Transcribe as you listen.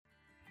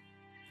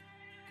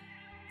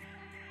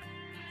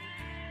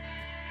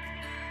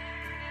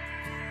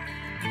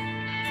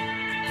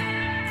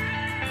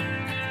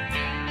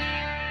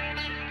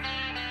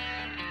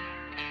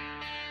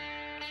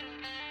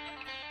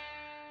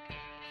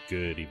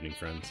Good evening,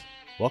 friends.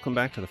 Welcome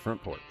back to the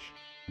Front Porch.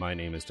 My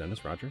name is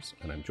Dennis Rogers,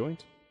 and I'm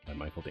joined by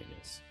Michael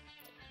Daniels.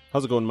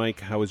 How's it going,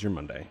 Mike? How was your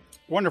Monday?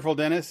 Wonderful,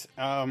 Dennis.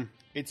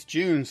 It's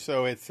June,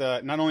 so it's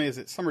not only is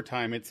it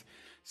summertime, it's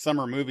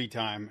summer movie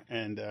time,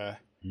 and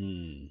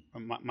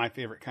my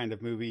favorite kind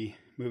of movie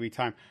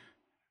time.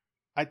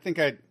 I think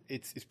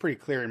it's pretty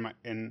clear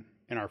in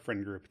our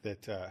friend group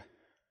that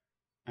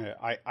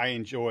I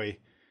enjoy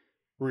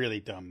really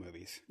dumb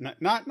movies.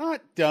 Not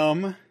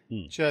dumb,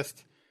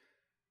 just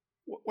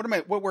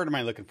what word am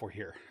I looking for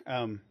here?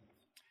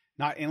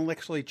 Not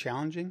intellectually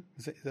challenging.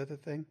 Is that the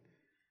thing?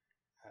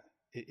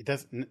 It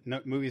doesn't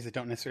movies that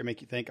don't necessarily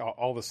make you think.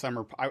 All the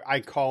summer,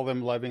 I call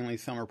them lovingly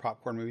summer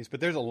popcorn movies,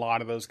 but there's a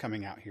lot of those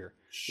coming out here.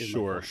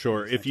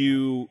 Sure. If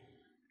you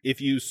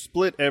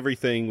split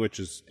everything, which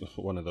is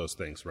one of those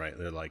things, right?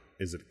 They're like,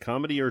 is it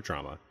comedy or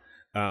drama?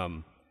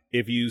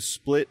 If you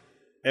split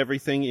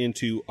everything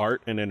into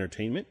art and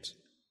entertainment,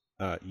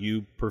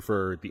 you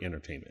prefer the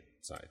entertainment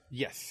side.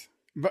 Yes,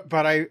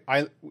 but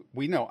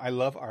we know I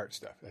love art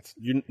stuff. That's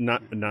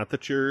not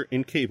that you're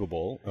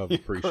incapable of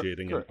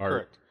appreciating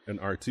an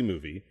artsy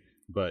movie,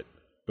 but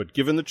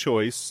given the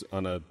choice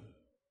on a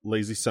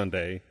lazy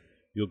Sunday,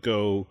 you'll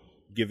go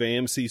give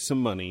AMC some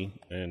money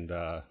and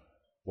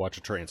watch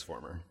a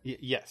Transformer.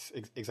 Yes,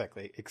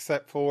 exactly.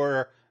 Except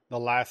for the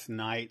last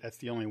night, that's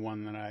the only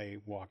one that I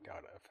walked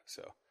out of.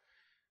 So,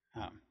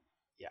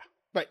 yeah.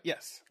 But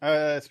yes,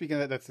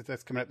 speaking of that,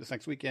 that's coming up this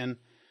next weekend.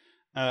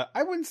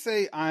 I wouldn't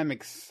say I'm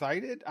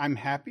excited. I'm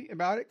happy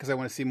about it because I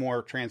want to see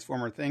more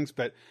Transformer things.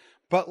 But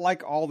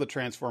like all the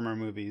Transformer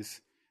movies,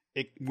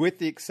 with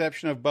the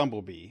exception of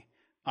Bumblebee,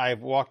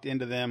 I've walked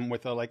into them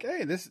with a like,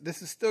 hey, this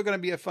is still going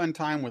to be a fun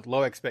time with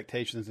low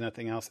expectations and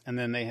nothing else. And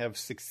then they have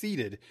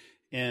succeeded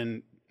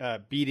in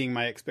beating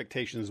my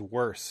expectations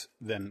worse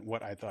than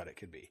what I thought it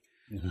could be.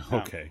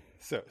 Okay.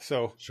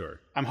 So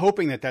sure. I'm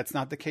hoping that that's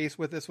not the case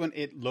with this one.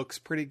 It looks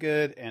pretty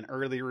good, and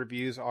early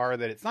reviews are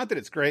that it's not that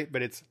it's great,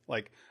 but it's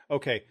like,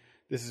 okay,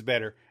 this is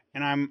better.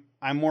 And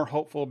I'm more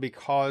hopeful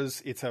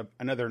because it's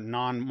another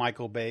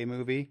non-Michael Bay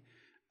movie.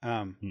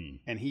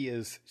 And he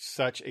is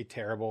such a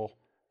terrible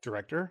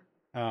director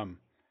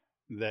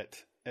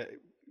that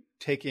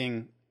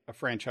taking a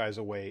franchise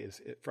away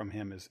from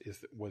him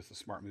was the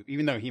smart move,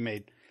 even though he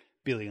made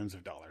billions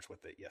of dollars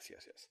with it. Yes.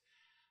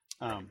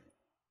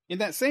 In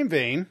that same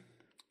vein,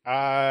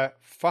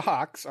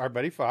 Fox, our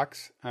buddy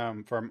Fox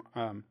from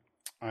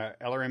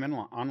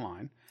LRM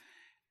Online,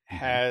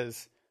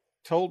 has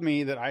told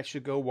me that I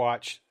should go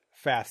watch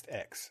Fast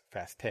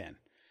 10.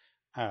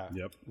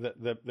 Yep.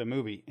 The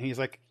movie. And he's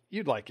like,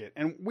 you'd like it.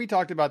 And we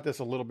talked about this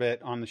a little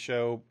bit on the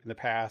show in the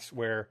past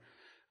where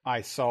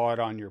I saw it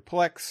on your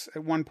Plex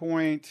at one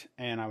point,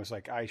 and I was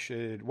like, I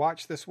should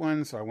watch this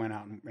one. So I went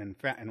out and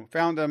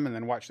found them and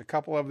then watched a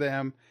couple of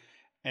them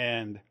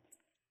and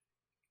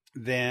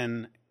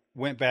then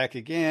went back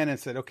again and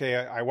said, okay,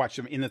 I watched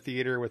them in the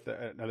theater with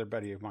another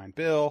buddy of mine,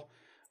 Bill,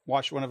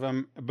 watched one of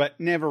them, but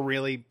never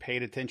really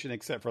paid attention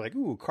except for like,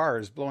 ooh,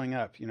 cars blowing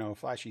up,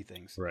 flashy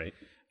things. Right.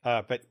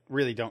 But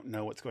really don't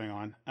know what's going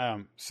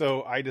on.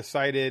 So I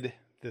decided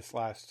this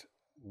last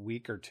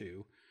week or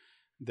two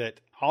that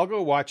I'll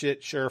go watch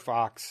it, sure,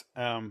 Fox,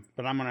 but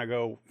I'm going to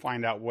go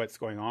find out what's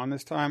going on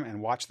this time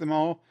and watch them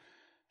all.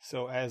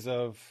 So as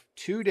of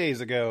 2 days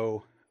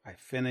ago, I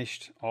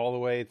finished all the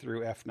way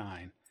through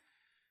F9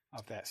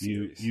 of that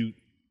series.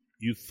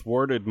 You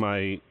thwarted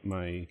my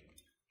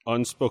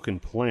unspoken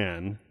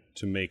plan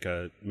to make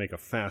a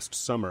fast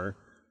summer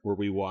where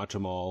we watch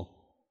them all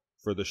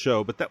for the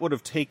show, but that would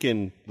have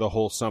taken the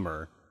whole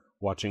summer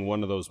watching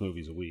one of those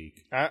movies a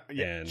week.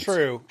 Yeah,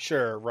 true,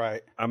 sure,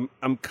 right.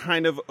 I'm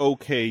kind of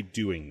okay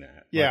doing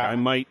that. Yeah, like I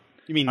might.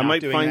 You mean I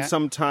might find that?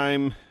 some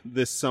time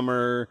this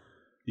summer.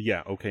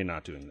 Yeah, okay,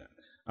 not doing that.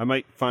 I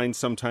might find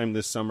some time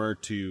this summer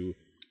to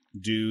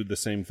do the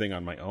same thing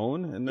on my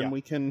own, and then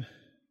we can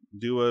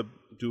do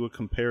a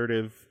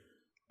comparative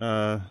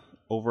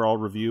overall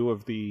review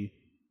of the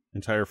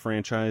entire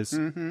franchise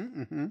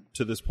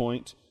to this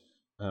point.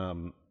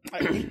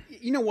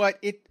 You know what?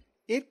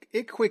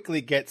 It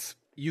quickly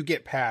you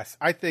get past.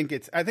 I think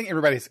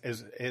everybody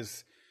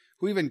is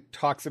who even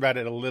talks about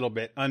it a little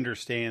bit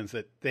understands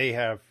that they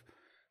have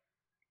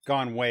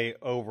gone way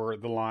over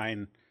the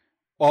line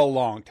a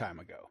long time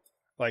ago.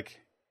 Like,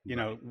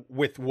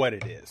 with what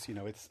it is,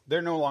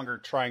 they're no longer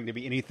trying to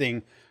be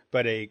anything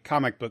but a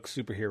comic book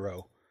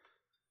superhero,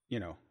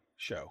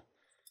 show.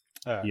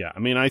 Yeah. I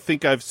mean, I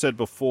think I've said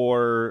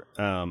before,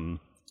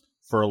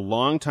 for a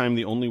long time,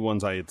 the only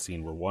ones I had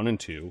seen were 1 and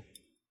 2.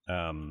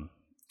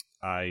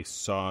 I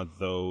saw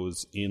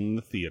those in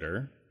the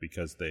theater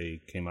because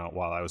they came out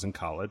while I was in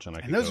college, and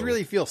those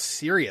really feel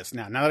serious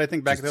now. Now that I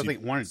think back, I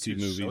think 1 and 2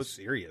 movies. So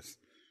serious.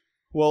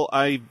 Well,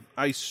 I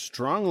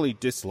strongly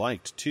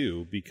disliked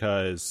 2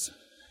 because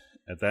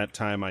at that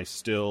time I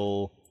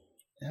still,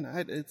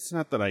 it's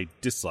not that I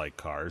dislike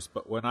cars,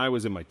 but when I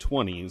was in my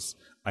 20s,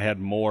 I had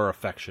more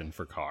affection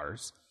for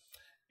cars,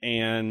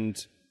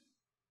 and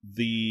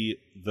the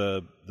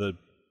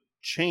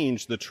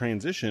change, the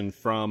transition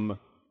from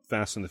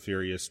Fast and the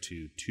Furious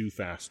to Too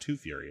Fast, Too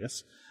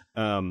Furious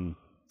in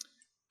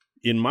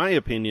my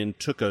opinion,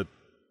 took a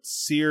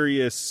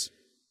serious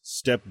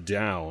step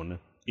down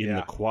in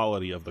the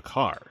quality of the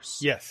cars.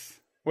 Yes.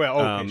 Well,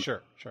 okay,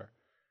 sure.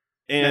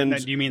 And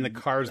do you mean the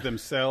cars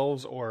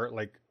themselves, or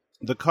like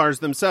the cars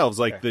themselves?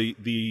 Like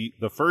the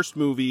first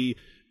movie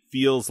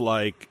feels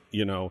like,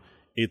 you know,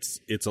 it's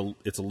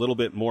a little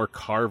bit more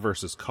car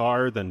versus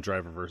car than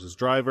driver versus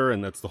driver,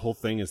 and that's the whole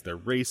thing, is they're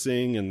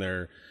racing and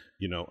they're,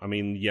 you know, I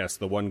mean, yes,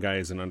 the one guy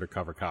is an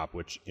undercover cop,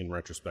 which in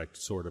retrospect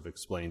sort of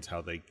explains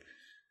how they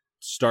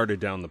started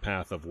down the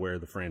path of where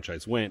the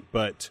franchise went,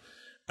 but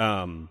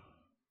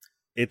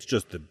it's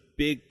just the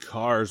big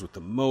cars with the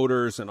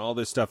motors and all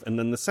this stuff. And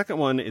then the second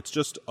one, it's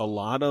just a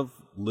lot of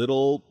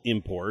little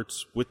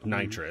imports with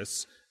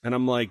nitrous, and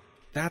I'm like,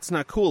 that's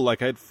not cool.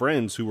 Like, I had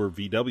friends who were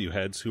VW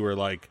heads who were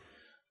like,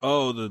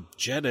 oh, the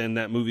Jetta in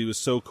that movie was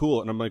so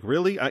cool. And I'm like,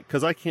 really?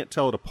 Because I can't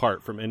tell it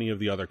apart from any of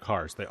the other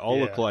cars. They all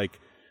look like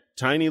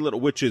tiny little,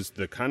 which is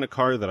the kind of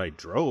car that I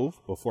drove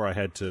before I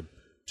had to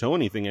tow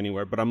anything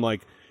anywhere. But I'm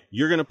like,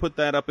 you're going to put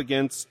that up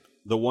against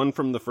the one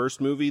from the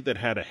first movie that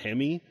had a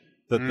Hemi,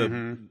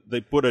 that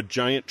they put a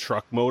giant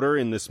truck motor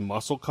in this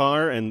muscle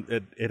car, and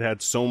it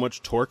had so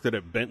much torque that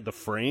it bent the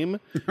frame.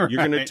 Right. You're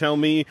going to tell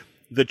me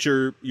that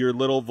your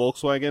little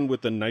Volkswagen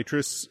with the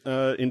nitrous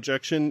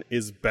injection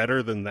is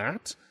better than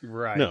that?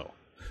 Right. No,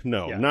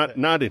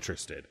 not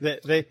interested.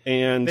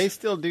 They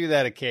still do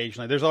that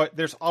occasionally.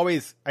 There's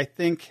always I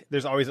think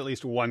there's always at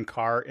least one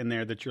car in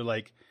there that you're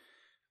like,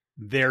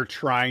 they're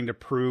trying to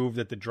prove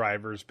that the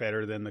driver's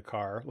better than the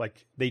car.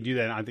 Like, they do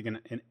that, I think,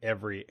 in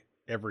every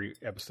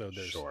episode.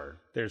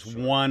 There's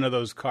one of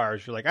those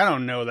cars you're like, I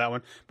don't know that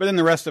one. But then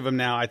the rest of them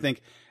now, I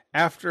think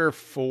after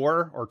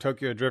 4 or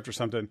Tokyo Drift or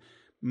something,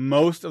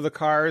 most of the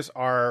cars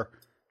are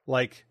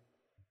like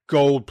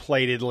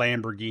gold-plated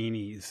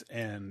Lamborghinis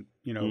and,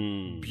 you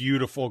know,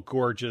 beautiful,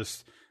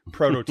 gorgeous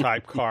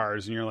prototype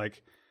cars. And you're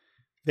like,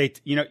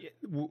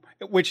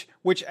 which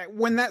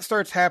when that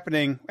starts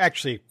happening,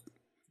 actually,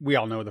 we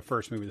all know the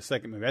first movie, the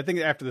second movie. I think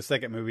after the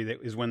second movie,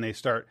 that is when they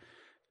start,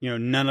 you know,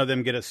 none of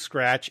them get a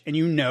scratch. And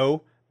you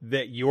know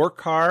that your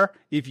car,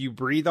 if you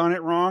breathe on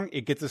it wrong,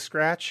 it gets a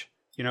scratch.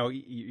 You know,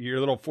 your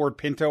little Ford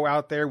Pinto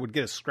out there would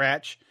get a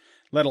scratch,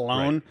 let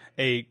alone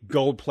a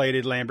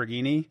gold-plated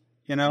Lamborghini,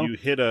 you know? You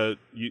hit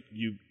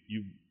you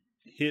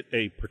hit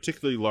a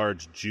particularly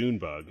large June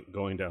bug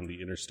going down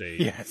the interstate.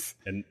 Yes.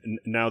 And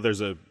now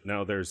there's a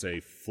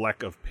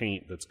fleck of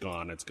paint that's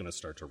gone. It's going to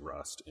start to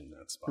rust in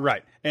that spot.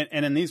 Right.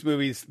 And in these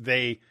movies,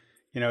 they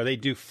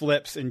do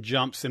flips and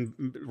jumps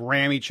and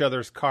ram each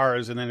other's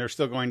cars, and then they're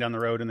still going down the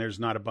road, and there's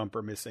not a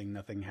bumper missing,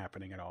 nothing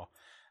happening at all.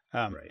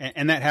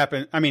 And that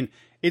happened. I mean,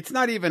 it's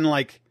not even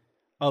like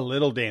a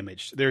little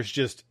damage. There's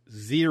just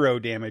zero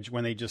damage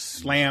when they just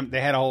slammed.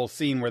 They had a whole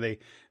scene where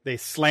they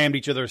slammed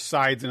each other's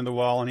sides into the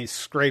wall, and he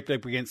scraped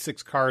up against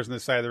 6 cars on the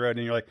side of the road,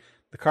 and you're like,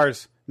 the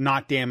car's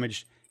not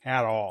damaged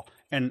at all.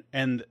 And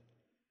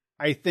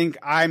I think,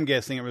 I'm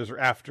guessing it was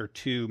after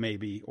 2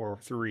 maybe or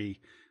 3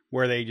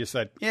 where they just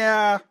said,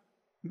 yeah,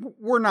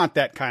 we're not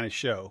that kind of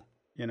show.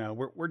 You know,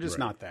 we're just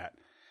not that.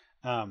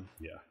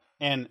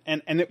 And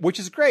which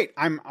is great.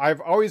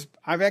 I've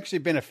actually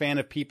been a fan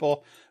of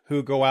people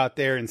who go out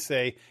there and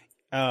say,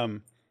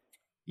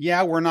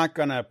 yeah, we're not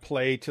going to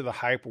play to the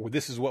hype.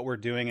 This is what we're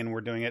doing, and we're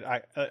doing it.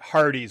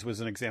 Hardee's was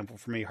an example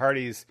for me.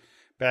 Hardee's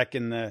back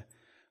in the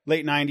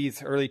late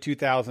 90s, early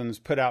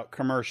 2000s put out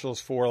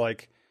commercials for,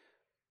 like,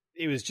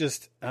 it was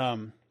just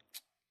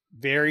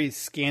very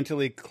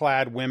scantily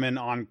clad women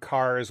on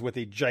cars with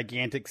a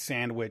gigantic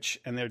sandwich,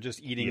 and they're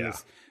just eating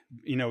this,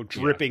 you know,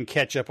 dripping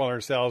ketchup on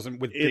themselves and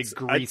with big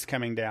grease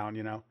coming down,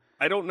 you know.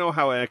 I don't know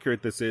how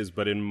accurate this is,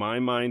 but in my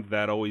mind,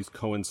 that always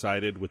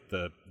coincided with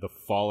the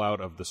fallout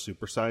of the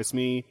Super Size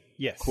Me,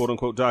 quote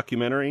unquote,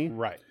 documentary,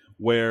 right?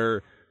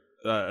 Where,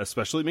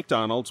 especially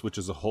McDonald's, which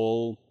is a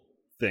whole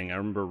thing. I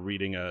remember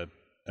reading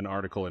an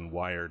article in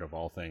Wired, of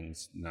all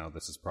things. Now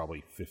this is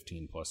probably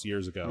 15 plus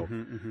years ago,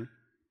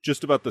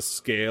 just about the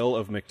scale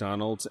of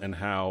McDonald's and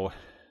how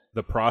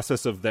the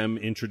process of them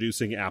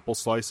introducing apple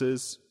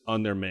slices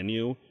on their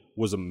menu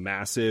was a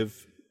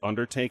massive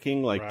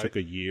undertaking, took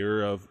a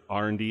year of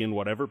R&D and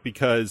whatever,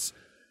 because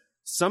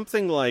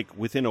something like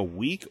within a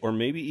week or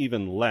maybe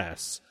even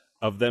less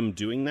of them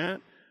doing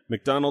that,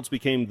 McDonald's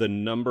became the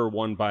number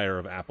 1 buyer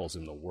of apples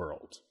in the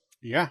world.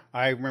 Yeah,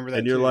 I remember that.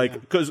 And you're like,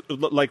 because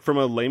like from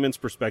a layman's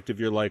perspective,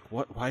 you're like,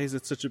 what? Why is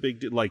it such a big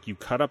deal? Like, you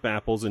cut up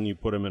apples and you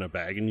put them in a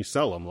bag and you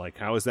sell them. Like,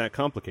 how is that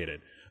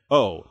complicated?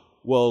 Oh,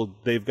 well,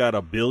 they've got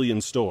 1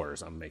 billion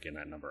stores. I'm making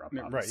that number up,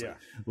 obviously. Right?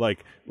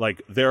 Yeah.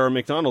 Like there are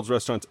McDonald's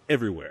restaurants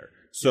everywhere.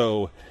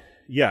 So,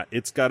 yeah,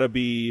 it's got to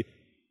be,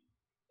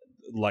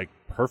 like,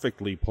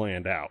 perfectly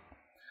planned out.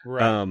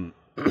 Right.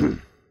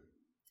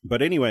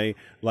 But anyway,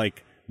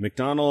 like,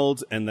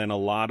 McDonald's and then a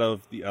lot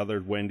of the other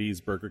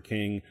Wendy's, Burger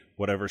King,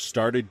 whatever,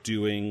 started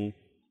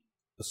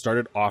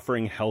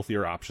offering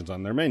healthier options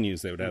on their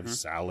menus. They would have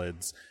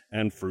salads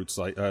and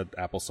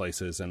apple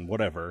slices and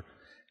whatever.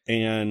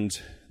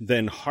 And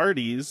then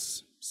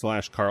Hardee's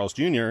 / Carl's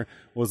Jr.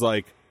 was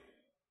like,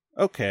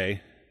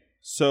 okay,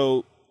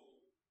 so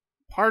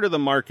part of the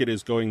market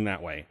is going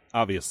that way,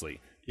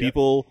 obviously. Yep.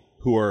 People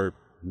who are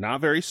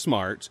not very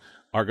smart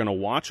are going to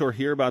watch or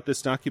hear about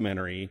this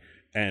documentary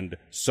and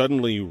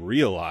suddenly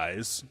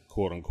realize,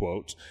 quote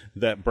unquote,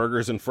 that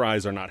burgers and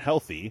fries are not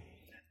healthy,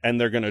 and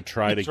they're going to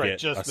try to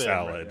get a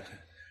salad.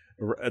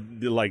 Right.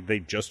 Like they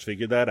just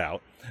figured that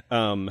out.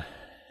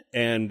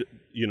 And,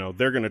 you know,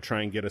 they're going to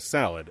try and get a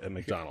salad at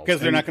McDonald's.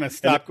 Because they're not going to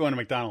stop going to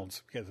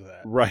McDonald's because of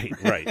that. Right.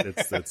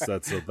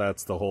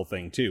 That's the whole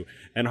thing, too.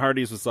 And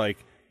Hardee's was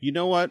like, you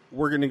know what?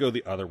 We're going to go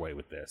the other way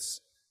with this.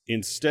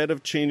 Instead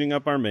of changing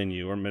up our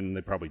menu, or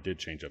they probably did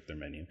change up their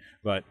menu,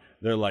 but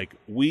they're like,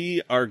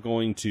 we are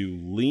going to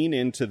lean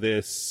into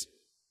these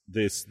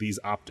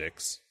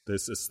optics,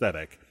 this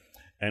aesthetic,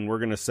 and we're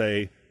going to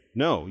say,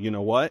 no, you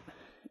know what?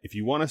 If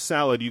you want a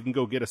salad, you can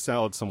go get a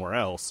salad somewhere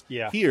else.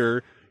 Yeah.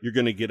 Here, you're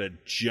going to get a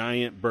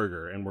giant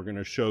burger, and we're going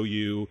to show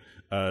you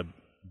a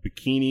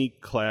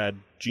bikini-clad,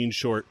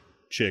 jean-short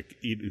chick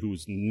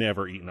who's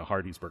never eaten a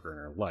Hardee's burger in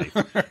her life,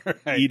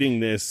 right. eating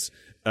this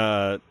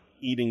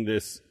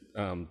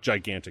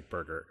gigantic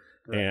burger,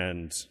 right.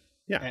 and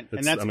yeah,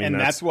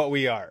 that's what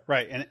we are,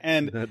 right?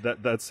 And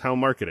that's how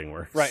marketing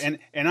works, right?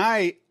 And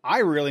I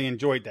really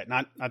enjoyed that,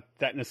 not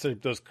that necessarily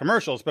those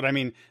commercials, but I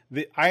mean,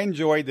 I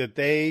enjoyed that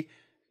they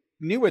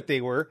knew what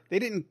they were. They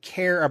didn't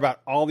care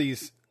about all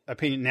these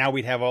opinions. Now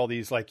we'd have all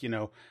these like, you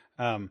know,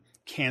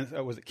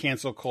 was it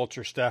cancel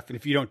culture stuff, and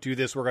if you don't do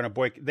this, we're going to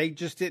boycott. They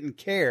just didn't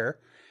care,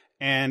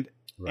 and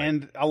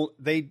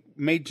they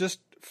made just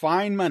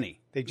fine money.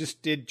 They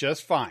just did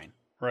just fine.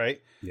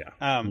 Right. Yeah.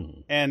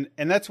 And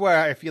that's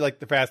why I feel like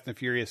the Fast and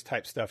Furious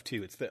type stuff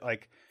too. It's that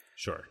like,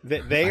 sure,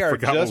 they are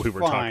just what we were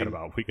fine. Talking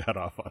about. We got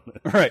off on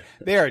it. Right.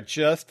 They are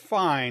just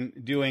fine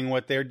doing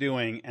what they're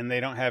doing, and they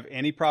don't have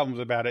any problems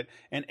about it.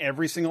 And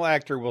every single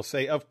actor will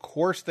say, "Of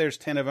course, there's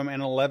 10 of them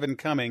and 11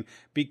 coming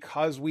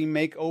because we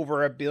make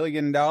over $1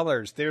 billion.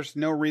 There's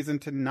no reason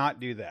to not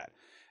do that."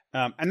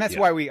 And that's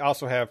why we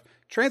also have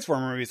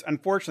Transformer movies.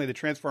 Unfortunately, the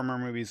Transformer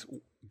movies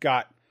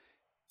got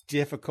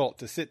difficult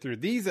to sit through.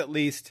 These, at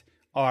least,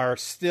 are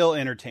still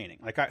entertaining.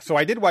 So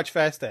I did watch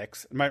Fast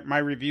X. My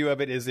review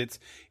of it is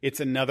it's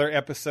another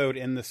episode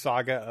in the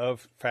saga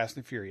of Fast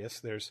and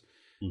Furious. There's,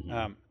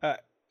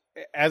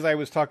 as I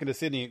was talking to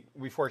Sydney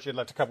before she had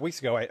left a couple weeks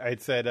ago, I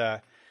had said,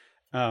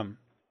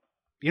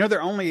 you know, they're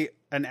only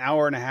an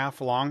hour and a half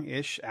long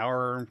ish,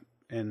 or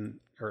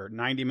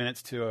 90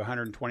 minutes to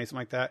 120, something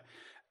like that.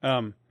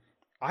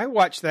 I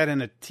watch that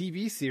in a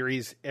TV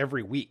series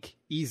every week,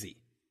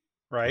 easy,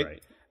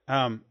 right?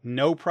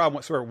 No problem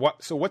whatsoever.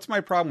 So what's my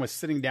problem with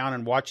sitting down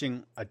and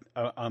watching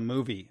a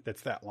movie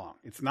that's that long?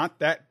 It's not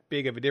that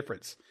big of a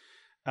difference.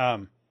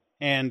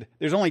 And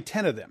there's only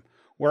 10 of them,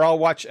 where I'll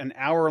watch an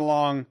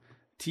hour-long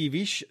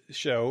TV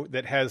show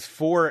that has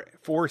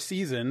four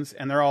seasons,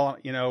 and they're all,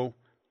 you know,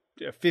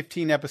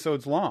 15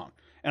 episodes long.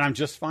 And I'm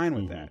just fine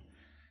with that.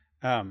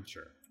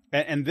 Sure.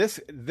 And this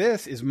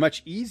is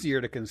much easier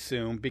to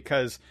consume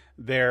because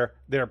they're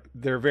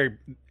very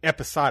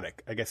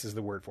episodic, I guess is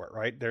the word for it,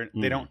 right?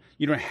 You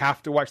don't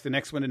have to watch the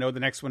next one to know the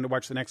next one, to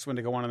watch the next one,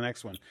 to go on to the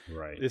next one.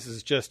 Right. This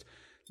is just,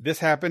 this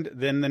happened,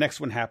 then the next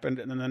one happened,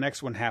 and then the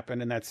next one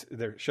happened, and that's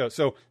their show.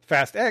 So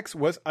Fast X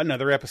was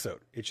another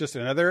episode. It's just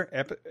another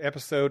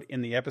episode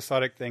in the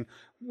episodic thing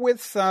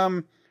with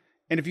some,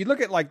 and if you look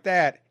at it like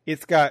that,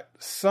 it's got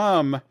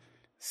some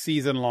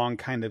season-long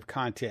kind of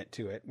content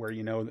to it, where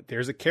you know that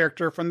there's a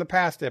character from the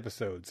past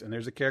episodes, and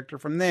there's a character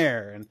from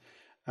there, and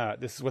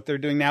this is what they're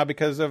doing now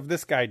because of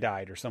this guy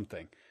died or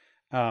something.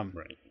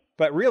 Right.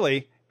 But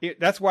really,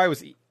 that's why I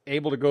was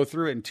able to go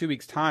through it in 2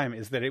 weeks' time,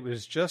 is that it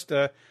was just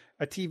a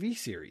TV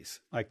series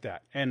like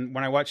that. And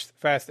when I watched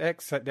Fast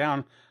X, sat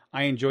down,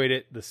 I enjoyed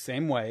it the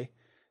same way,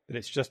 that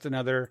it's just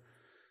another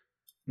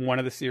one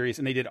of the series,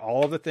 and they did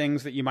all of the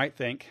things that you might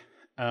think.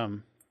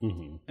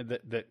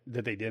 That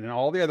they did in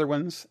all the other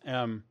ones.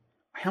 I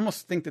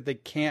almost think that they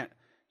can't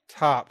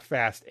top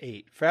Fast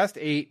 8. Fast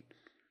 8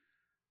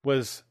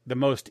 was the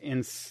most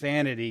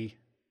insanity.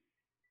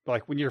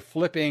 Like when you're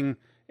flipping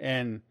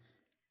and,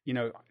 you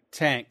know,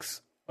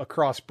 tanks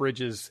across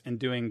bridges and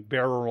doing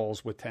barrel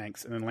rolls with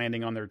tanks and then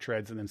landing on their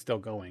treads and then still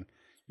going.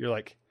 You're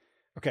like,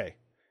 okay.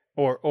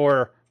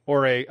 Or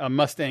a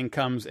Mustang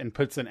comes and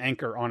puts an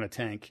anchor on a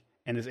tank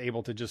and is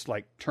able to just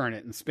like turn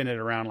it and spin it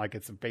around like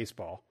it's a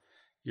baseball.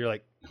 You're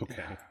like,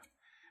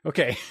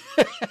 okay.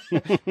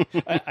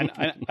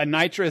 a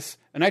nitrous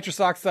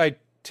oxide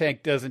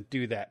tank doesn't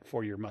do that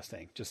for your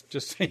Mustang.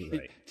 Just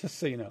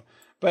so you know.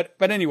 But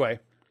anyway,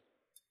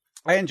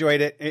 I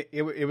enjoyed it.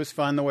 It was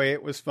fun the way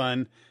it was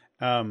fun.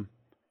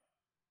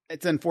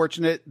 It's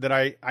unfortunate that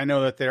I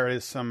know that there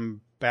is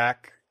some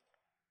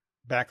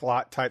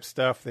backlot type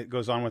stuff that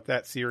goes on with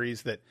that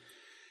series that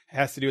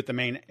has to do with the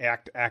main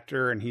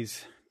actor, and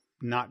he's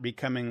not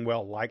becoming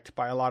well liked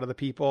by a lot of the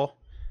people.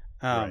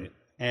 Right.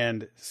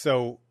 And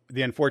so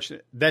the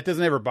unfortunate, that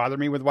doesn't ever bother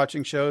me with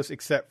watching shows,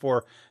 except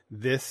for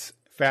this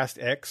Fast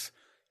X.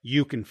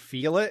 You can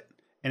feel it,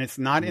 and it's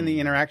not in the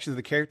interactions of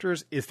the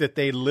characters, is that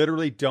they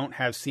literally don't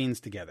have scenes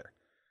together.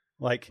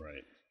 Like,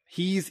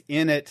 he's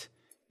in it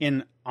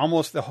in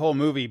almost the whole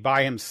movie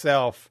by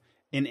himself,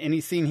 in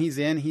any scene he's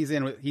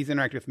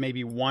interacting with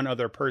maybe one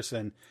other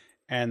person,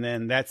 and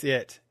then that's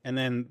it. And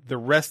then the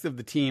rest of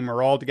the team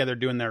are all together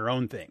doing their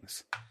own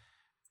things.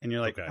 And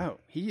you're like, oh,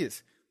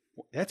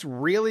 that's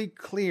really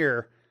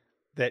clear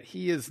that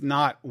he is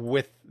not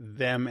with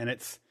them. And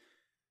it's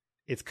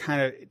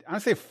kind of, I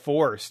don't say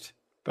forced,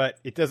 but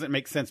it doesn't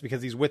make sense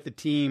because he's with the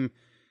team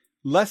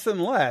less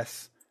and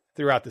less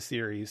throughout the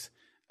series.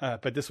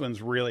 But this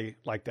one's really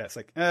like that. It's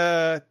like,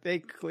 they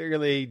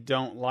clearly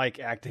don't like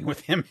acting with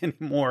him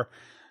anymore.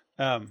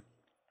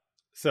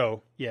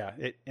 So yeah,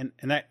 it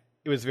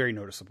was very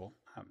noticeable.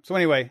 So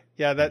anyway,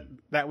 yeah,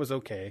 that was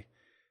okay.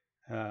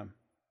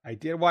 I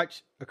did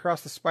watch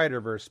Across the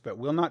Spider-Verse, but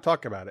we'll not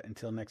talk about it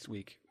until next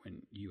week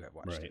when you have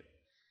watched it.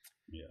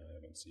 Yeah, I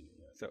haven't seen it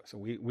yet. So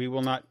we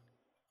will not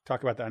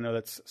talk about that. I know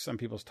that's some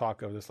people's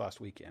talk of this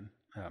last weekend.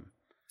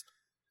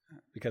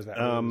 Because that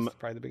was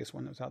probably the biggest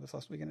one that was out this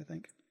last weekend, I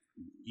think.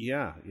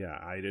 Yeah.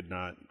 I did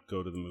not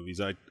go to the movies.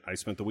 I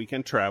spent the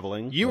weekend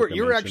traveling. You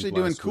were actually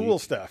doing cool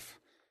stuff.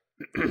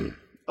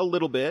 A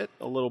little bit.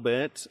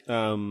 There's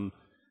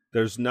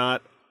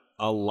not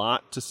a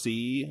lot to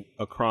see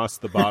across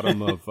the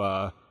bottom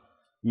of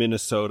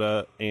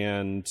Minnesota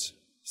and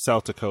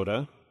South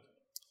Dakota.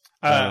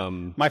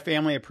 My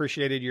family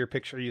appreciated your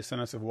picture you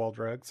sent us of wall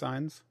drug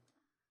signs.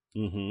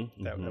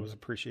 That was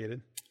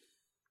appreciated.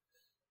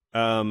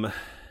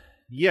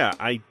 Yeah,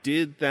 I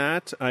did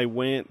that. I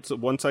went, so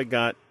once I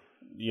got,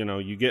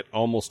 you get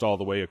almost all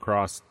the way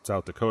across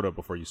South Dakota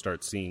before you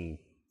start seeing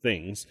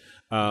things.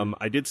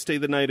 I did stay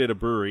the night at a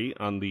brewery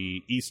on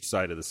the east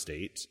side of the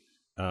state.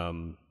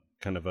 Kind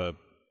of a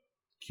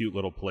cute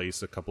little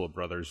place a couple of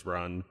brothers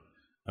run.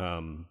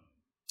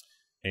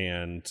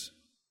 And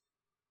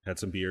had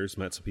some beers,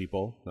 met some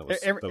people.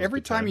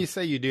 Every time you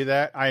say you do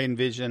that, I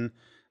envision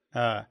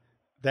that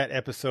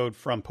episode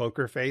from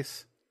Poker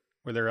Face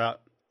where they're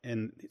out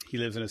and he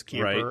lives in his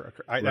camper.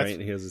 Right.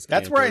 He has his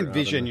that's camper where I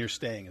envision you're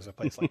staying, is a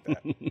place like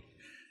that.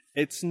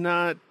 It's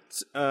not.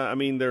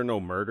 There are no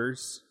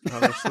murders,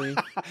 obviously,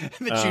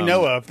 that you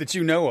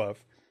know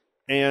of.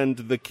 And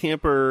the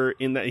camper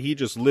in that he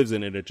just lives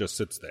in it. It just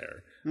sits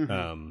there.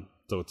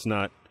 So it's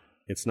not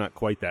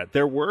quite that.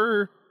 There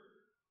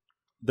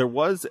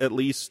was at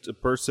least a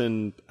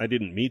person. I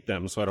didn't meet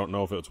them, so I don't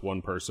know if it was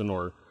one person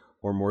or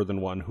more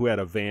than one who had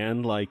a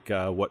van like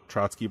what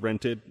Trotsky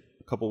rented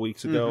a couple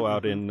weeks ago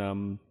out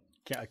in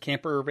a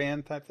camper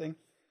van type thing.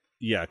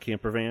 Yeah,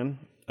 camper van.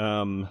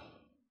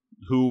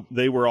 Who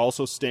they were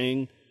also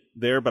staying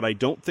there, but I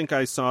don't think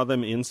I saw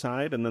them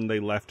inside, and then they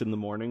left in the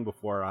morning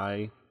before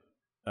I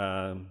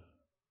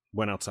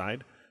went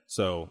outside.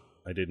 So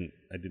I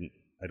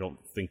don't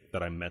think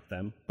that I met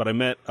them, but I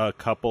met a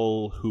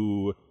couple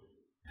who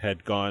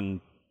had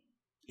gone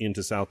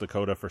into South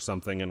Dakota for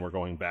something and were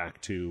going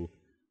back to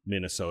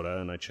Minnesota,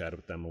 and I chatted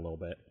with them a little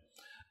bit.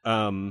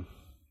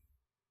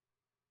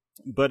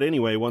 But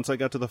anyway, once I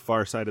got to the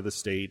far side of the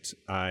state,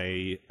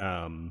 I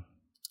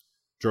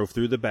drove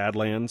through the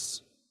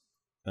Badlands.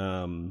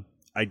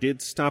 I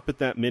did stop at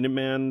that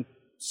Minuteman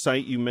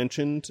site you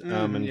mentioned,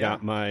 and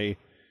got my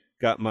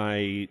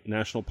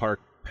national park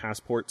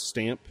passport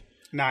stamp.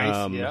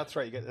 Nice, yeah, that's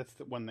right. That's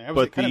the one there. That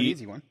was kind of an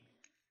easy one.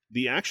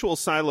 The actual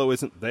silo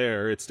isn't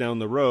there; it's down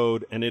the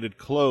road, and it had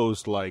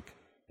closed like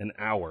an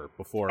hour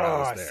before I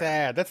was there.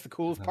 Sad. That's the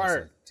coolest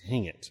part. Like,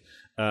 dang it.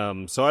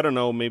 So I don't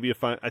know. Maybe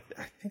if I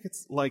think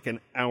it's like an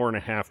hour and a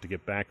half to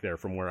get back there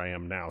from where I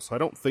am now. So I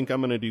don't think I'm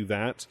going to do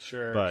that.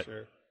 Sure.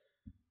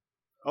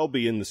 I'll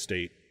be in the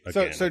state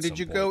again. So did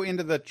you go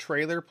into the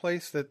trailer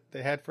place that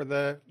they had for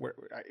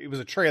it was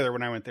a trailer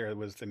when I went there. It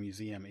was the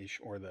museum-ish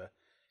or the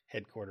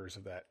headquarters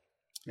of that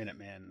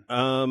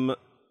Minuteman.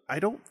 I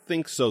don't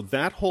think so.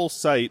 That whole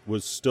site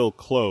was still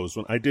closed.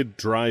 When I did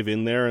drive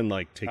in there and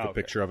take a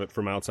picture of it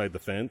from outside the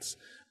fence.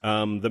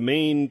 The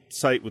main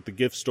site with the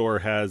gift store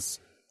has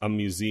a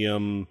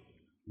museum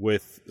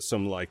with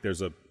some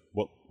there's a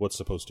what's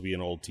supposed to be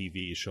an old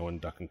TV showing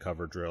duck and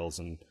cover drills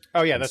and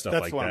that's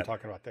like what that. I'm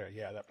talking about there.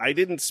 Yeah, I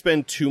didn't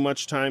spend too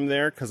much time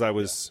there because I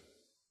was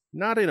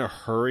not in a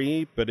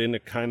hurry, but in a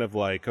kind of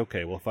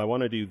okay, well, if I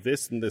want to do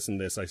this and this and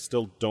this, I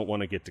still don't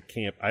want to get to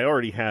camp. I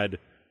already had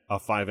a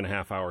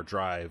 5.5 hour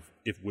drive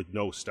with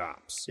no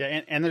stops.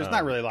 Yeah, and there's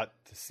not really a lot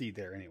to see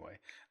there anyway.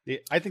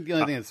 I think the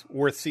only thing that's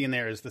worth seeing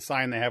there is the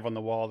sign they have on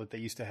the wall that they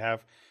used to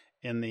have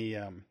in the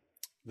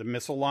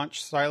missile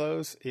launch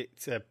silos.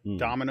 It's a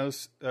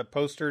Domino's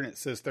poster, and it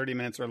says 30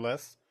 minutes or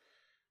less.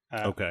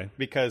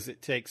 Because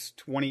it takes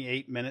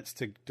 28 minutes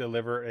to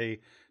deliver a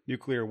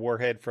nuclear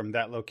warhead from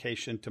that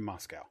location to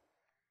Moscow.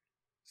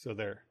 So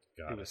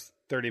it was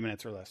 30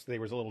 minutes or less. There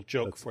was a little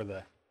joke for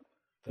the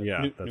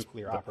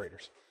nuclear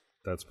operators.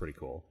 That's pretty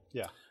cool.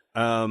 Yeah.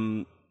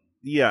 And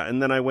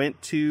then I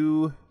went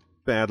to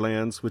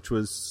Badlands, which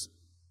it's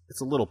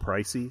a little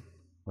pricey.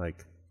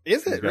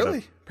 Is it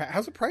really?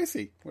 How's it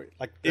pricey?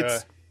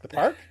 The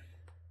park?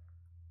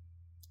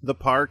 The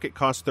park, it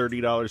costs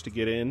 $30 to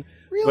get in.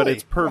 Really? But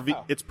it's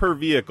per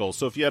vehicle.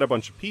 So if you had a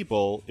bunch of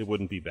people, it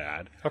wouldn't be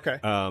bad. Okay.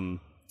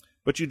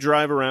 But you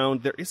drive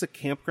around. There is a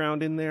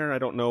campground in there. I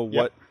don't know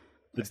what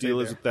the deal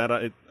is with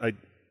that.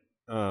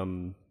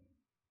 I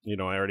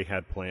already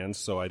had plans,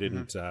 so I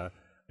didn't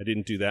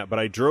do that. But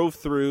I drove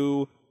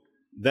through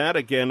that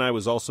again. I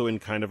was also in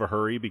kind of a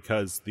hurry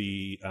because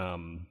the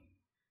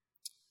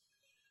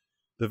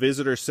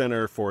visitor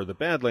center for the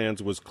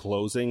Badlands was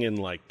closing in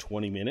like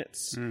 20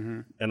 minutes,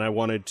 and I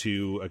wanted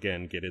to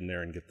again get in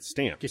there and get the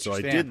stamp. So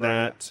I did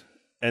that,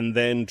 and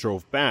then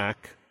drove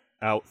back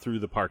out through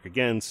the park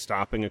again,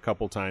 stopping a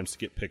couple times to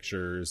get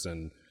pictures.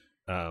 And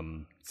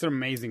it's an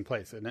amazing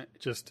place, isn't it?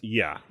 Just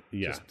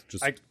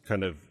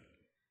kind of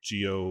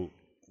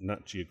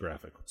not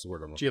geographic. What's the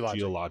word?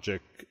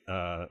 Geologic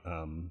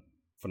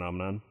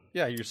phenomenon.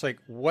 Yeah, you're just like,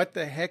 what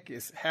the heck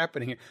is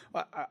happening here?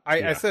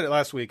 I said it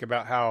last week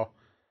about how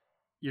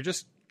you're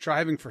just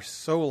driving for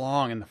so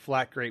long in the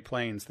flat Great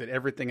Plains that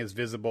everything is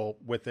visible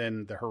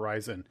within the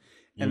horizon.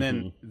 And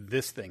then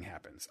this thing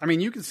happens. I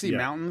mean, you can see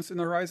mountains in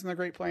the horizon of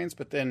the Great Plains,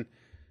 but then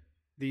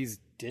these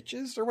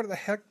ditches, or what the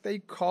heck they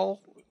call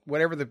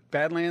whatever the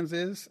Badlands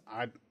is.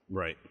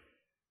 Right.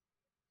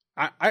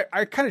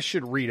 I kind of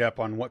should read up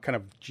on what kind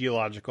of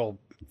geological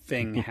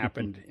thing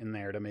happened in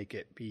there to make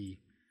it be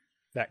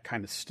that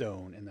kind of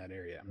stone in that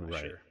area. I'm not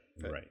sure.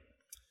 But right.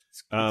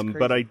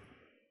 But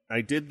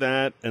I did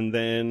that, and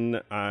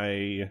then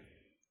I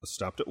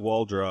stopped at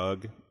Wall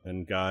Drug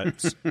and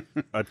got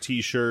a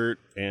T-shirt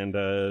and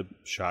a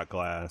shot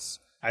glass.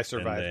 I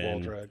survived Wall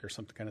Drug or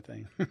something kind of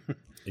thing.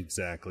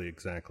 Exactly.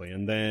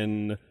 And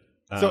then...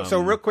 So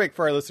real quick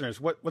for our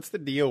listeners, what's the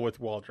deal with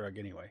Wall Drug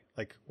anyway?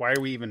 Like, why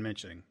are we even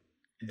mentioning?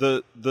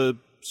 The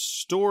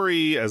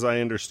story, as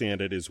I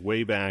understand it, is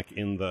way back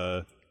in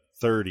the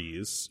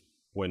 30s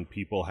when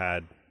people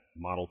had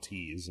Model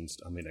Ts, and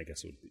I mean, I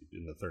guess it would be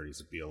in the 30s.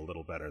 It'd be a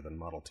little better than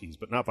Model Ts,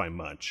 but not by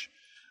much.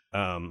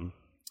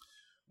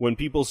 When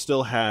people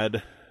still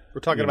had,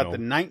 we're talking about the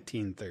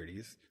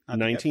 1930s,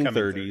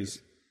 1930s,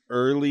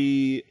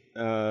 early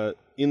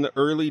in the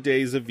early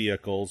days of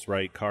vehicles,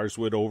 right? Cars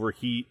would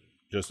overheat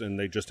and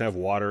they just have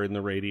water in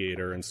the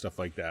radiator and stuff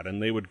like that,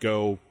 and they would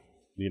go,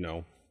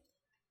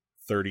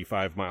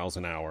 35 miles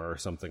an hour or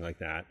something like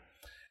that.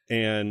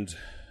 And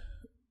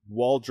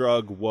Wall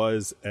Drug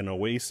was an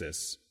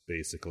oasis,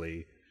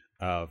 basically,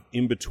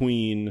 in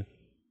between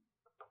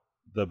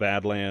the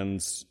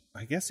Badlands,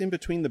 I guess in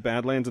between the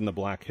Badlands and the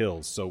Black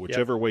Hills. So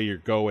whichever way you're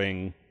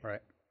going,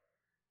 right,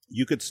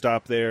 you could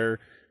stop there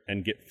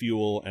and get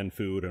fuel and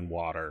food and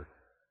water.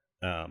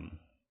 And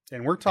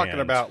we're talking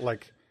about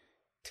like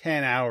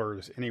 10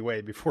 hours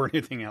anyway before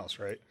anything else,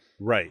 right?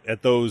 Right,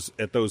 at those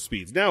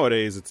speeds.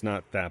 Nowadays, it's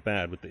not that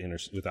bad with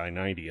with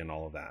I-90 and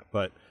all of that,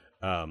 but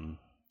and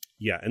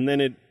then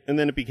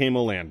it became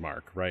a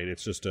landmark, right?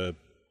 It's just a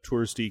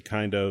touristy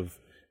kind of.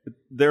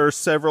 There are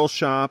several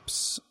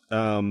shops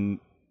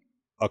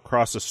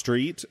across the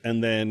street,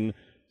 and then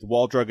the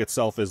Wall Drug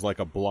itself is like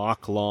a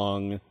block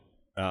long.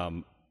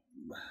 I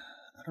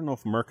don't know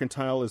if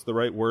mercantile is the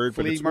right word,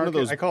 but it's one of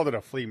those. I called it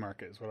a flea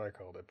market. Is what I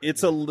called it.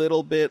 It's a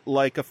little bit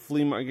like a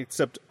flea market,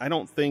 except I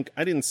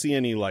didn't see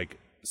any like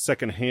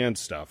secondhand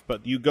stuff,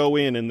 but you go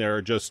in and there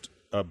are just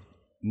a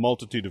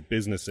multitude of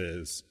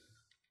businesses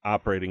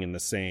operating in the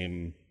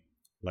same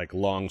like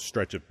long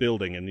stretch of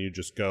building, and you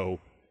just go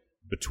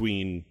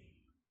between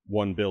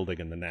one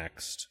building and the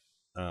next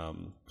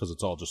because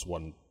it's all just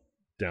one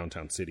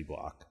downtown city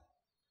block.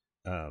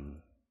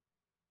 And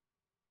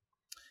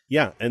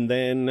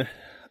then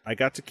I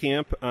got to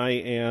camp. I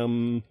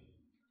am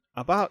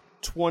about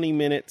 20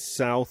 minutes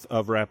south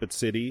of Rapid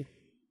City.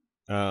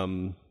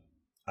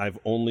 I've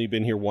only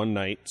been here one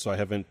night, so I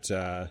haven't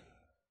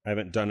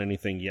done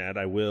anything yet.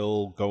 I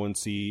will go and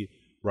see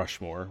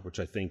Rushmore, which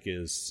I think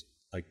is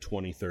like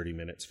 20-30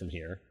 minutes from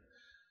here.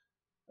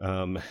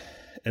 And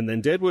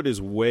then Deadwood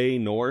is way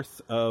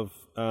north of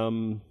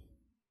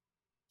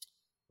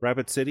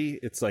Rapid City.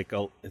 It's like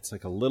a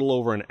little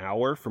over an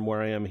hour from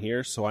where I am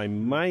here, so I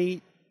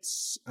might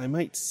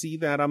see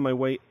that on my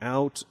way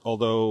out.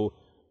 Although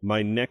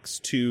my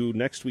next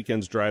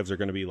weekend's drives are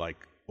going to be like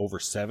over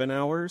 7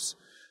 hours,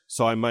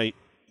 so I might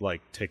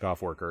like take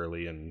off work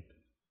early and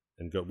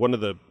go. One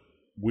of the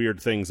weird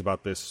things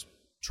about this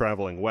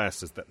traveling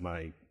west is that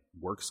my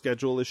work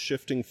schedule is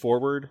shifting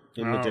forward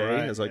in the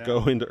day as I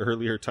go into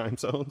earlier time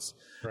zones.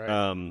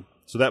 Right.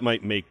 So that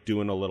might make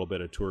doing a little bit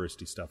of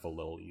touristy stuff a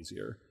little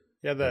easier.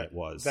 Yeah, than it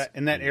was. That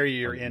area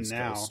you're in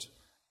now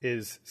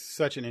is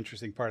such an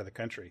interesting part of the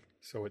country.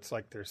 So it's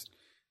like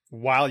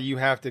while you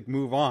have to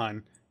move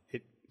on,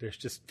 there's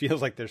just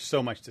feels like there's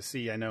so much to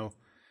see. I know.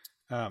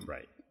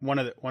 Right. One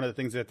of the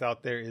things that's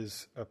out there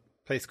is a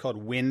place called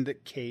Wind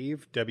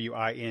Cave,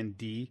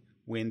 Wind,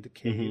 Wind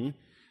Cave. Mm-hmm.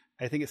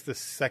 I think it's the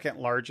second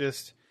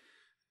largest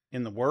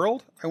in the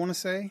world, I want to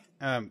say,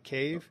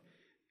 cave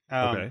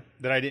that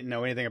I didn't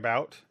know anything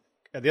about.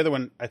 The other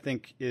one, I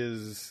think,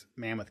 is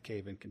Mammoth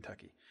Cave in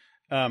Kentucky.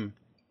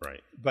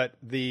 Right. But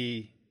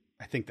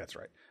I think that's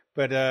right.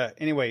 But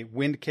anyway,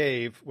 Wind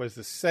Cave was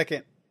the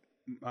second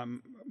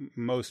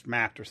most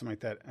mapped or something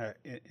like that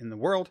in the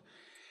world.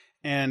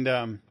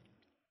 And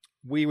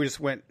we just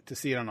went to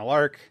see it on a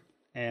lark,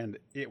 and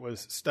it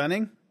was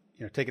stunning.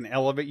 Take an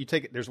elevator. You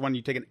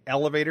take an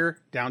elevator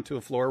down to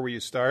a floor where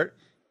you start,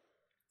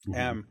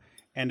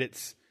 And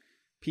it's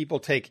people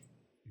take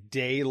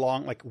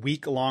day-long, like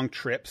week-long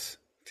trips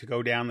to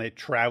go down. They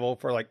travel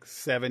for like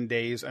 7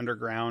 days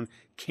underground,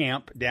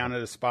 camp down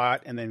at a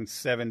spot, and then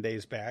 7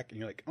 days back. And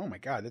you're like, oh my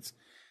God, it's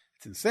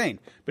insane.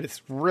 But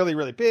it's really,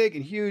 really big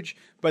and huge.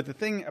 But the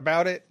thing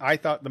about it, I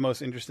thought the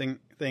most interesting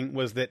thing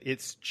was that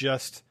it's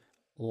just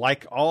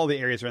like all the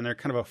areas around there,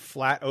 kind of a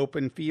flat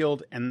open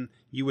field, and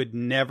you would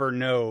never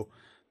know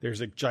there's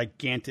a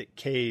gigantic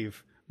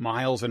cave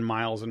miles and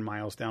miles and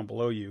miles down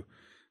below you,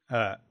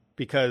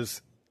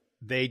 because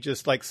they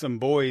just, like some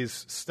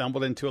boys,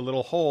 stumbled into a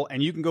little hole,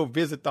 and you can go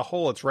visit the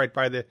hole. It's right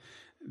by the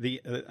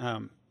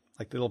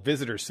like the little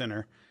visitor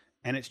center,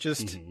 and it's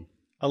just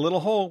a little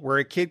hole where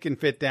a kid can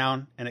fit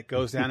down, and it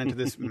goes down into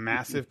this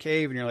massive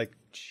cave, and you're like,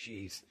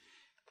 geez.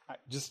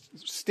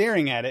 Just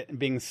staring at it and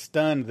being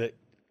stunned that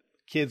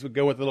kids would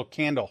go with a little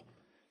candle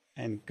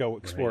and go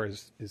explore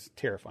is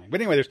terrifying.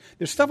 But anyway,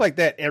 there's stuff like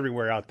that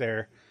everywhere out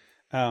there.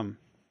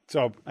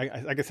 So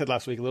like I said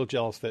last week, a little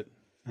jealous that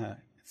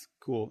it's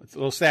cool. It's a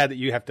little sad that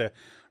you have to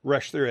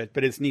rush through it,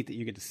 but it's neat that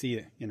you get to see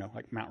it,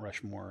 like Mount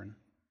Rushmore and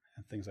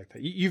things like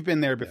that. You've been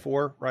there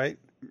before, right?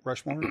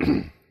 Rushmore?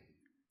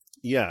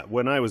 Yeah.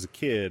 When I was a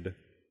kid,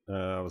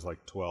 I was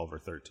like 12 or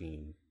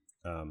 13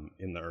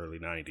 in the early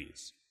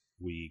 90s.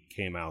 We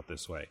came out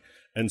this way.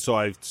 And so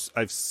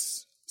I've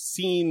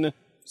seen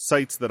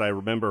sites that I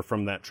remember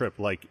from that trip,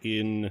 like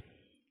in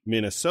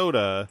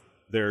Minnesota,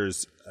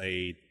 there's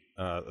a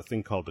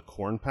thing called the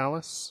Corn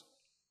Palace.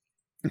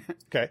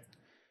 Okay.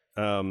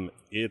 I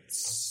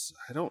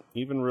don't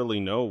even really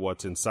know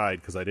what's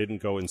inside because I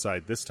didn't go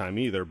inside this time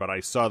either, but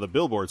I saw the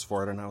billboards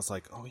for it and I was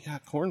like, oh yeah,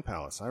 Corn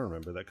Palace. I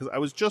remember that because I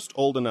was just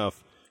old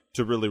enough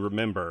to really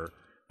remember,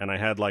 and I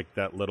had like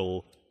that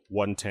little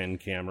 110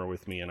 camera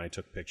with me and I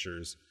took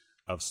pictures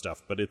of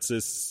stuff. But it's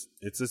this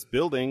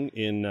building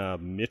in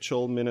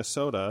Mitchell,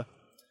 Minnesota,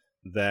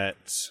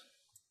 that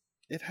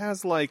it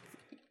has like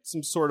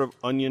some sort of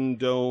onion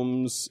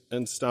domes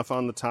and stuff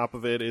on the top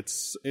of it.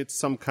 It's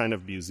some kind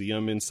of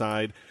museum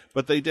inside,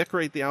 but they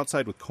decorate the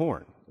outside with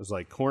corn. There's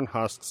like corn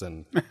husks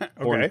and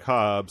corn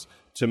cobs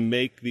to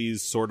make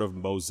these sort of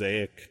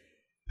mosaic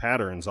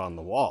patterns on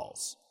the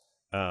walls.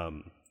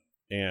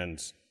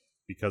 And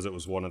because it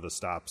was one of the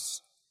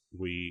stops,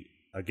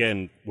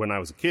 again, when I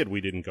was a kid,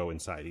 we didn't go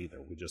inside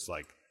either. We just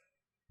like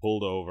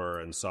pulled over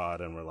and saw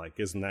it and were like,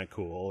 isn't that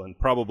cool? And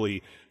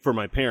probably for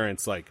my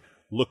parents, like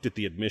looked at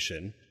the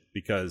admission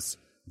because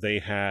they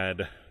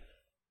had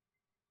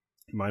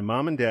my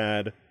mom and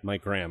dad, my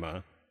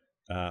grandma,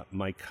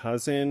 my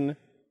cousin,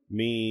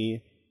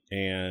 me,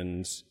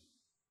 and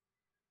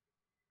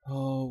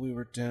we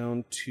were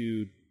down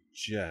to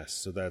Jess.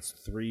 So that's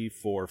 3,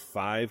 4,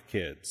 5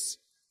 kids.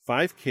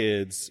 5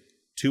 kids,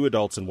 2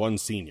 adults, and 1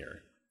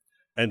 senior.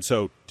 And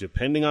so,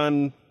 depending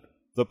on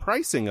the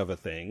pricing of a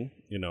thing,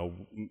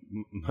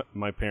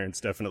 my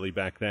parents definitely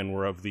back then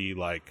were of the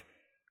like,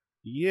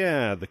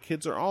 yeah, the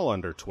kids are all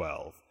under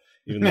 12.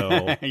 Even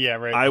though yeah,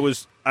 right. I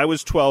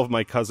was 12,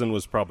 my cousin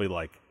was probably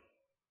like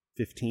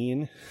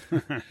 15.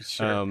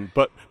 Sure.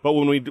 But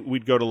when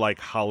we'd go to like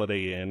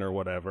Holiday Inn or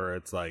whatever,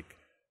 it's like,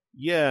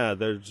 yeah,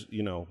 there's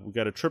we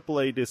got a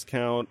AAA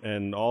discount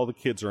and all the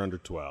kids are under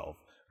 12,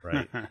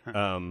 right?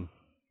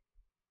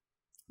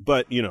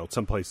 But,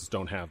 some places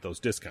don't have those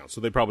discounts.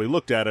 So they probably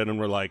looked at it and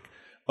were like,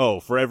 oh,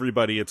 for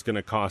everybody, it's going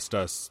to cost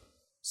us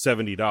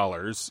 $70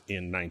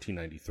 in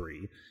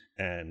 1993.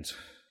 And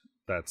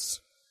that's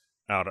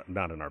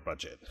not in our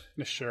budget.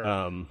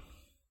 Sure.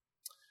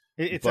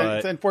 It's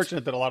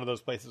unfortunate that a lot of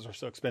those places are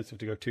so expensive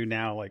to go to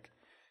now, like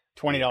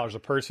 $20 a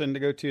person to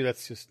go to.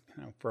 That's just,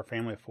 for a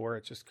family of 4,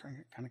 it's just kind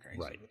of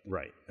crazy.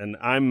 Right. And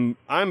I'm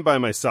by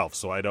myself,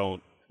 so I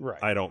don't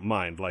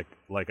mind.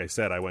 Like I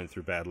said, I went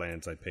through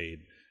Badlands. I paid.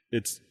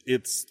 It's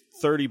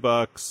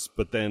 $30,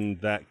 but then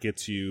that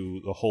gets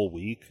you the whole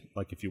week,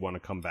 like if you want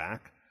to come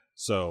back.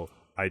 So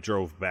I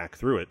drove back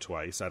through it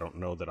twice. I don't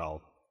know that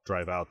I'll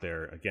drive out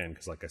there again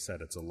because, like I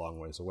said, it's a long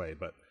ways away.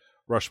 But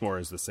Rushmore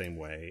is the same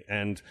way.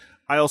 And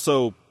I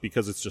also,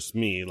 because it's just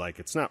me, like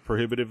it's not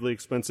prohibitively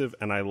expensive,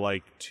 and I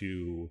like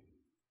to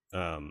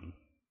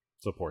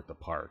support the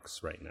parks,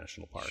 right?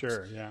 National parks.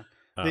 Sure, yeah.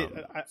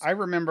 I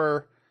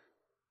remember...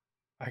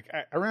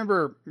 I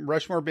remember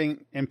Rushmore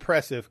being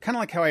impressive, kind of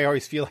like how I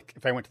always feel like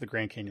if I went to the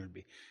Grand Canyon would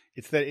be.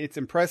 It's that it's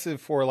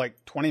impressive for like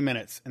 20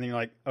 minutes, and then you're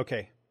like,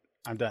 okay,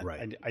 I'm done.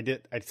 Right.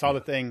 I saw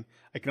the thing.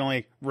 I can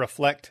only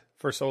reflect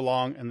for so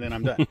long, and then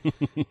I'm done.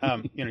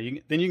 Then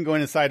you can go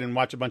inside and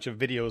watch a bunch of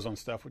videos on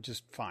stuff, which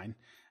is fine.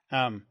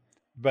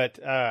 But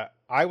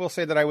I will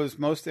say that I was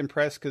most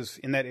impressed because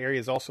in that area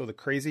is also the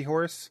Crazy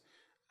Horse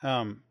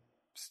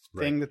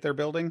thing that they're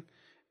building,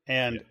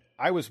 and. Yeah.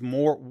 I was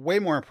way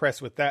more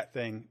impressed with that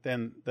thing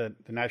than the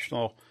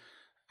national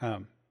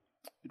Mount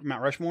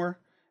Rushmore.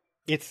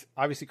 It's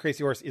obviously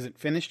Crazy Horse isn't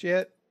finished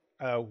yet.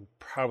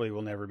 Probably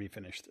will never be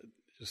finished.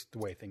 Just the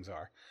way things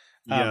are.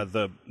 Yeah,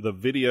 the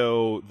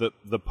video,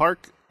 the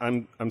park.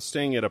 I'm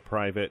staying at a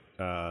private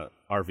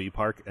RV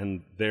park,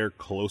 and they're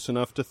close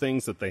enough to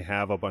things that they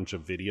have a bunch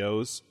of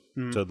videos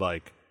to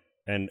like,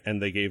 and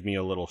they gave me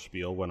a little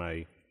spiel when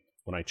I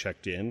when I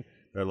checked in.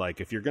 They're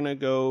like, if you're going to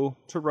go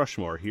to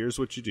Rushmore, here's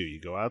what you do. You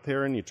go out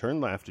there and you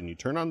turn left and you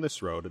turn on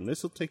this road and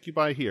this will take you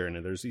by here.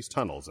 And there's these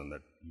tunnels and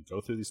you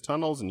go through these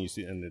tunnels and you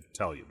see, and they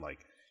tell you, like,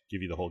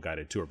 give you the whole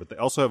guided tour. But they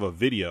also have a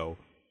video.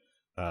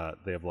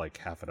 They have like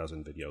half a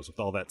dozen videos with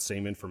all that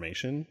same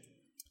information.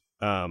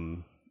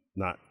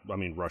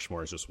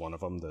 Rushmore is just one of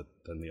them.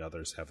 Then the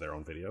others have their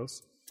own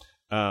videos.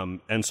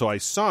 And so I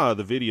saw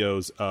the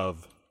videos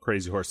of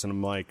Crazy Horse and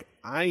I'm like,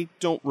 I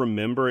don't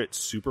remember it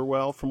super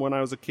well from when I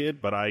was a kid,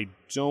 but I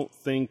don't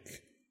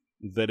think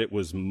that it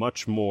was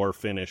much more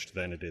finished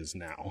than it is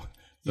now,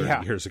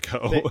 30 years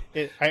ago.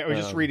 I was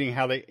just reading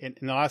how they, in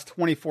the last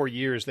 24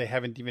 years, they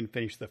haven't even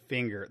finished the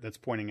finger that's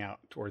pointing out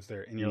towards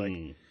there. And you're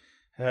like,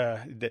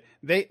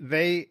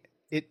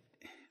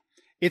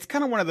 it's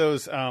kind of one of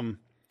those,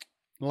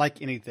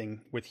 like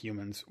anything with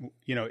humans,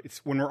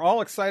 it's when we're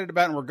all excited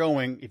about it and we're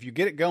going, if you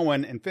get it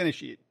going and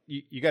finish it,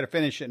 you got to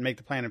finish it and make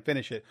the plan and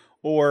finish it.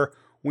 Or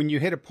when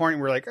you hit a point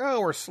where like, oh,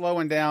 we're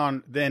slowing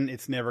down, then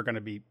it's never going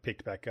to be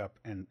picked back up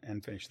and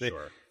finished.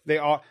 They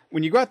all,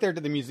 when you go out there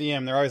to the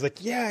museum, they're always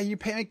like, yeah, you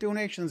make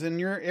donations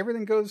and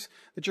everything goes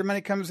that your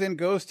money comes in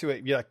goes to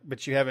it. Yeah,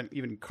 but you haven't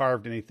even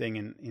carved anything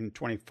in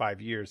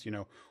 25 years.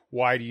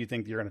 Why do you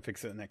think you're going to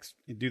fix it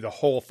do the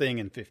whole thing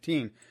in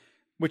 15?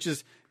 Which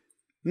is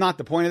not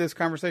the point of this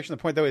conversation.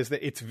 The point though is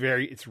that it's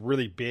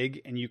really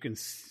big and you can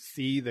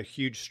see the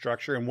huge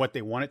structure and what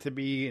they want it to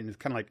be. And it's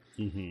kind of like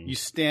you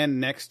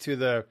stand next to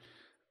the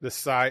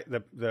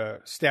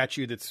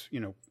statue that's,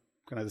 kind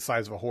of the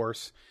size of a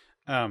horse.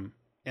 And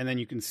then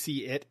you can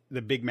see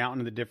the big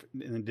mountain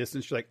in the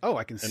distance. You're like, oh,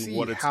 I can see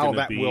how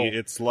that will.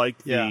 It's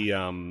like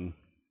the,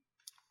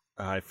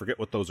 I forget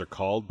what those are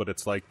called, but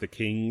it's like the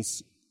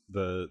kings,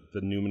 the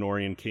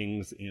Numenorian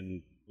kings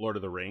in Lord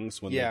of the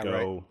Rings when they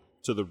go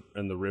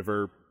and the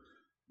river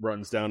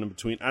runs down in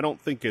between. I don't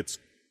think it's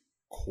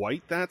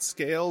quite that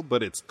scale,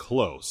 but it's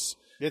close.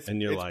 It's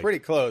pretty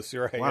close.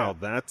 You're right. Wow,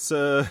 that's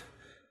an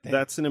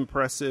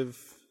impressive.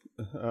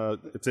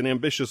 It's an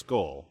ambitious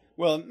goal.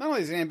 Well, not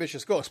only is it an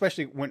ambitious goal,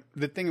 especially when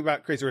the thing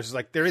about Crazy Horse is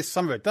like there is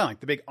some of it done.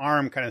 Like the big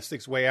arm kind of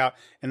sticks way out,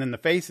 and then the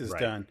face is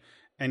done,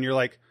 and you're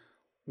like,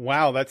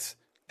 wow, that's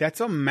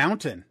a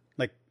mountain.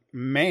 Like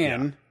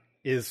man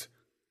is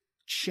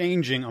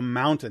changing a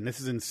mountain. This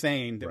is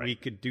insane that we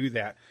could do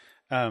that.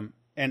 And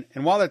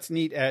while that's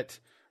neat at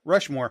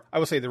Rushmore, I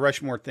will say the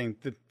Rushmore thing,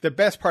 the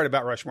best part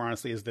about Rushmore,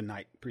 honestly, is the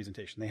night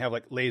presentation. They have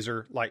like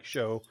laser light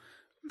show,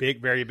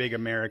 very big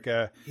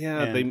America.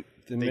 Yeah, they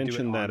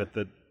mentioned that at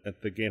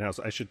the gatehouse.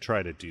 I should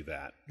try to do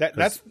that.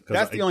 That's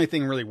the only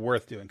thing really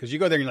worth doing, because you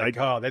go there and you're like,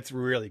 oh, that's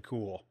really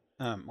cool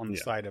on the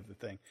side of the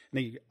thing.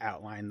 And they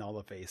outline all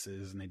the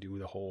faces and they do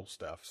the whole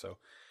stuff. So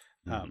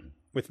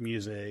with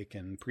music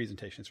and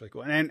presentation, it's really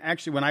cool. And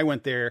actually, when I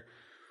went there,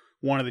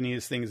 one of the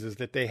neatest things is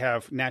that they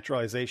have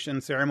naturalization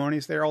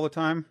ceremonies there all the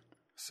time.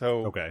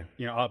 So,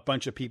 a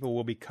bunch of people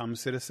will become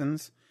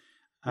citizens.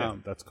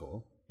 That's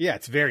cool. Yeah,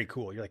 it's very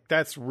cool. You're like,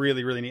 that's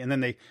really, really neat. And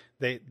then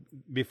they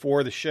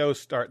before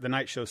the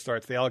night show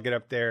starts, they all get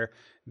up there,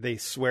 they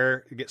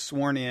get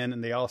sworn in,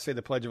 and they all say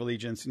the Pledge of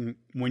Allegiance. And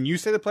when you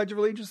say the Pledge of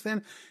Allegiance,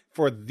 then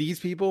for these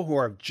people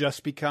who have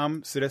just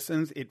become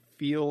citizens, it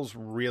feels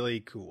really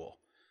cool.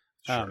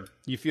 Sure.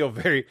 You feel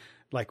very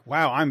like,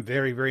 wow, I'm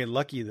very, very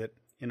lucky that,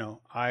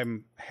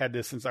 I'm had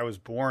this since I was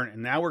born,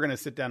 and now we're going to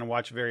sit down and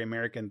watch a very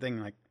American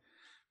thing, like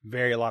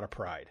a lot of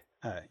pride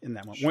in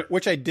that moment,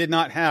 which I did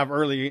not have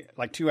early,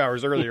 like 2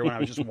 hours earlier when I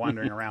was just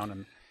wandering around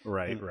in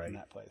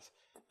that place.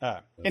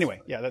 Anyway,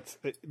 that's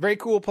a very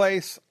cool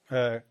place.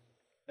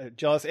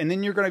 Jealous. And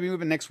then you're going to be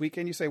moving next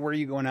weekend. You say, where are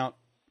you going out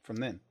from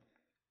then?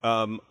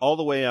 All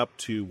the way up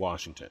to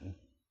Washington.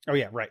 Oh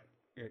yeah, right.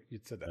 You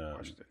said that.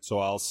 Washington. So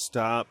I'll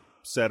stop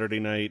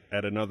Saturday night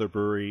at another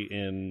brewery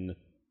in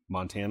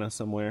Montana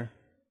somewhere.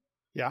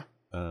 Yeah.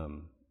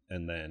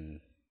 And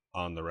then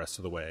on the rest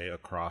of the way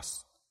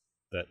across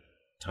that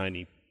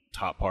tiny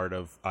top part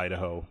of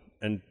Idaho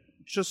and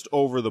just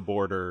over the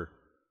border,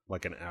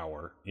 like an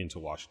hour into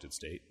Washington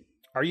State.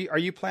 Are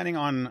you planning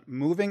on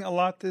moving a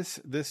lot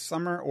this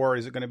summer, or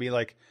is it going to be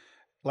like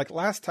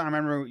last time? I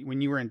remember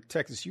when you were in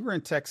Texas. You were in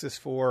Texas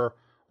for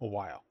a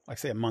while, like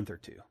say a month or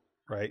two,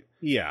 right?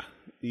 Yeah.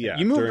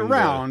 You moved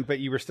around, but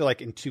you were still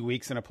like in 2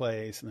 weeks in a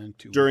place, and then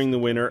 2 weeks during the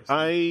winter.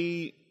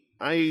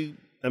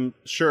 I'm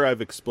sure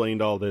I've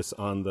explained all this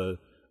on the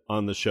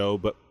show,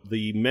 but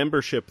the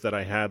membership that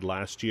I had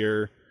last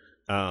year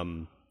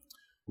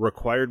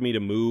required me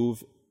to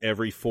move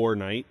every 4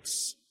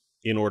 nights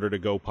in order to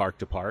go park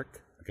to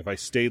park. Like if I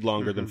stayed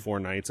longer than 4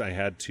 nights, I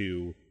had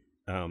to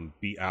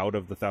be out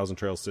of the Thousand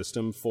Trails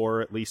system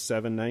for at least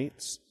 7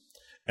 nights.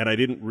 And I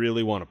didn't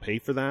really want to pay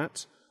for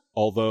that.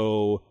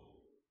 Although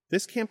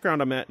this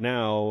campground I'm at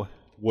now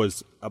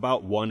was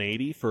about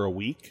 $180 for a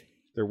week,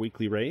 their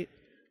weekly rate.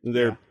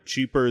 They're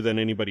cheaper than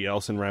anybody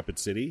else in Rapid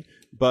City,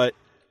 but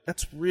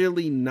that's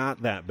really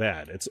not that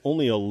bad. It's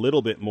only a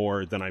little bit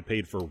more than I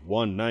paid for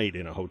 1 night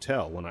in a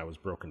hotel when I was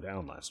broken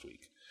down last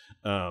week.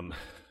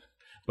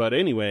 But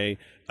anyway,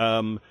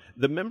 the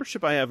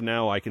membership I have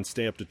now, I can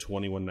stay up to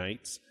 21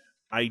 nights.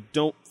 I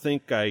don't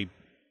think I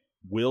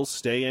will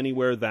stay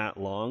anywhere that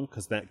long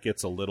because that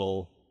gets a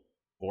little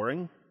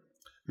boring.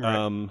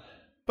 Right.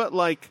 But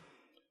like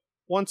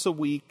once a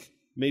week,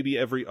 maybe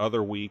every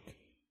other week,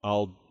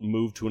 I'll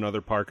move to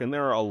another park, and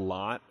there are a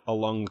lot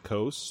along the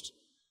coast.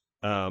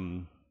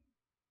 Probably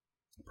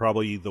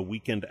the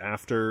weekend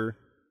after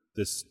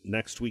this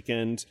next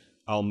weekend,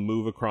 I'll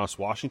move across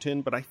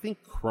Washington, but I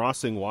think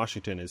crossing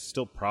Washington is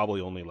still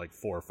probably only like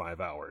 4 or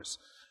 5 hours.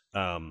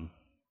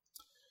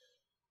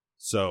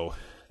 So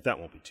that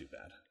won't be too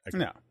bad.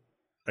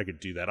 I could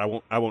do that.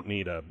 I won't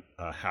need a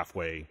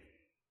halfway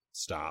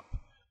stop.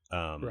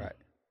 Right.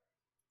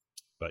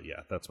 But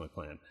yeah, that's my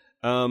plan.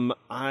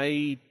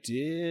 I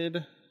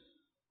did,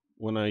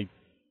 when I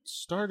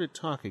started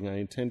talking, I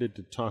intended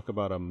to talk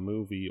about a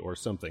movie or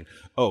something.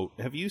 Oh,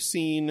 have you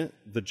seen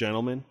The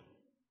Gentleman?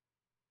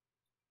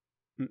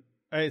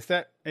 Is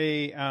that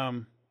a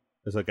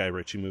Is that a Guy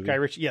Ritchie movie? Guy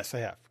Ritchie? Yes, I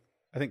have.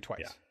 I think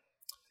twice.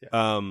 Yeah.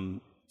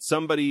 One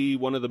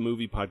of the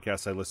movie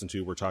podcasts I listen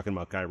to, were talking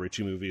about Guy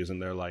Ritchie movies,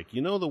 and they're like,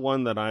 the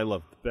one that I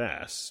love the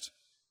best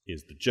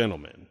is The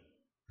Gentleman.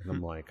 And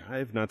I'm like,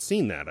 I've not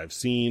seen that. I've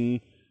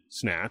seen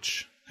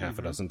Snatch half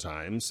a dozen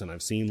times, and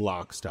I've seen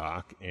Lock,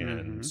 Stock,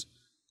 and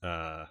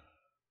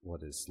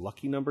what is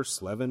Lucky Number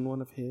 11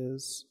 one of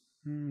his?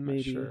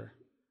 Maybe. Sure.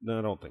 No,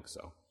 I don't think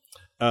so.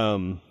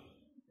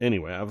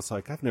 Anyway, I was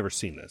like, I've never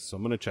seen this, so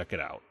I'm going to check it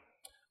out.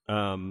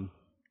 And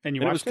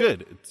it was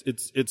good.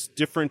 It's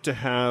different to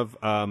have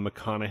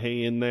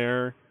McConaughey in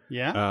there.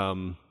 Yeah.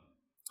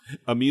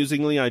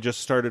 Amusingly, I just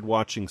started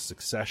watching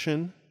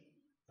Succession.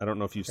 I don't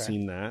know if you've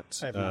seen that.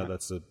 I have not.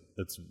 That's a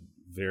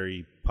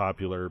very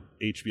popular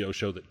HBO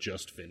show that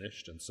just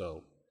finished, and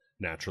so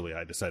naturally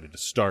I decided to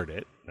start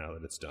it now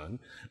that it's done.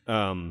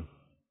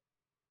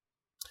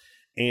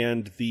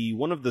 And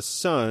one of the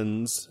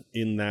sons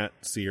in that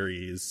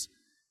series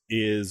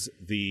is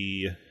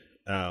the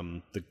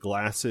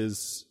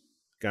glasses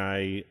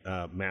guy,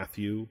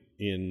 Matthew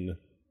in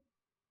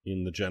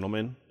The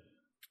Gentleman.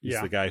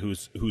 He's the guy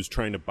who's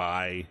trying to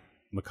buy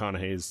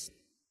McConaughey's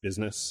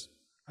business.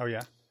 Oh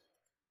yeah.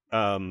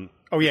 Right.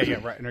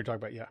 And they're talking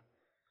about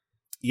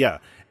Yeah,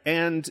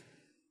 and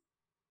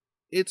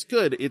it's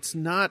good. It's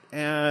not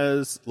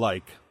as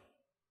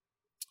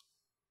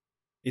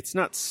it's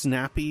not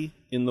snappy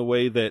in the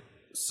way that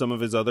some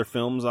of his other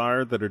films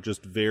are, that are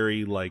just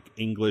very like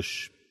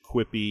English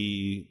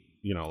quippy,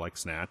 like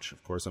Snatch,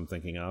 of course I'm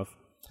thinking of.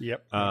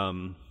 Yep.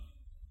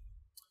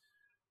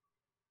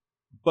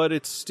 But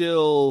it's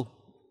still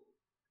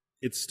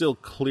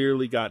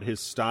clearly got his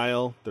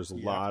style. There's a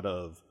lot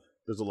of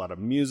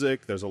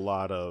music. There's a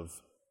lot of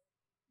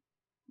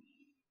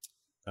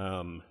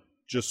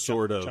just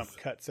sort of jump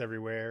cuts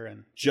everywhere,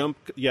 and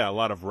a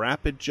lot of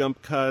rapid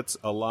jump cuts,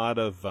 a lot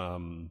of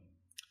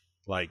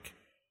like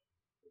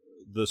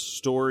the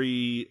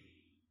story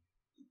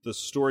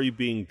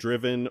being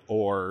driven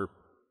or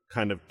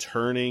kind of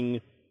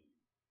turning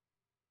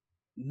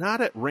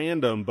not at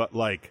random, but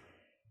like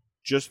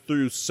just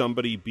through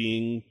somebody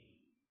being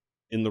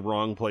in the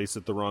wrong place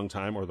at the wrong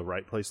time, or the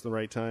right place at the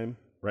right time,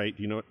 right?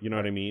 You know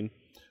what I mean?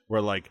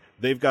 Where like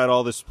they've got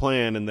all this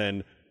plan, and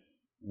then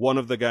one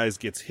of the guys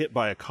gets hit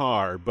by a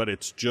car, but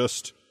it's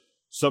just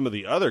some of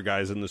the other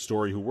guys in the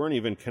story who weren't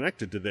even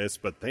connected to this,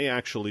 but they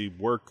actually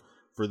work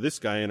for this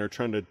guy and are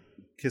trying to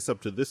kiss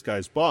up to this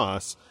guy's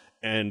boss,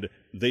 and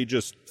they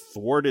just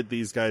thwarted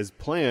these guys'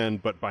 plan,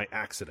 but by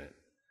accident,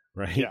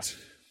 right? Yeah.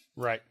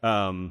 Right.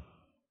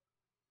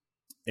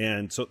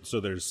 And so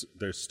there's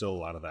still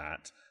a lot of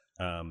that,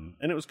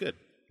 and it was good.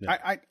 Yeah.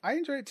 I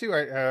enjoyed it too.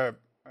 Our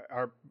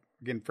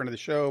friend of the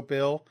show,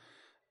 Bill,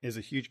 is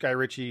a huge Guy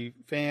Ritchie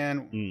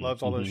fan.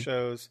 Loves all those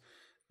shows,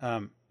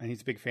 and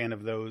he's a big fan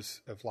of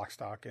those, of Lock,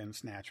 Stock, and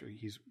Snatch.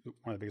 He's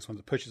one of the biggest ones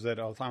that pushes it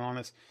all the time on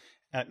us.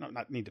 Not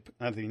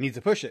that he needs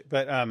to push it,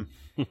 but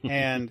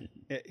and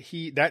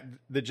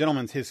The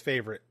Gentleman's his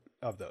favorite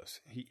of those.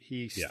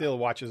 He still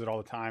watches it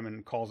all the time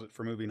and calls it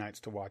for movie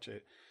nights to watch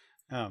it.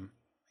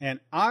 And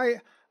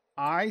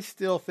I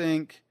still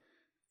think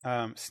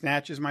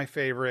Snatch is my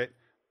favorite,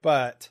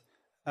 but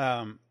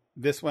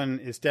this one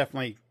is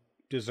definitely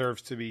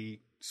deserves to be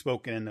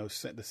spoken in the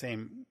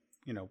same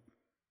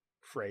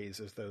phrase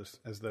as those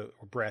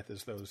or breath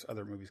as those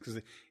other movies, because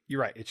you're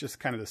right, it's just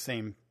kind of the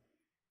same.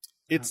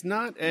 It's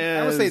not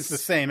as... I would say it's the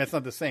same. It's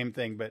not the same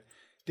thing, but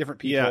different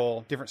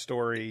people, different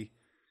story.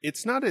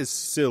 It's not as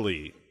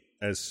silly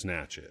as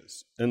Snatch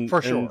is. And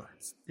for sure.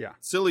 And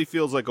silly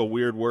feels like a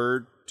weird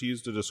word to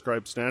use to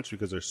describe Snatch,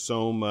 because there's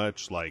so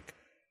much like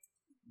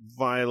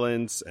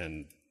violence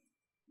and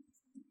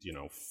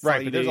fighting.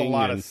 Right, but there's a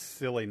lot of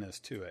silliness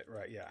to it,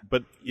 right? Yeah.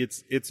 But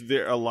it's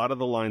a lot of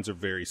the lines are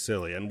very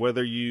silly, and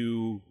whether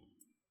you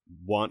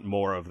want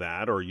more of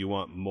that or you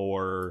want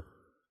more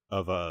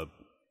of a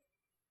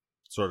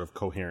sort of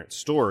coherent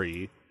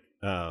story,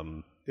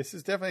 this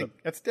is definitely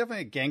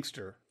a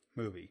gangster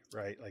movie,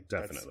 right? Like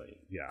definitely,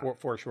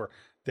 for sure.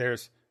 There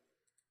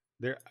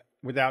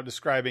without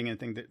describing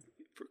anything, that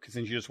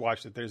since you just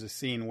watched it, there's a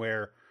scene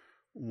where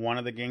one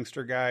of the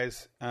gangster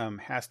guys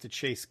has to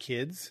chase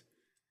kids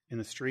in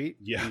the street.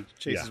 Yeah, he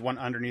chases one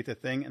underneath a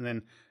thing, and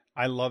then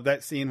I love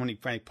that scene when he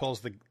finally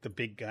pulls the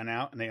big gun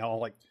out and they all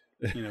like,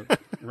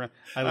 run.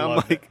 I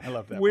love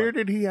that. Where part.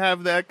 did he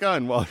have that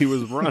gun while he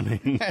was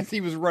running? As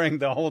he was running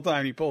the whole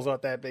time, he pulls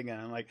out that big gun.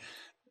 I'm like,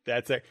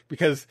 that's it.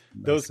 Because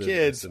those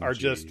kids are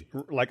just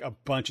like a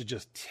bunch of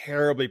just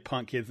terribly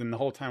punk kids. And the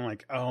whole time,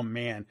 like, oh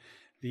man,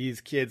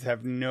 these kids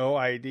have no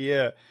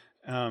idea.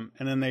 And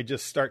then they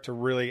just start to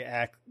really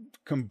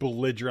come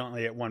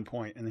belligerently at one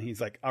point. And then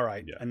he's like, all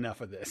right,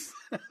 enough of this.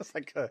 It's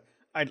like,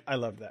 I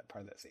love that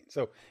part of that scene.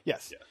 So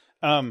yes,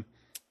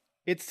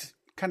 it's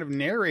kind of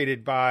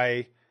narrated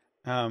by,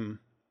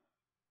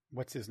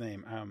 what's his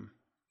name?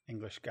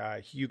 English guy,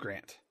 Hugh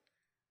Grant.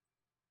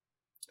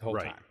 The whole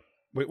time,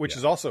 which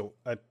is also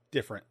a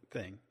different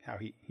thing. How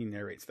he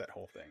narrates that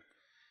whole thing.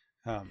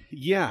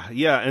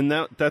 And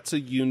that's a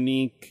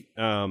unique.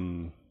 I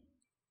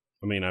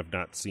mean, I've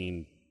not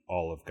seen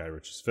all of Guy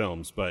Ritchie's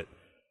films, but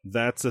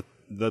that's a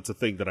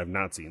thing that I've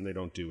not seen. They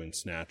don't do in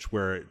Snatch,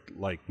 where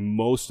like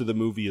most of the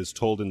movie is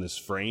told in this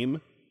frame,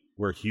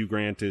 where Hugh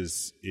Grant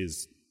is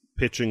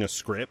pitching a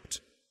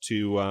script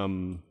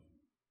to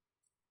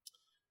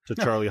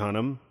Charlie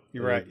Hunnam.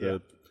 You're right.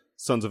 The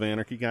Sons of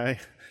Anarchy guy.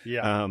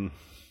 Yeah.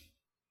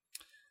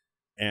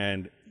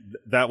 And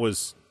that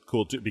was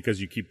cool too,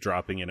 because you keep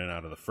dropping in and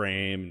out of the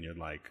frame, and you're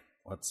like,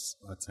 what's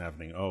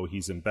happening? Oh,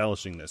 he's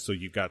embellishing this. So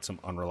you've got some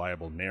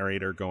unreliable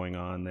narrator going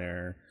on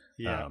there.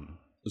 Yeah.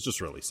 It's just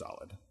really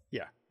solid.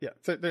 Yeah. Yeah.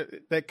 So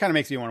that kind of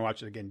makes me want to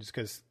watch it again, just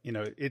because,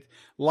 it,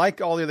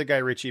 like all the other Guy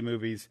Ritchie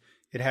movies,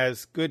 it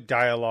has good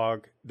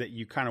dialogue that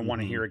you kind of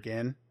want to hear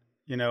again,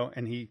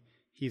 and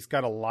he's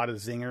got a lot of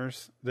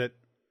zingers that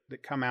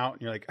come out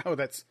and you're like, oh,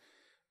 that's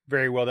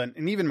very well done.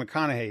 And even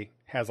McConaughey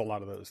has a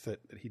lot of those that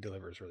he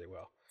delivers really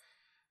well.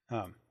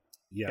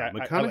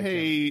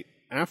 McConaughey, like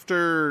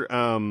after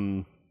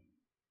Time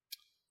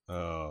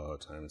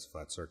is a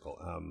Flat Circle.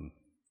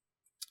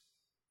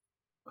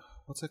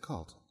 What's it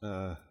called?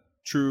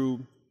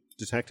 True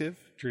Detective?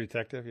 True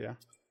Detective, yeah.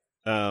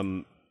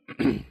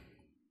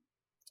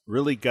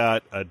 Really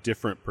got a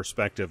different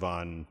perspective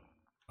on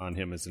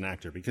him as an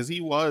actor, because he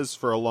was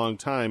for a long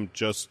time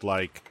just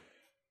like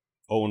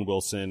Owen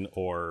Wilson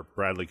or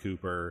Bradley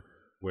Cooper,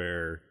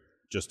 where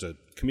just a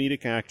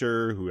comedic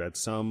actor who had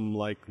some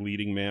like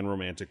leading man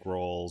romantic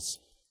roles,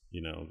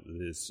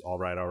 is all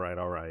right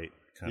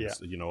kind of,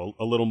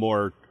 a little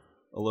more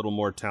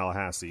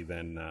Tallahassee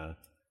than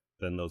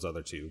those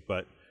other two,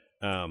 but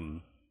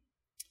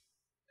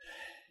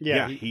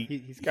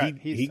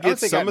he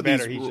gets some of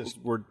these. He's just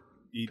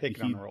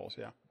picking on the roles.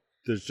 Yeah,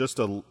 there's just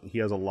he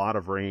has a lot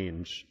of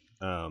range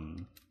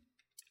that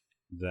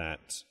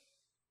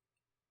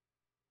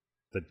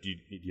you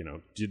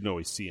didn't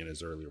always see in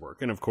his earlier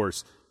work, and of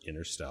course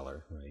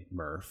Interstellar, right?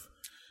 Murph,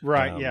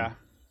 right? Yeah.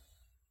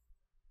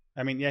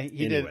 I mean,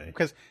 he did,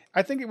 because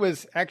I think it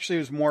was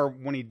more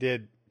when he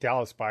did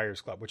Dallas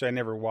Buyers Club, which I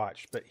never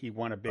watched, but he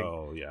won a big.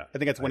 Oh yeah, I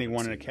think that's when he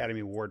won an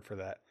Academy Award for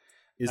that.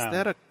 Is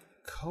that a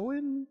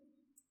Coen?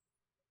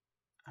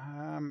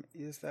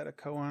 Is that a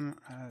Coen?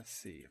 Let's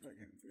see if I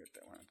can get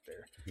that one up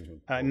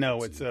there.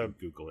 No, it's a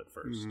Google it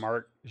first.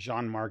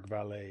 Jean-Marc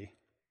Vallée.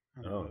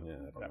 I don't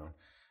know.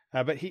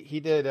 But he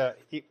did. I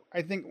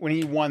think when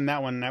he won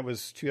that one, that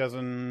was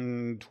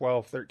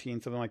 2012,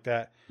 13, something like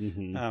that.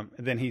 Mm-hmm. And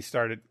then he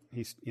started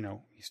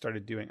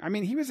doing. I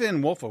mean, he was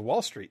in Wolf of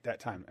Wall Street that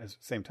time,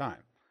 same time.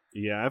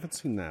 Yeah, I haven't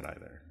seen that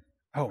either.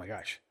 Oh my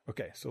gosh.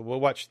 Okay, so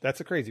we'll watch.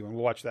 That's a crazy one.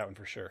 We'll watch that one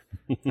for sure.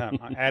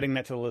 I'm adding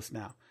that to the list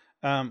now.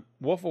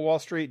 Wolf of Wall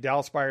Street,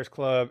 Dallas Buyers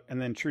Club,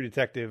 and then True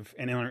Detective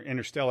and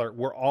Interstellar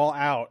were all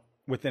out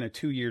within a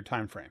 2-year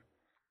time frame.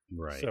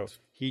 Right. So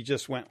he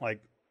just went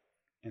like,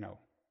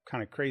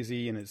 kind of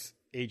crazy, and his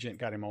agent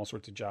got him all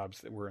sorts of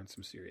jobs that were in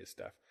some serious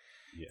stuff.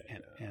 Yeah.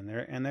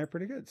 And they're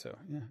pretty good. So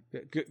yeah,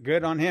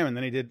 good on him. And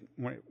then he did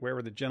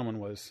Wherever the Gentleman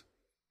Was,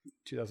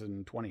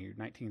 2020 or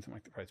 19, something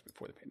like that, probably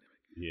before the pandemic.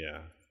 Yeah.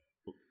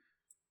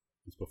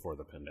 It's before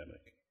the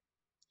pandemic.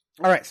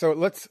 All right. So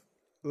let's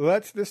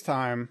this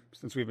time,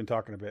 since we've been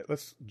talking a bit,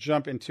 let's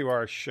jump into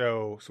our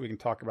show so we can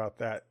talk about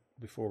that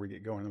before we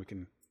get going, and we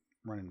can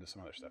run into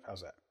some other stuff.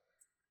 How's that?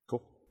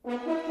 Cool.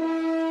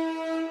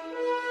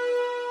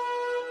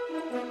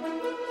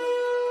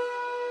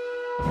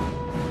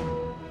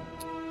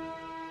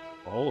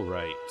 All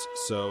right.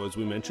 So as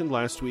we mentioned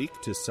last week,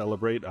 to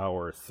celebrate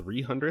our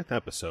 300th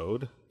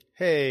episode.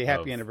 Hey,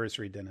 happy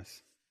anniversary,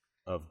 Dennis.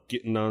 Of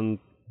getting on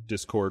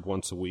Discord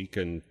once a week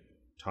and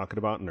talking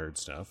about nerd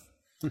stuff.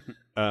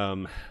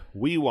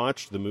 We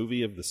watched the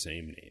movie of the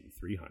same name,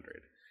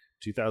 300.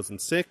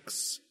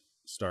 2006,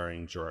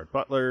 starring Gerard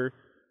Butler,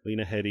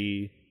 Lena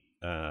Headey,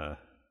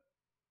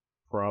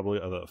 probably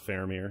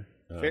Faramir.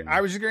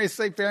 I was just going to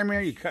say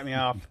Faramir. You cut me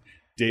off.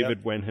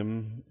 David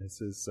Wenham is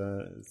his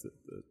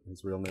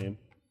real name.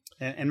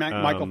 And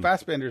Michael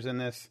Fassbender's in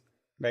this.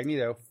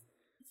 Magneto.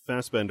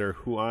 Fassbender,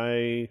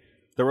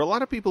 there were a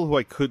lot of people who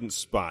I couldn't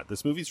spot.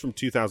 This movie's from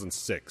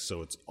 2006,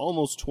 so it's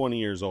almost 20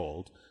 years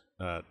old.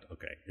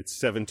 Okay, it's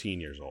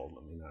 17 years old.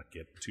 Let me not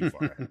get too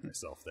far ahead of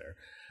myself there.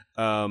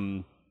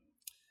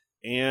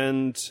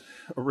 And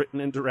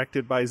written and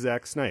directed by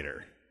Zack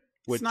Snyder.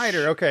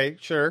 Snyder, okay,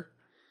 sure.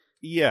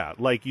 Yeah,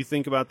 like you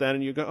think about that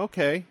and you go,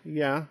 okay,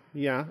 yeah.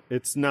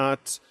 It's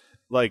not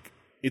like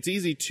it's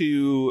easy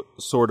to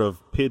sort of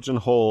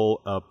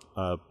pigeonhole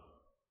a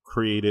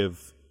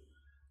creative.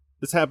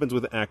 This happens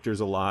with actors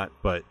a lot,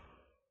 but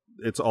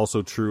it's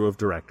also true of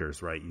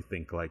directors, right? You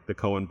think like the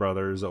Coen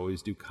brothers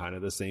always do kind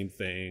of the same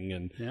thing,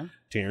 and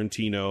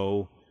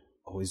Tarantino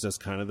always does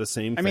kind of the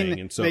same thing. Mean,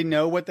 and so they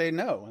know what they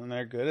know, and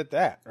they're good at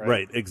that, right?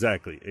 Right,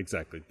 exactly.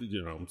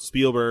 You know,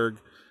 Spielberg,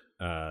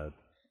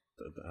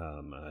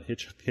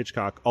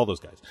 Hitchcock, all those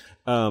guys.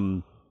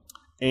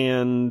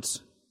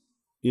 And,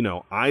 you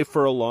know, I,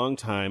 for a long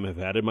time, have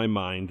had in my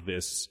mind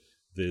this,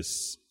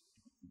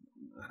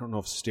 I don't know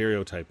if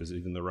stereotype is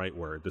even the right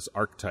word, this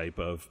archetype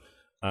of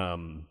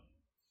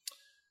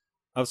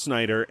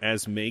Snyder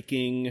as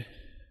making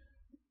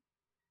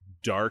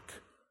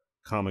dark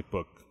comic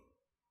book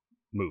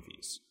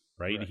movies,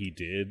 right? He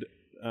did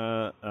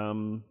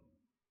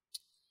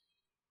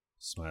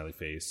smiley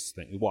face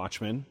thing,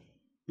 Watchmen.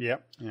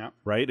 Yep.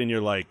 Right? And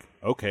you're like,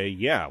 okay,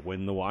 yeah,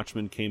 when the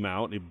Watchmen came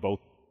out, both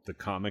the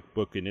comic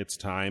book in its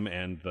time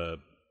and the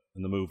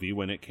movie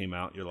when it came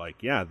out, you're like,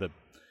 yeah, the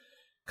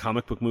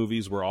comic book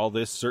movies were all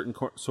this certain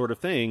sort of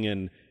thing,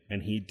 and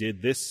he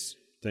did this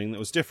thing that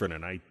was different,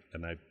 and I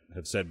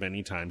have said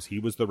many times he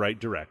was the right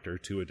director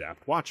to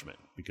adapt Watchmen,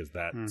 because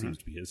that seems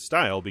to be his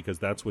style, because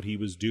that's what he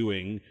was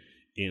doing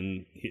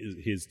in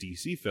his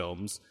DC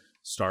films,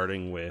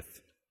 starting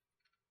with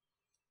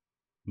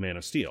Man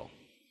of Steel.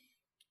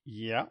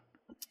 Yeah.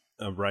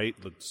 Right?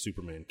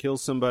 Superman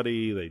kills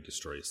somebody, they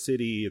destroy a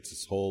city. It's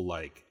this whole,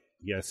 like,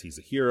 yes, he's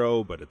a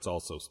hero, but it's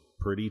also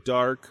pretty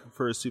dark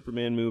for a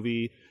Superman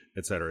movie,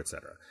 etc.,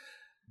 etc.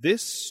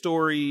 This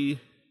story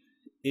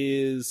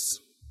is...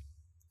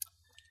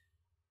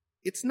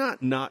 It's not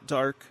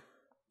dark,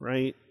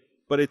 right?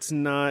 But it's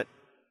not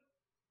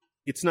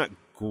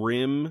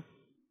grim.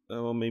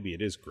 Oh, maybe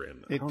it is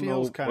grim. It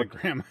feels kind of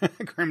grim,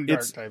 grim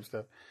dark type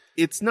stuff.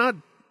 It's not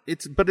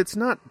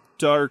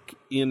dark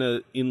in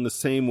the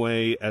same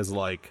way as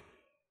like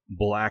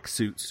Black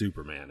Suit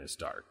Superman is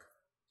dark.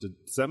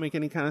 Does that make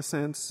any kind of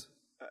sense?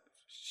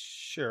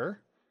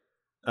 Sure.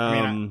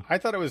 I mean, I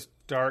thought it was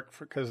dark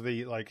because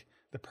the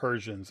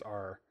Persians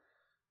are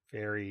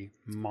very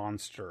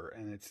monster,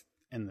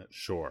 and the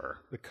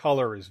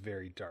color is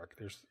very dark.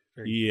 There's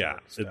very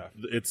dark stuff.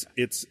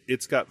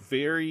 It's got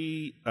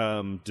very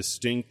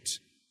distinct.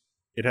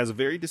 It has a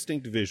very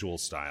distinct visual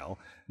style.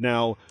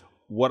 Now,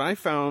 what I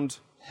found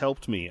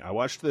helped me. I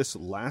watched this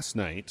last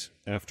night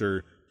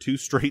after 2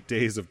 straight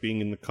days of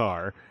being in the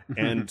car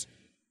and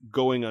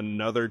going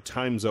another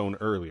time zone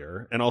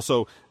earlier, and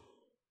also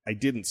I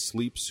didn't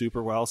sleep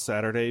super well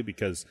Saturday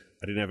because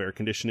I didn't have air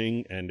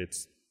conditioning, and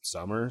it's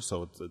summer,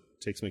 so it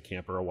takes my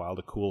camper a while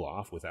to cool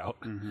off without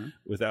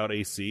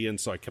AC, and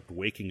so I kept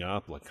waking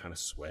up like kind of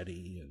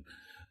sweaty,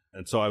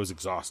 and so I was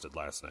exhausted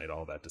last night.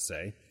 All that to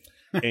say,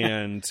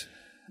 and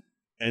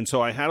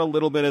so I had a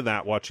little bit of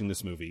that watching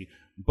this movie,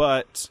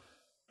 but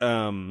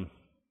I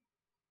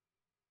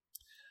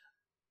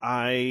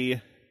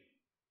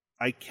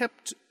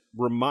kept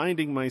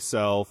reminding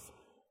myself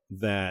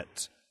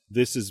that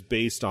this is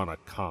based on a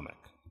comic.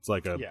 It's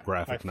like a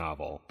graphic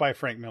novel by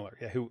Frank Miller.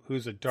 Yeah,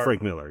 who's a dark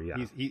Frank Miller.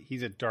 Yeah,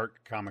 he's a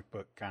dark comic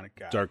book kind of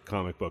guy. Dark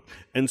comic book,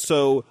 and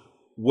so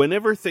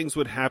whenever things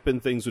would happen,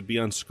 things would be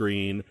on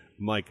screen.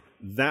 I'm like,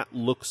 that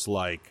looks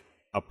like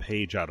a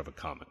page out of a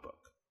comic book.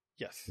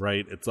 Yes,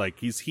 right. It's like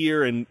he's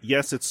here, and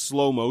yes, it's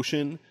slow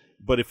motion.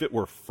 But if it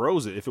were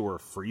frozen, if it were a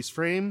freeze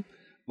frame,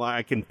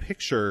 I can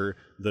picture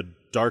the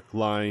dark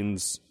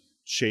lines,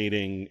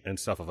 shading, and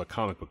stuff of a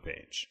comic book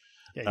page.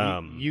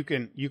 Yeah, you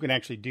can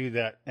actually do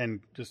that and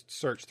just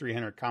search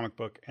 300 comic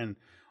book and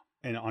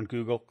on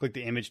Google, click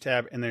the image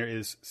tab, and there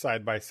is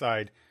side by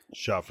side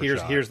shot for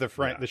shot. Here's the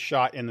frame, the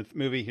shot in the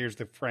movie. Here's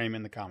the frame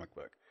in the comic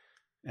book,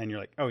 and you're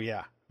like, oh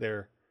yeah,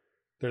 they're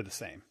the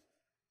same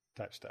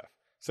type stuff.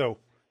 So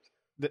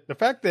the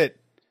fact that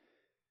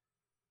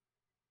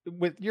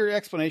with your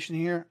explanation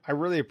here, I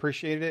really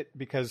appreciated it,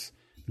 because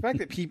the fact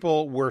that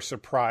people were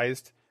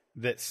surprised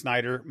that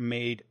Snyder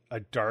made a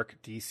dark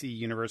DC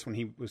universe when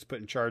he was put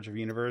in charge of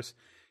universe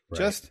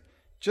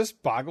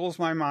just boggles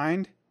my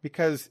mind,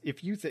 because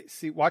if you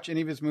watch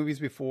any of his movies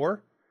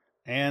before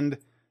and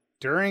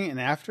during and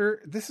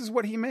after, this is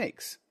what he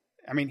makes.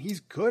 I mean, he's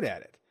good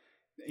at it.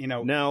 You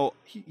know, now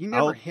he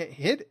never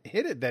hit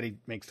it that he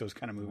makes those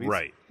kind of movies.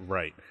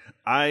 Right.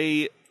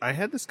 I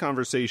had this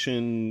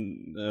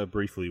conversation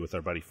briefly with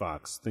our buddy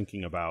Fox,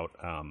 thinking about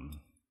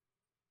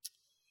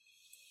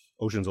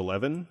Ocean's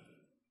 11.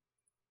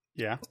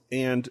 Yeah.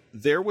 And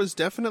there was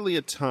definitely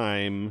a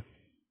time,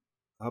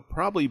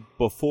 probably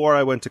before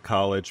I went to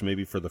college,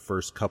 maybe for the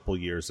first couple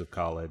years of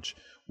college,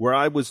 where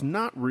I was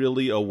not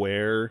really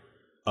aware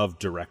of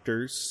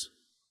directors,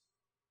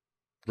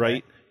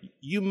 right? Okay.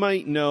 You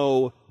might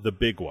know the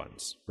big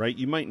ones, right?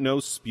 You might know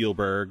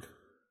Spielberg,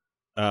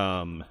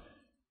 and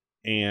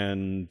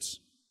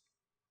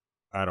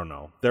I don't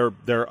know. There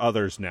are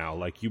others now.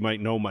 Like, you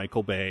might know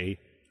Michael Bay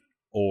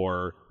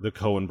or the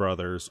Coen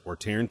brothers or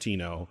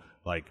Tarantino.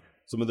 Like,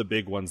 some of the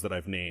big ones that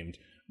I've named.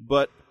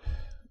 But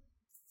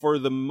for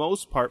the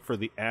most part, for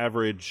the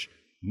average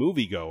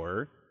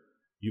moviegoer,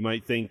 you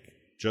might think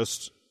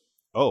just,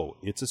 oh,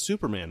 it's a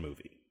Superman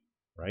movie,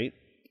 right?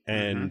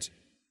 And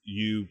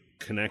you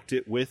connect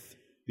it with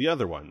the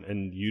other one,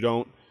 and you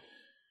don't,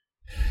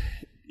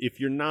 if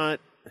you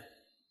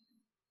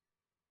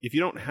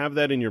don't have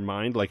that in your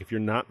mind, like if you're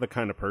not the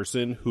kind of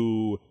person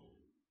who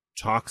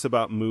talks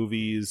about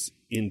movies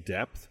in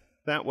depth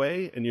that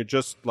way, and you're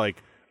just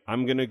like,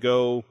 I'm gonna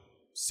go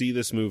see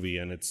this movie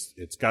and it's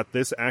got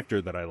this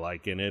actor that I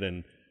like in it,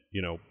 and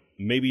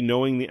maybe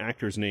knowing the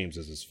actors' names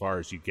is as far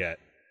as you get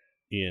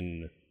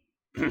in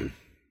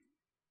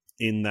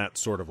in that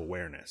sort of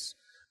awareness.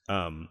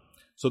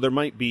 So there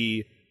might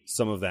be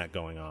some of that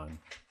going on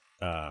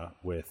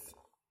with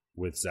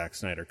Zack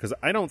Snyder, because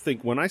I don't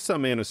think when I saw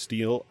Man of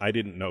Steel, I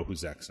didn't know who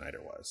Zack Snyder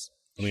was.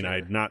 I mean, I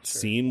had not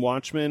seen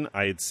Watchmen.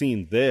 I had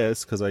seen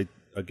this because I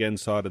again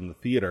saw it in the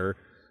theater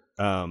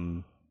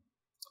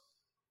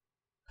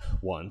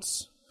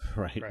once,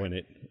 right. when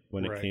it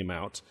came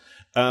out.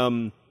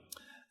 This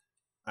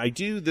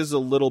is a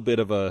little bit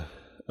of a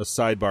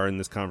sidebar in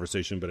this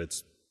conversation, but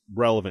it's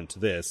relevant to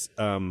this.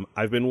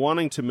 I've been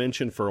wanting to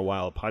mention for a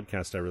while a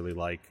podcast I really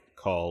like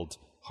called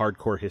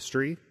Hardcore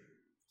History.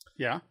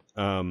 Yeah.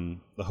 The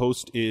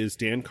host is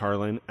Dan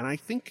Carlin, and I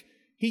think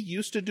he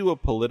used to do a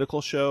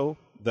political show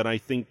that I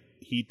think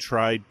he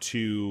tried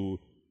to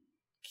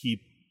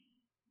keep,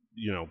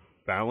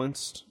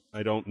 balanced.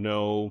 I don't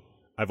know.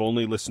 I've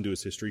only listened to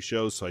his history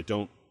shows, so I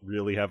don't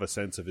really have a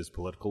sense of his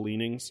political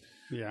leanings.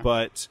 Yeah.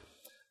 But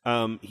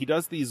he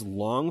does these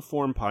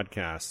long-form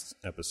podcast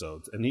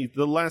episodes, and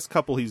the last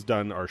couple he's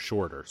done are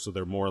shorter, so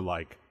they're more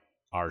like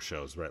our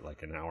shows, right?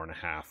 Like an hour and a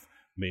half,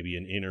 maybe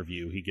an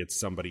interview. He gets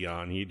somebody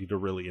on. He did a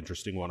really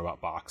interesting one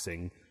about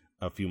boxing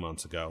a few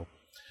months ago.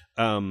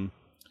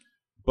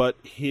 But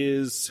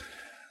his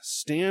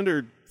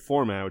standard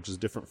format, which is a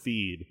different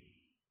feed,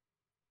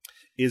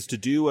 is to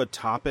do a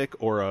topic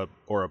or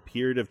a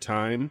period of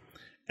time,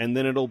 and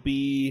then it'll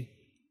be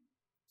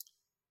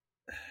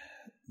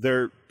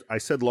there. I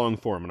said long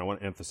form, and I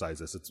want to emphasize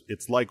this.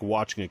 It's like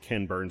watching a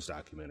Ken Burns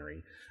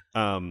documentary.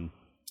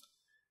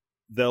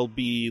 There'll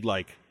be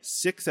like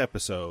 6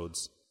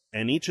 episodes,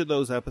 and each of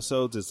those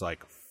episodes is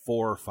like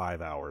 4 or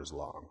 5 hours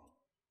long.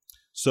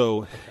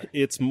 So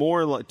it's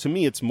more like, to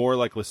me, it's more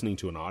like listening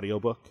to an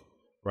audiobook,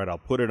 right? I'll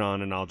put it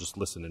on and I'll just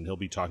listen, and he'll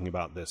be talking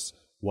about this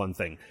one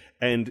thing.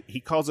 And he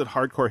calls it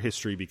Hardcore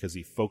History because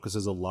he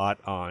focuses a lot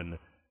on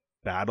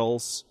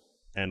battles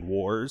and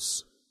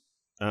wars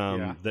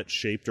that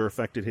shaped or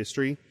affected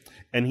history.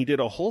 And he did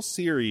a whole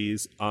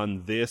series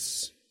on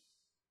this,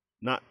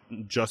 not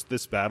just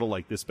this battle,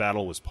 like this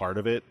battle was part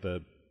of it,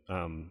 the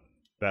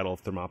Battle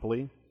of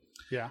Thermopylae.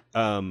 Yeah.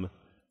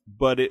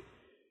 But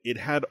it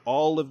had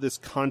all of this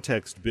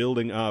context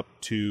building up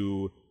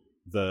to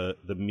the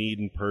Mede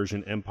and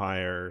Persian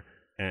Empire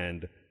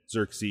and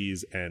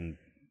Xerxes and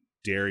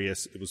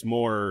Darius. It was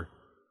more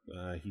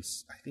I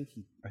think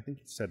he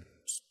said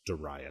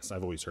Darius.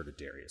 I've always heard of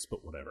Darius,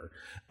 but whatever.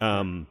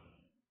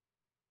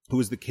 Who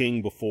was the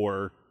king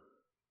before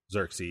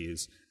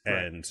Xerxes,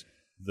 and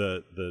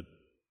the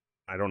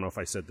I don't know if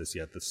I said this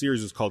yet. The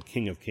series is called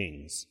King of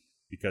Kings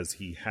because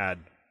he had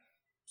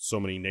so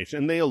many nations,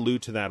 and they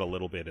allude to that a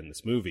little bit in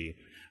this movie.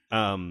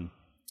 And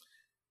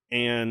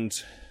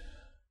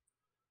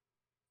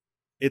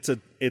it's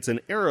an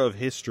era of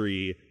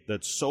history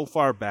that's so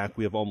far back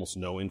we have almost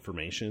no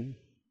information,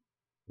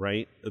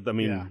 right? I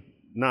mean,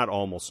 not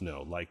almost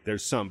no. Like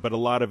there's some, but a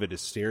lot of it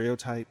is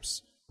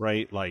stereotypes,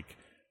 right? Like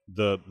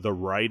the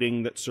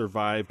writing that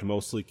survived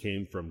mostly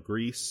came from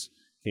Greece,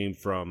 came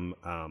from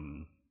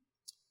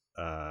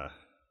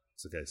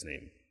what's the guy's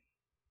name?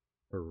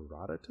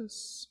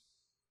 Herodotus?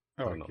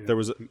 I don't know.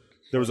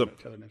 There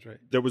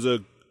was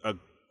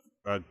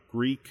a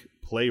Greek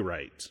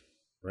playwright,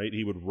 right?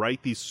 He would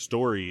write these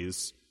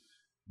stories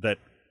that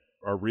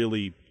are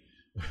really,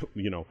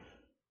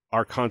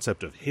 our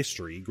concept of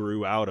history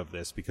grew out of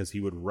this because he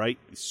would write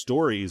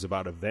stories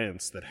about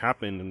events that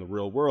happened in the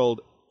real world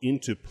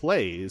into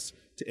plays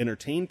to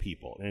entertain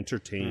people,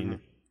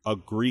 entertain a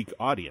Greek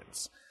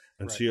audience.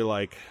 And so you're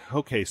like,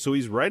 okay, so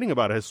he's writing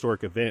about a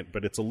historic event,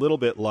 but it's a little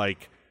bit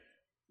like,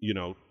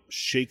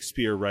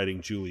 Shakespeare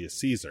writing Julius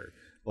Caesar.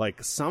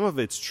 Like some of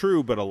it's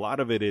true, but a lot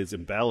of it is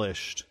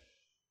embellished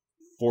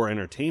for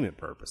entertainment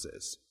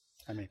purposes.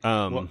 I mean,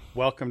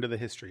 welcome to the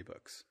history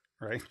books,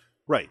 right?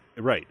 Right.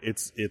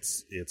 It's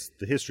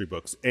the history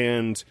books.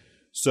 And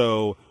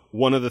so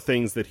one of the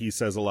things that he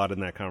says a lot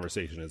in that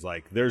conversation is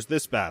like, there's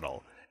this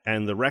battle,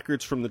 and the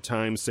records from the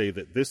time say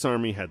that this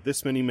army had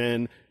this many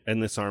men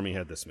and this army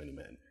had this many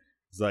men.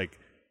 It's like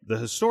the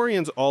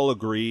historians all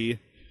agree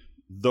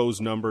those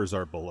numbers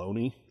are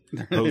baloney.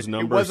 Those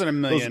numbers, it wasn't a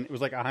million. It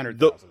was like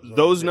 100,000.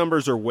 Those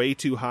numbers are way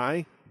too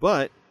high.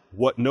 But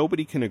what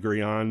nobody can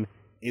agree on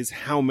is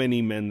how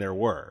many men there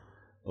were.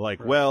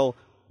 Like, well,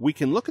 we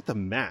can look at the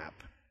map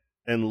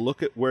and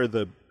look at where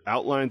the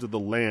outlines of the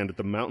land,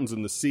 the mountains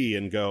and the sea,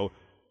 and go,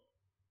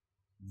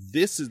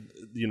 this is,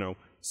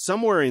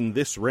 somewhere in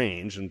this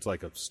range, and it's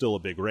like still a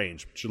big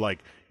range, but you're like,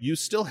 you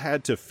still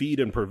had to feed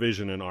and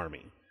provision an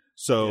army.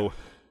 So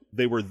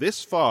they were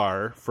this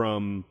far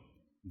from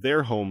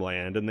their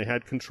homeland, and they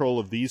had control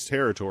of these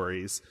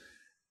territories.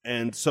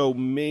 And so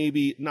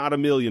maybe not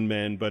 1 million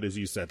men, but as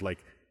you said, like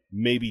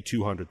maybe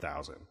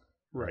 200,000,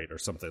 right? Or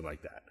something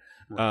like that.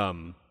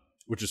 Right.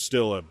 Which is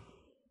still an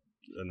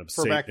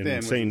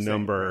insane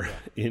number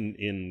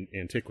in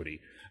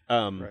antiquity.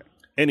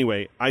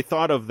 Anyway, I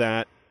thought of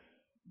that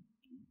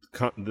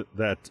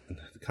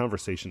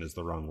conversation is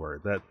the wrong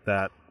word.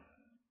 That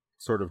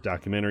sort of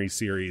documentary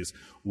series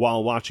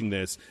while watching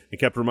this, and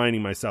kept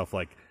reminding myself,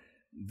 like,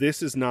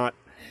 this is not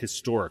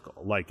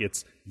historical. Like,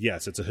 it's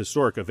a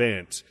historic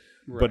event,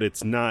 but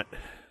it's not.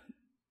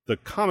 The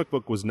comic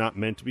book was not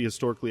meant to be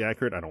historically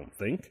accurate, I don't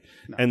think,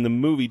 and the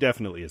movie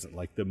definitely isn't.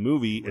 Like, the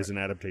movie is an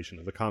adaptation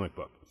of the comic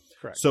book.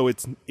 Correct. So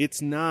it's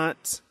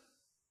not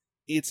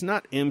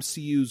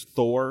MCU's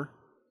Thor,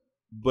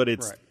 but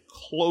it's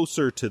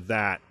closer to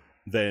that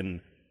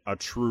than a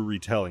true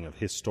retelling of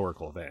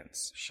historical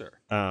events. Sure.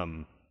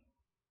 And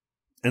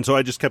so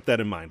I just kept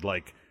that in mind.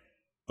 Like,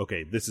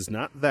 okay, this is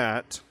not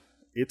that,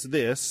 it's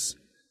this,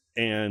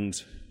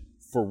 and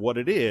for what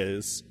it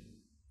is,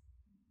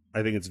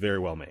 I think it's very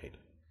well made.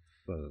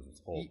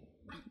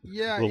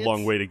 A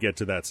long way to get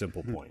to that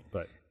simple point,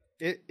 but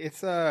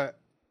it's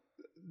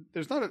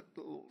there's not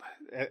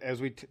as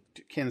we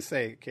can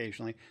say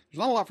occasionally, there's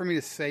not a lot for me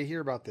to say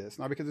here about this,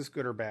 not because it's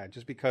good or bad,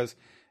 just because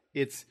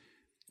it's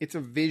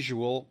a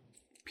visual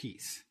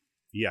piece.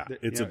 Yeah,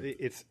 it's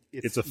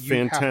a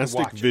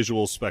fantastic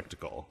visual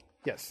spectacle.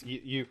 Yes,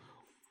 you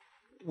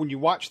when you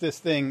watch this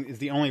thing is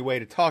the only way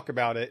to talk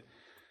about it.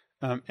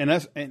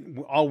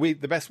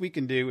 The best we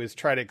can do is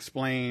try to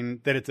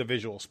explain that it's a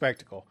visual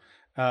spectacle.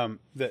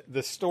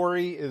 The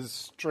story is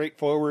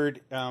straightforward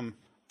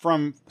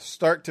from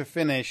start to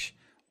finish.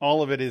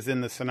 All of it is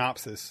in the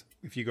synopsis.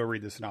 If you go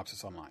read the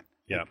synopsis online,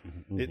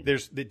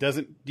 it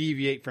doesn't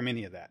deviate from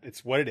any of that.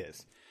 It's what it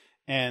is,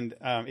 and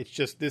it's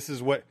just this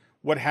is what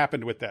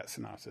happened with that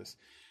synopsis.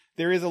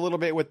 There is a little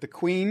bit with the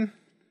Queen,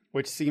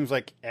 which seems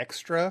like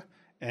extra.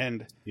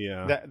 And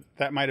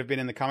that might have been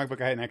in the comic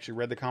book. I hadn't actually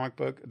read the comic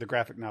book, the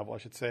graphic novel, I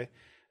should say.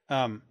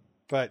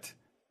 But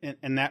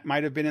that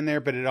might have been in there,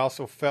 but it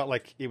also felt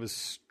like it was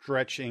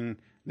stretching.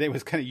 It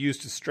was kind of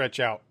used to stretch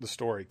out the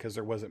story because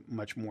there wasn't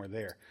much more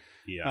there.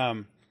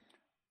 Yeah.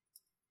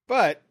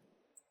 But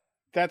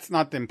that's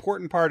not the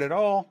important part at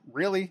all.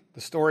 Really,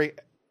 the story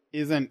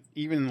isn't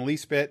even in the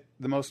least bit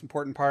the most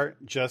important part.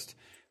 Just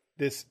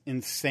this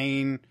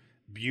insane,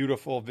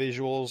 beautiful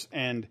visuals.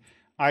 And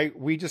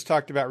we just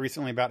talked about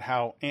recently about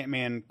how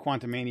Ant-Man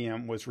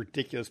Quantumania was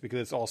ridiculous because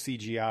it's all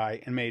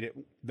CGI and made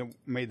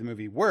the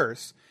movie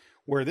worse,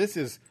 where this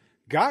has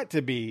got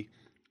to be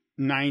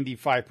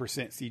 95%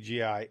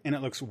 CGI and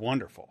it looks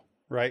wonderful,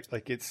 right?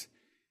 Like it's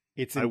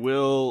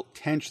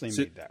intentionally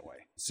made that way.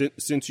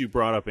 Since you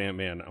brought up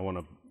Ant-Man, I'm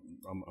going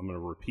to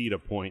repeat a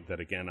point that,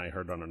 again, I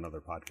heard on another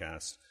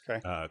podcast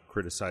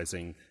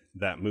criticizing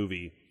that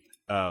movie.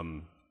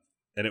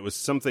 And it was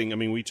something, I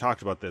mean, we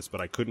talked about this, but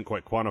I couldn't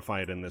quite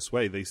quantify it in this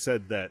way. They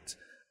said that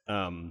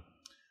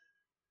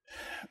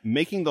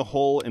making the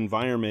whole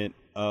environment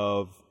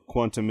of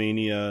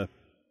Quantumania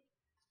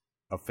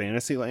a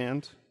fantasy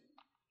land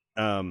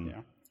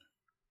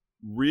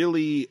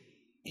really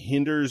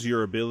hinders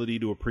your ability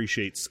to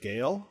appreciate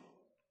scale,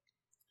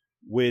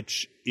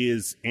 which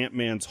is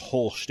Ant-Man's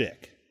whole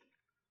shtick,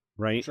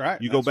 right? That's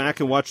right. You go back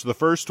and watch the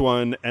first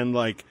one, and,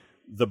 like,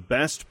 the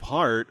best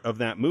part of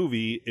that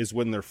movie is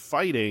when they're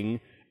fighting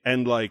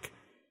and, like,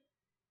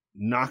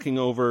 knocking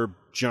over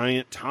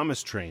giant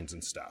Thomas trains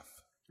and stuff.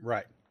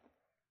 Right.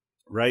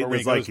 Right? Or when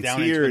it's it goes like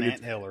down it's here into an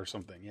and anthill or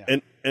something. Yeah.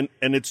 And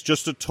it's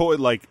just a toy,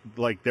 like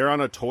they're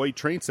on a toy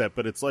train set,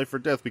 but it's life or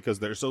death because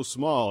they're so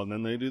small, and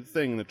then they do the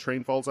thing and the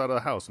train falls out of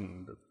the house,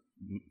 and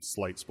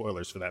slight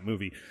spoilers for that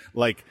movie.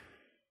 Like,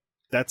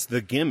 that's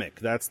the gimmick.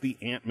 That's the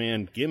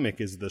Ant-Man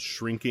gimmick, is the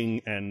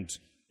shrinking and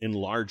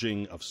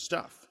enlarging of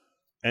stuff.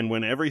 And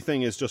when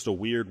everything is just a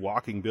weird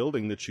walking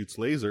building that shoots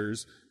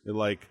lasers, you're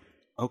like,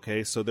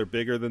 okay, so they're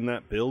bigger than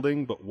that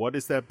building, but what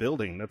is that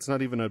building? That's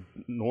not even a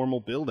normal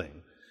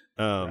building.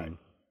 Right.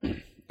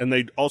 And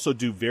they also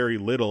do very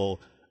little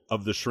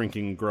of the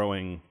shrinking,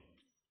 growing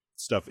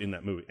stuff in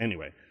that movie.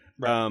 Anyway.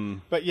 Right.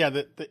 But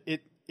yeah,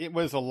 it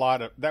was a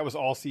lot of, that was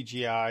all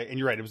CGI, and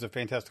you're right, it was a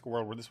fantastical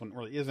world where this one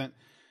really isn't.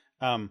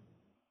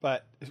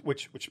 But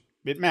which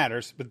it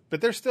matters,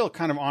 but they're still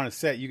kind of on a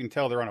set. You can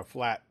tell they're on a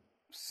flat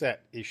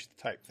set-ish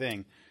type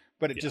thing,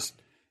 but it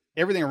just,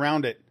 everything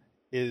around it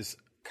is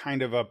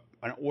kind of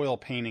an oil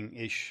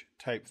painting-ish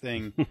type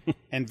thing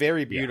and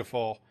very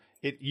beautiful.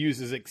 It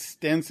uses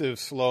extensive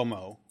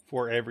slow-mo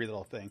for every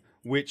little thing,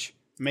 which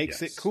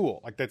makes it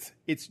cool. Like,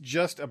 it's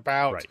just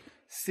about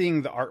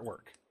seeing the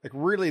artwork. Like,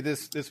 really,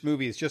 this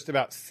movie is just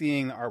about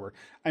seeing the artwork.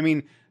 I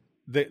mean,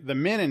 the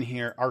men in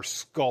here are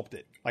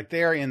sculpted. Like,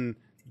 they are in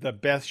the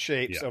best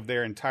shapes of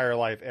their entire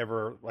life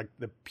ever, like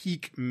the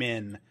peak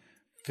men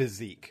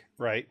physique,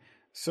 right?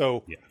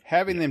 So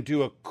having them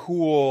do a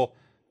cool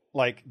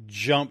like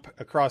jump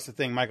across the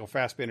thing. Michael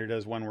Fassbender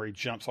does one where he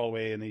jumps all the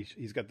way and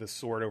he's got this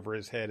sword over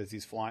his head as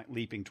he's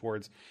leaping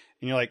towards,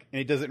 and you're like, and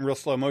he does it in real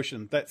slow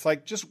motion. That's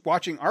like just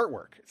watching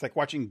artwork. It's like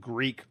watching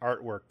Greek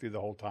artwork through the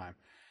whole time.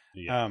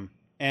 Yeah.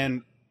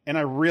 And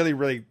I really,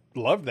 really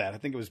loved that. I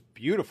think it was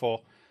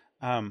beautiful.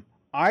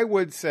 I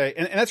would say,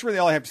 and that's really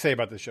all I have to say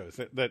about this show is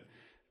that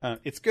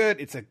it's good.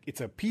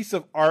 It's a piece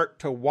of art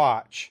to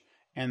watch,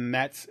 and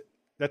that's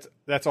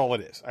all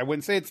it is. I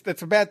wouldn't say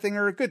that's a bad thing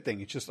or a good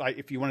thing. It's just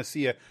if you want to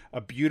see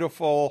a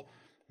beautiful,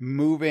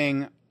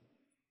 moving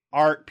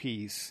art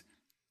piece,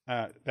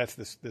 that's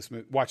this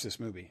watch this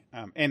movie.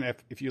 And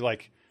if you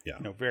like,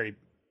 very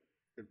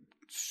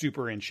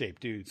super in shape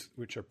dudes,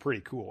 which are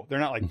pretty cool. They're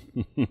not like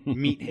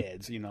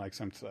meatheads, like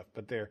some stuff,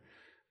 but they're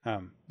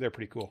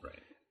pretty cool.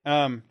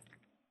 Right.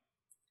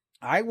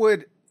 I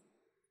would,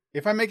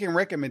 if I'm making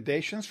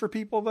recommendations for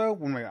people though,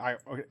 I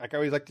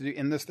always like to do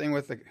in this thing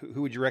with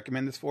who would you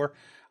recommend this for?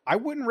 I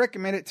wouldn't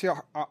recommend it to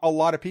a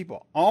lot of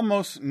people,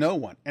 almost no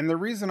one. And the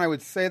reason I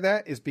would say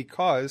that is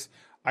because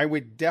I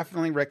would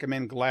definitely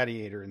recommend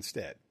Gladiator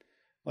instead.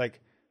 Like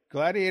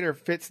Gladiator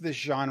fits this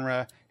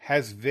genre,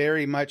 has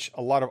very much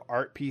a lot of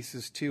art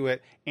pieces to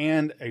it,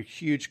 and a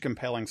huge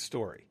compelling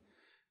story.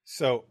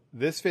 So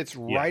this fits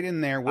right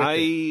in there with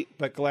it,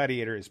 but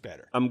Gladiator is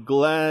better. I'm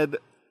glad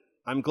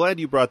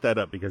you brought that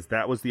up because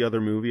that was the other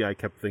movie I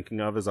kept thinking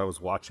of as I was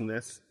watching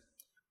this.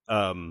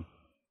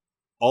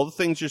 All the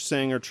things you're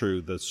saying are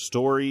true. The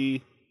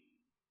story,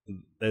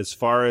 as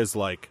far as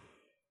like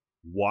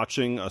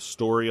watching a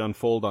story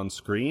unfold on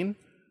screen,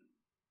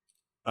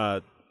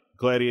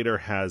 Gladiator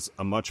has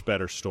a much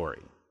better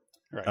story.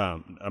 Right.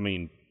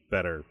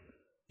 Better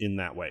in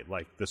that way.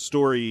 Like the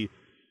story,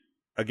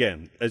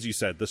 again, as you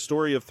said, the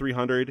story of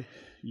 300,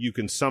 you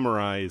can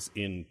summarize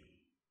in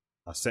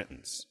a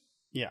sentence.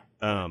 Yeah.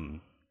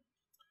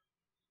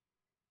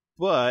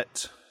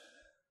 But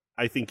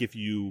I think if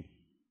you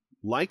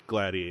like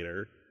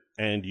Gladiator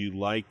and you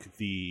like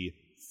the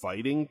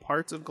fighting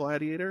parts of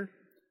Gladiator,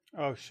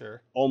 oh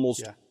sure,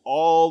 almost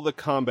all the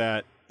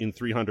combat in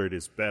 300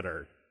 is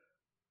better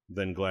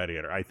than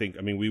Gladiator. I think.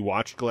 We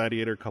watched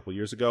Gladiator a couple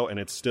years ago, and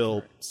it's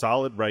still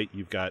solid. Right?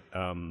 You've got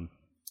why am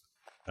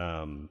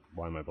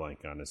I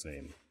blanking on his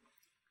name?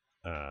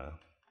 The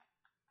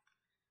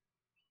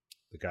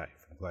guy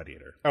from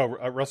Gladiator. Oh,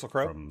 Russell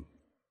Crowe. From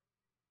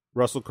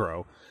Russell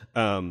Crowe.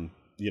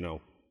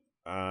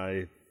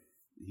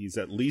 He's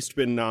at least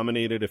been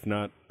nominated, if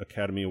not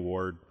Academy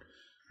Award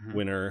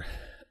winner.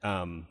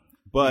 But he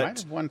might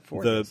have won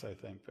for this, I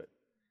think. But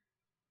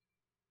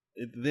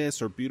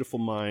this or Beautiful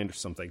Mind or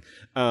something.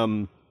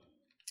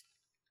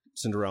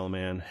 Cinderella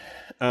Man.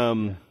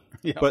 But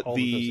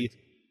the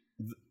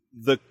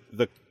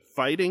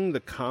fighting,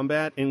 the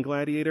combat in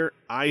Gladiator,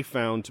 I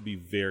found to be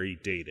very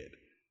dated.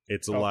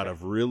 It's a lot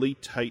of really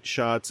tight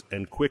shots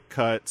and quick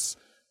cuts,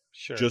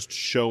 just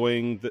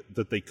showing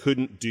that they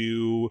couldn't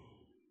do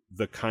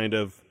the kind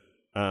of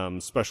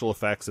special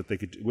effects that they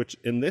could do,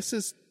 and this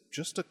is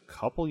just a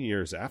couple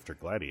years after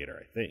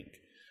Gladiator, I think.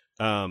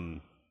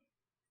 Now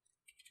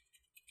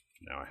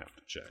I have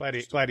to check.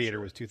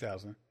 Gladiator was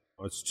 2000.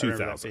 Oh, it's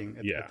 2000.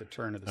 At the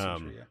turn of the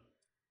century,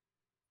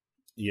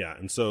 Yeah,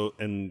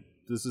 and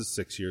this is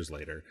 6 years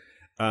later.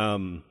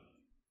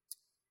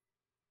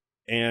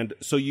 And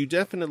so you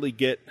definitely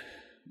get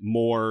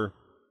more,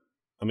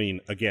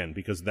 again,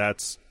 because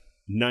that's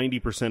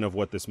 90% of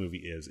what this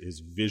movie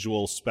is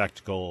visual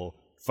spectacle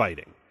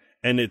fighting.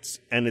 And it's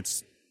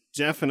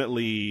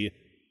definitely,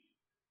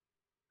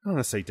 I don't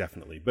want to say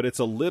definitely, but it's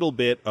a little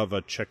bit of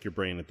a check your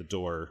brain at the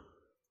door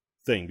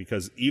thing,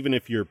 because even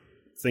if you're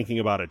thinking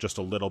about it just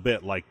a little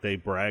bit, like they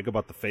brag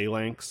about the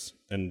phalanx,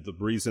 and the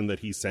reason that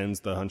he sends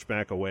the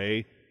hunchback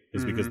away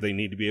is because they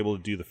need to be able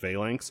to do the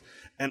phalanx.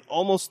 And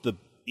almost the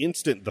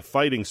instant the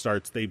fighting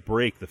starts, they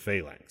break the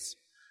phalanx.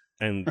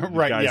 And the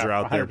guys are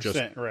out there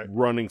just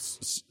running,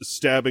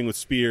 stabbing with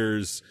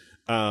spears.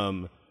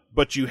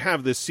 But you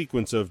have this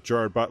sequence of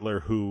Gerard Butler,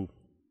 who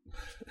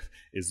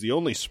is the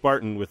only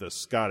Spartan with a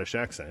Scottish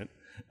accent.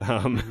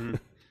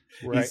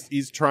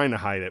 He's trying to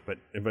hide it, but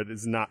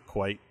it's not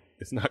quite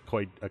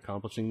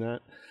accomplishing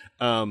that.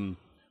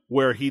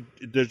 Where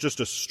there's just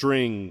a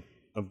string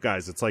of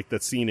guys. It's like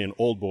that scene in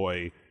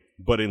Oldboy,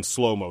 but in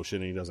slow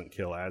motion, and he doesn't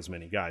kill as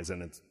many guys,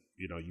 and it's,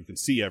 you can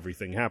see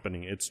everything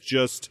happening. It's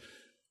just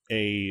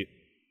a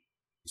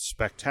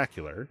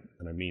spectacular,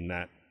 and I mean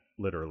that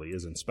literally,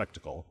 is in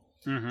spectacle.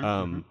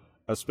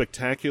 A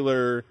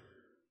spectacular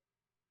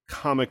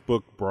comic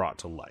book brought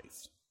to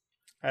life.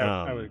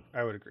 I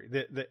would agree.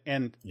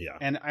 And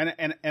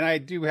I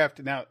do have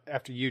to now,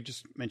 after you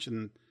just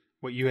mentioned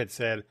what you had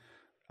said,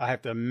 I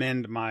have to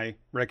amend my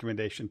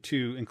recommendation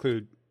to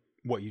include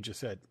what you just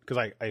said, because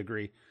I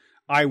agree.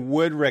 I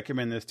would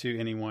recommend this to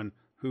anyone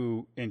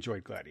who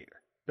enjoyed Gladiator.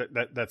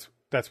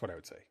 That's what I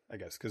would say, I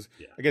guess, because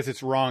I guess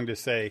it's wrong to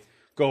say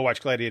go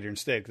watch Gladiator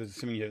instead, because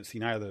assuming you haven't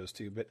seen either of those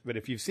two. But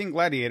if you've seen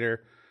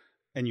Gladiator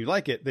and you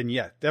like it, then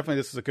definitely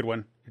this is a good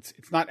one.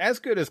 It's not as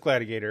good as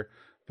Gladiator,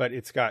 but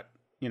it's got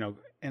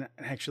and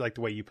I actually like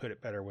the way you put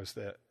it better was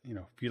that,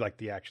 if you like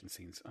the action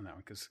scenes on that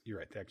one, because you're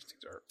right, the action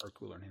scenes are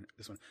cooler in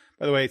this one.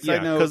 By the way,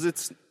 side note, because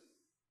it's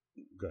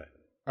go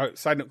ahead.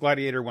 Side note: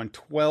 Gladiator won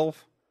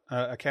 12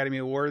 Academy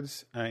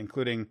Awards,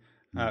 including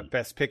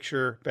Best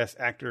Picture, Best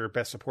Actor,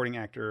 Best Supporting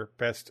Actor,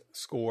 Best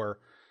Score,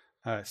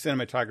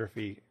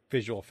 Cinematography,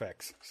 Visual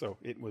Effects. So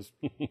it was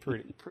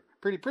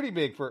pretty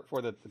big for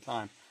the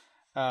time.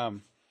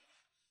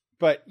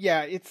 But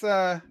yeah, it's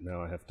now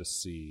I have to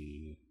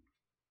see.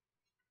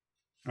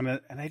 And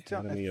I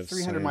don't.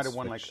 300 might have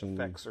won like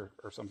effects or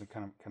something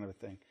kind of a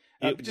thing.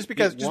 Just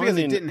because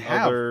it didn't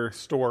have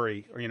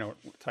story or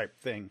type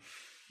thing.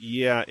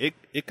 Yeah,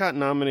 it got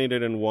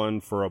nominated and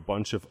won for a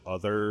bunch of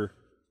other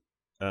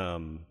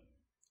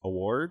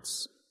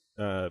awards,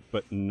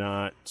 but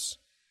not.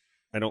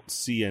 I don't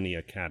see any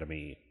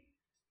Academy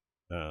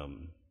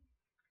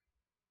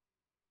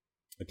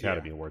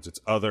Awards. It's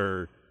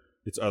other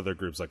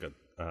groups like a.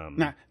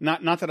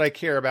 Not that I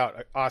care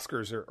about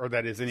Oscars or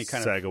that is any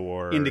kind SAG of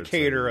Awards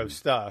indicator of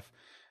stuff.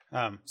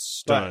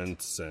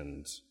 Stunts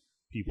and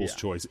People's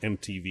Choice,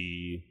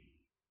 MTV.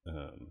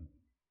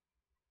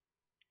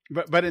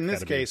 But in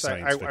this case,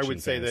 I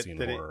would say that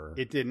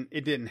it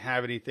didn't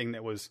have anything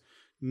that was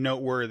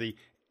noteworthy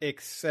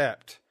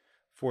except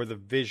for the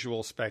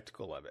visual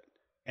spectacle of it,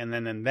 and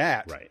then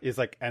that is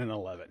like at an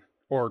 11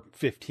 or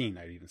 15.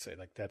 I'd even say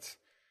like that's.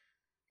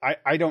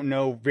 I don't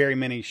know very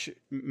many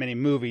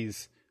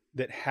movies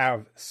that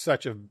have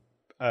such a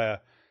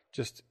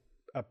just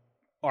a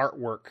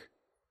artwork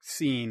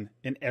scene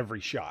in every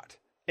shot.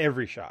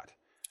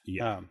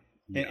 Yeah.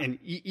 And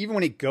even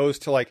when it goes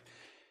to like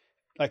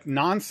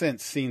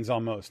nonsense scenes,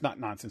 almost not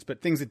nonsense,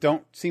 but things that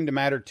don't seem to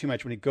matter too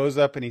much. When he goes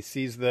up and he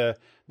sees the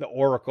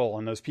Oracle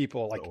and those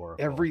people, like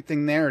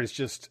everything there is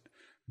just,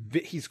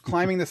 he's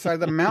climbing the side of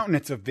the mountain.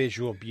 It's a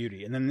visual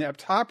beauty. And then up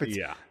top, it's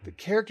the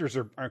characters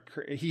are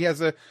he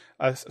has a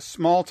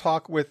small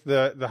talk with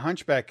the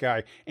hunchback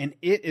guy, and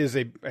it is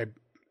an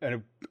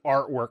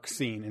artwork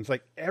scene. And it's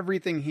like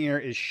everything here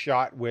is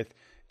shot with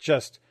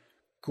just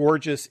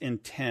gorgeous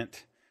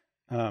intent,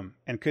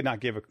 and could not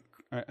give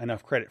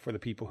enough credit for the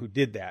people who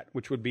did that,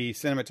 which would be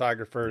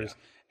cinematographers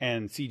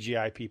and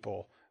CGI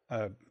people,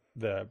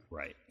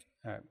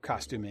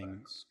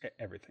 costuming,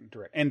 everything,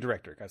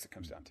 director, as it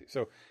comes down to.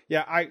 So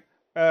yeah,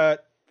 I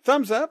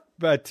thumbs up,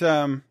 but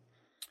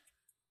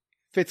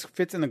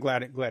fits in the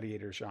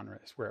gladiator genre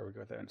is where I would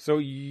go with that. So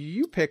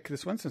you pick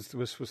this one since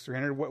this was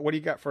 300. What do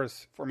you got for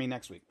me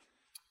next week?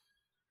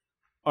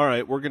 All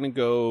right, we're gonna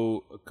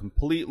go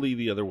completely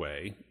the other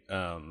way.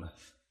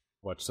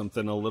 Watch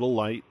something a little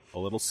light, a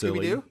little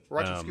silly. Scooby-Doo?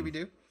 Watching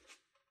Scooby-Doo?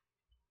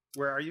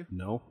 Where are you?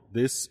 No.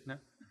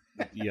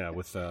 Yeah,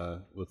 with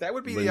that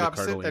would be Linda the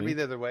opposite. Cardellini. That'd be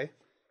the other way.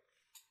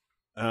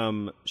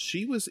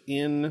 She was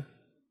in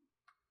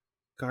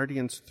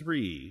Guardians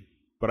 3,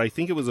 but I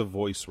think it was a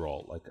voice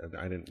role. Like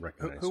I didn't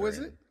recognize who her was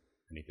in it?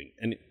 Anything.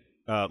 And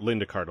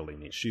Linda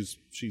Cardellini. She's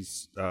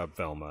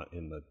Velma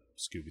in the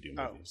Scooby-Doo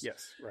movies. Oh,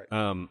 yes,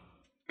 right.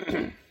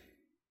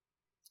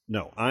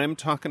 No, I'm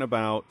talking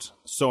about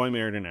So I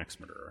Married an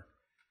Ex-Murderer.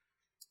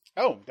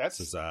 Oh,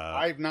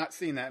 I've not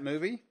seen that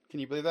movie. Can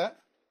you believe that?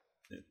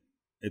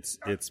 It's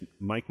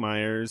Mike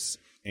Myers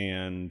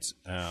and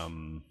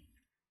the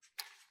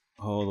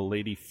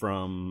lady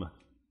from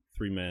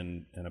 3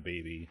 Men and a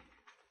Baby,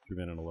 3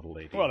 Men and a Little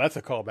Lady. Well, that's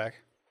a callback.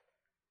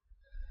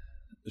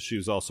 She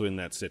was also in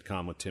that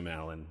sitcom with Tim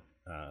Allen,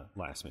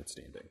 Last Man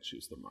Standing. She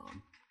was the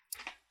mom.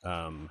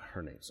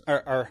 Her name's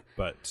our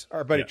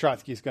buddy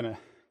Trotsky's gonna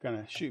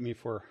shoot me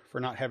for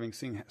not having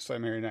seen So I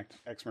Married an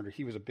Ex-Murderer.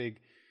 He was a big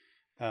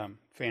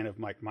fan of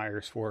Mike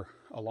Myers for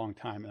a long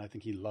time, and I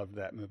think he loved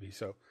that movie.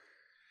 So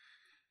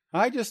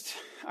I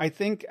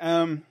think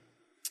I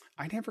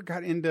never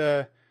got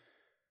into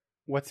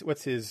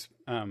what's his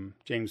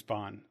James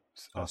Bond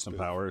Austin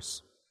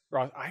Powers.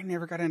 I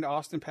never got into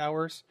Austin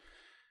Powers.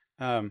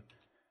 I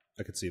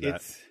could see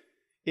that.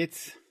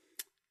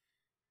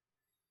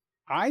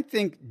 I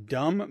think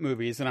dumb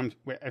movies, and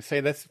I say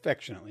this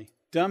affectionately,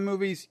 dumb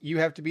movies, you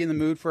have to be in the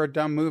mood for a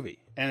dumb movie.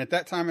 And at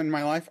that time in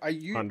my life, I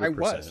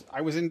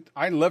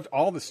loved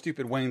all the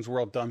stupid Wayne's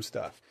World dumb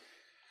stuff.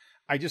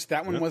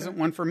 That one wasn't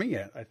one for me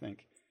yet, I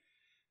think.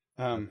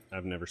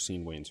 I've never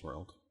seen Wayne's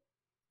World.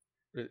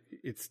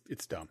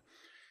 It's dumb.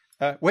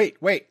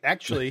 Wait,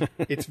 actually,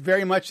 it's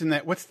very much in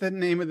that, what's the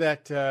name of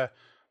that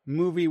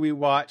movie we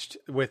watched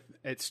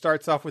it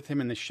starts off with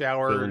him in the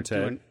shower. Bill and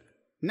Ted?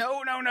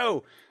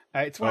 No.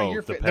 It's one of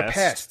your The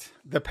Pest.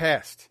 The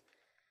Pest.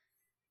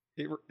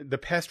 The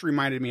Pest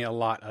reminded me a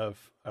lot of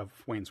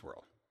Wayne's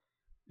World.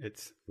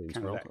 It's Wayne's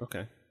World.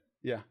 Okay.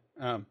 Yeah.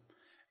 I'm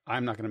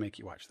not going to make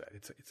you watch that.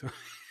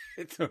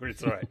 It's all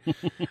right.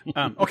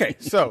 Okay.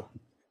 So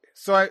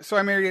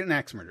I Married an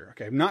Ex-Murderer.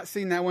 Okay. I've not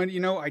seen that one.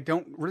 I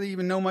don't really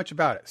even know much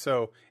about it.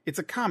 So it's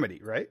a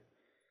comedy, right?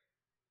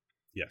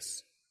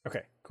 Yes.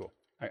 Okay. Cool.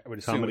 I would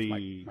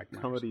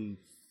assume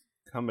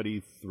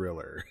comedy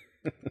thriller.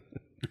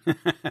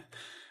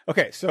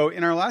 Okay, so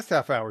in our last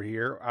half hour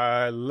here,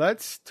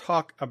 let's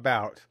talk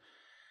about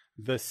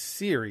the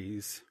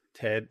series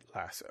Ted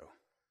Lasso.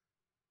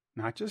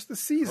 not just the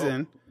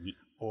season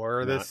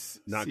or not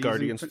season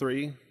Guardians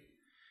 3.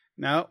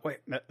 No, wait.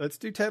 Let's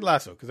do Ted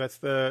Lasso because that's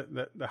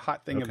the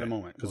hot thing of the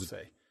moment. We'll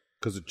say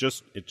because it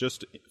just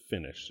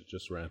finished. It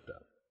just wrapped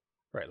up.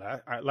 Right,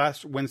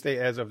 last Wednesday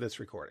as of this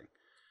recording.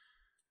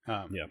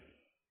 Yeah.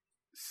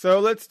 So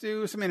let's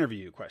do some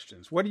interview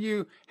questions.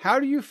 How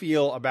do you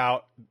feel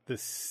about the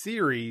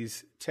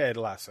series Ted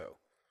Lasso?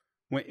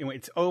 When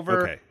it's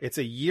over, it's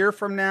a year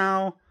from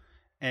now,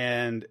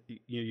 and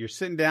you're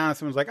sitting down and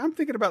someone's like, I'm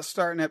thinking about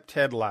starting up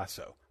Ted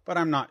Lasso, but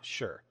I'm not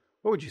sure.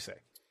 What would you say?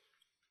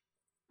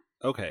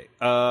 Okay.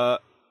 Are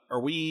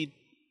we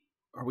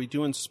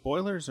doing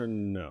spoilers or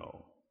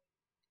no?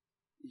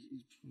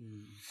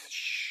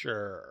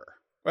 Sure.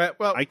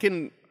 Well, I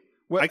can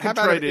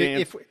try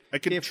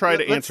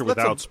to answer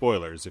without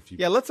spoilers if you.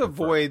 Yeah, let's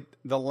avoid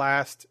the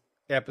last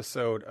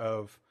episode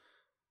of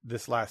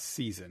this last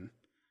season,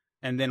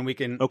 and then we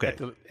can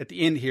at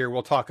the end here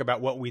we'll talk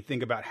about what we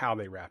think about how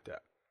they wrapped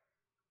up.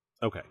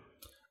 Okay.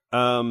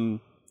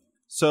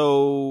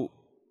 So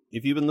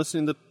if you've been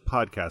listening to the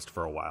podcast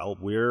for a while,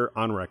 we're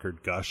on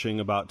record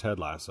gushing about Ted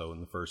Lasso in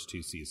the first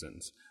 2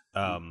 seasons.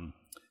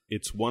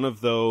 It's one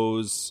of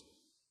those.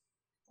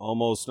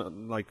 Almost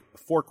like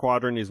 4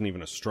 quadrant isn't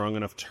even a strong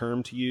enough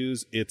term to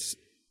use. It's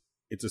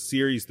a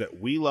series that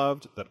we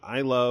loved, that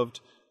I loved,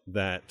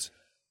 that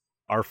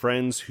our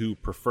friends who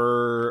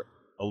prefer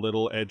a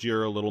little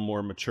edgier, a little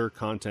more mature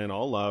content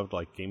all loved,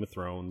 like Game of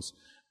Thrones.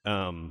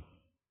 Not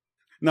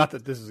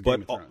that this is a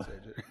Game of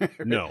Thrones.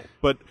 No,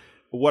 but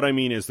what I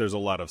mean is there's a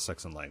lot of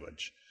sex and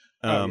language.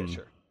 Yeah,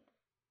 sure.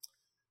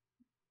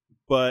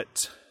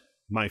 But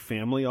my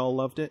family all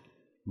loved it.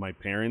 My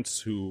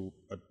parents, who,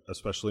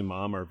 especially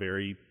mom, are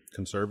very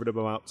conservative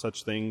about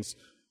such things,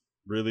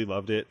 really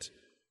loved it.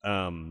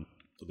 At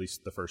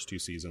least the first 2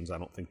 seasons. I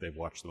don't think they've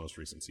watched the most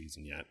recent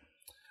season yet.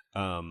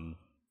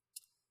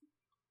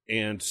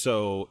 And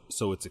so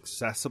it's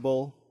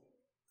accessible.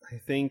 I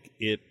think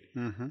it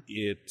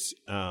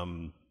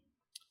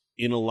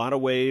in a lot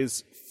of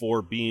ways,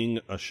 for being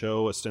a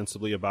show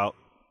ostensibly about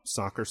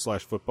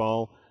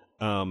soccer/football,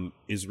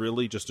 is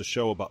really just a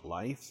show about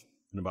life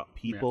and about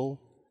people.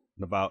 Yeah.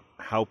 And about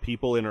how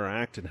people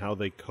interact and how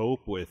they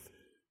cope with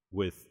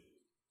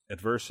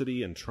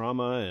adversity and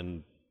trauma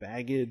and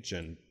baggage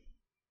and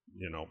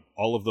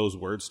all of those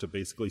words to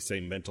basically say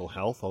mental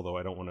health, although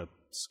I don't want to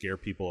scare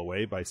people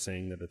away by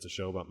saying that it's a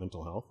show about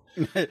mental health.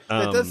 It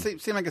does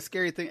seem like a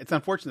scary thing. It's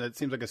unfortunate it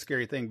seems like a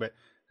scary thing, but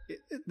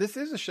this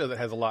is a show that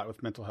has a lot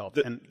with mental health.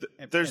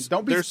 There's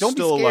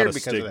still a lot of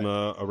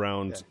stigma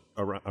around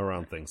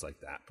things like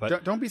that.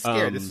 But don't be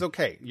scared. This is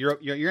okay. You're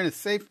in a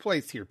safe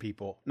place here,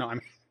 people. No, I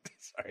mean,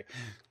 sorry.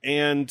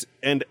 And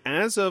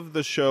as of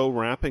the show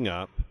wrapping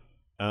up,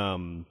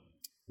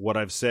 what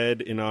I've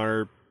said in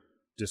our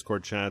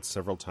Discord chats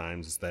several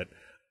times is that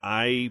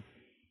I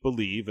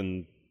believe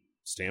and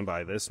stand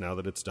by this now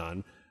that it's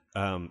done.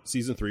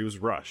 Season 3 was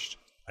rushed.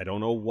 I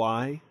don't know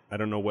why. I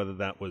don't know whether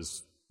that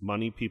was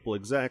money, people,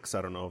 execs.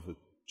 I don't know if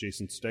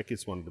Jason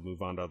Sudeikis wanted to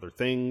move on to other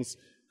things.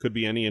 Could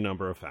be any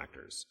number of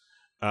factors.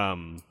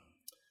 The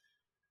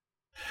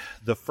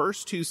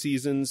first 2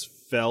 seasons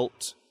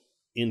felt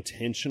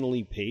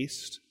intentionally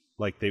paced,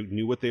 like they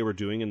knew what they were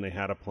doing and they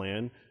had a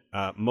plan.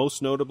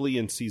 Most notably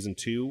in season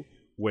 2,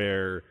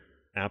 where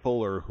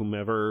Apple or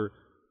whomever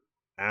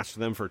asked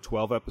them for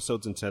 12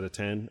 episodes instead of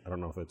 10. I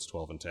don't know if it's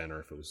 12 and 10 or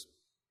if it was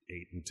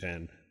 8 and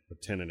 10 or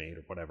 10 and 8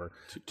 or whatever.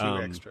 Two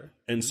extra.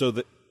 And so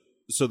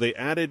they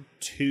added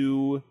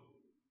 2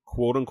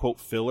 quote unquote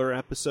filler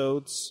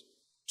episodes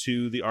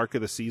to the arc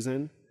of the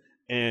season.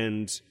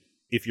 And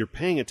if you're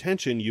paying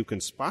attention, you can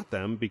spot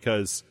them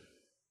because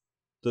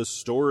the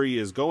story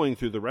is going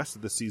through the rest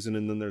of the season,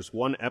 and then there's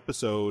one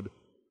episode,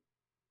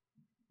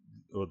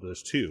 or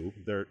there's 2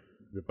 there,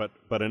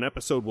 but an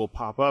episode will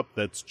pop up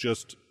that's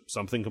just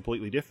something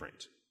completely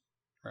different.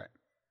 Right.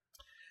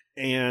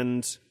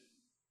 And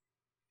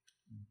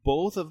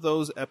both of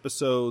those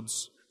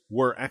episodes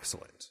were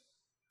excellent.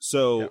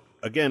 So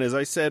again, as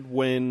I said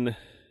when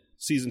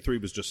season 3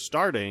 was just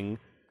starting,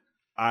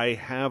 I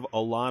have a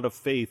lot of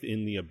faith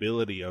in the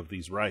ability of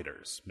these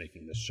writers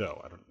making this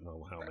show. I don't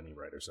know how many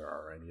writers there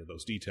are or any of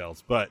those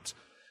details, but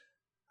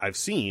I've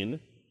seen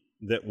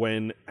that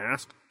when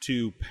asked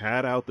to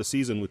pad out the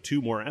season with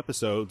 2 more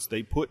episodes,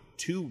 they put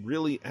 2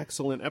 really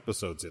excellent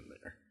episodes in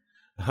there.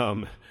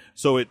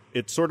 So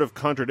it sort of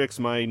contradicts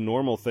my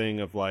normal thing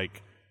of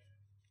like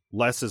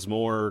less is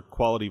more,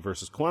 quality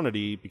versus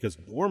quantity, because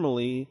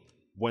normally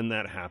when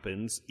that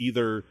happens,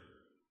 either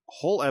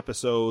whole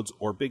episodes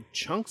or big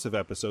chunks of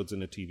episodes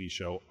in a TV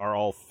show are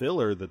all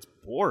filler that's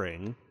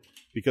boring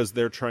because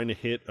they're trying to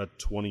hit a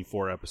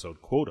 24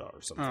 episode quota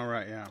or something. Oh,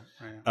 right,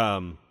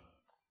 yeah.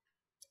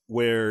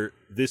 Where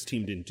this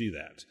team didn't do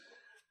that.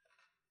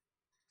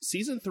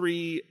 Season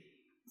 3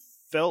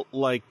 felt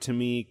like, to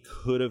me,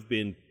 could have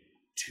been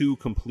 2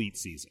 complete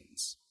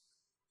seasons.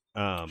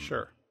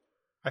 Sure.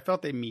 I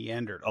felt they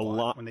meandered a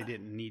lot when they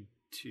didn't need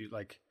to,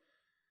 like...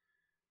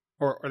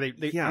 Or they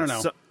I don't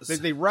know.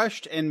 They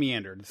rushed and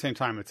meandered at the same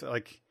time. It's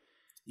like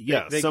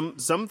Yeah,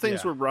 some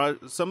things were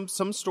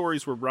some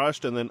stories were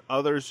rushed, and then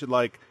others you're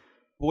like,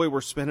 boy,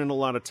 we're spending a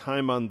lot of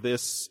time on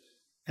this,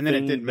 and then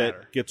thing it didn't that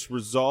matter. gets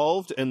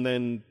resolved, and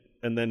then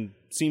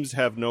seems to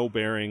have no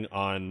bearing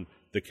on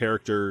the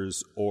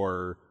characters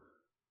or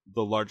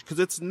the large. Because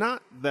it's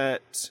not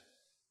that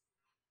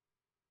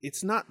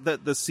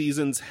the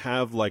seasons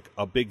have like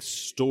a big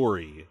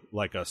story,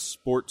 like a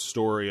sports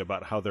story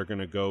about how they're going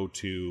to go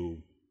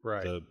to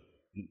the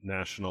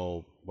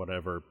national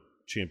whatever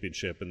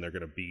championship, and they're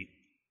going to beat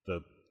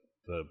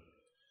the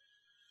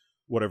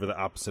whatever the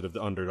opposite of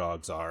the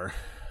underdogs are.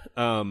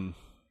 Man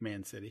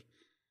City,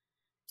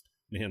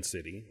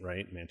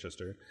 right?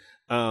 Manchester.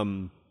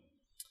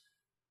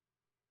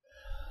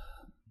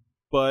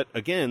 But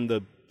again,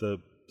 the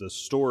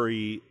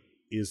story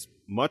is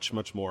much,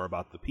 much more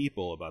about the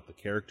people, about the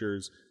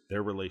characters,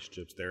 their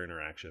relationships, their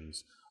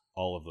interactions,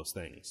 all of those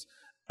things.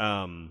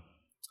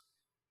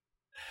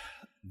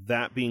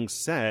 That being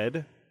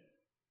said,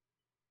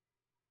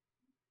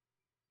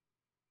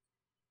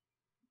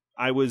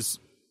 I was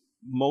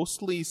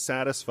mostly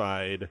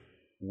satisfied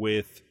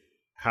with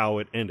how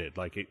it ended.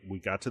 Like, we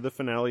got to the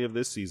finale of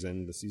this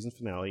season, the season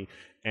finale,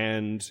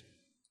 and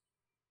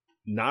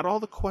not all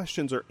the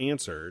questions are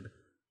answered,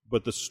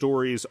 but the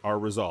stories are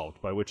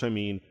resolved, by which I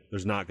mean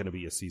there's not going to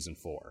be a season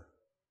 4.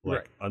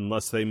 Like,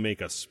 unless they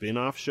make a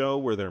spin-off show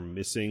where they're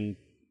missing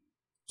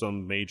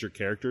some major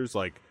characters,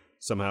 like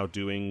somehow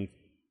doing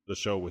the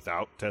show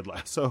without Ted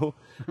Lasso.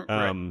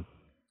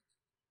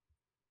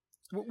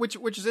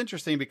 Which is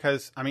interesting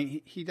because, I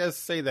mean, he does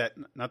say that,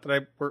 not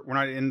that we're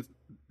not in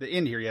the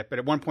end here yet, but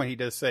at one point he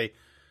does say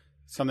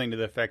something to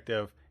the effect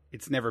of,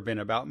 it's never been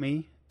about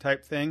me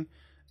type thing,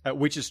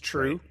 which is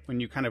true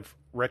when you kind of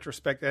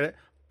retrospect at it.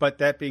 But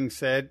that being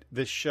said,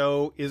 the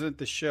show isn't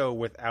the show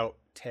without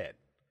Ted.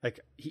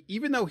 Like,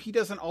 even though he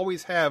doesn't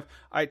always have,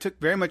 I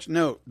took very much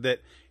note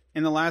that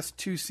in the last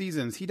 2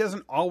 seasons, he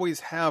doesn't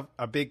always have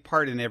a big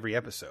part in every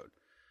episode.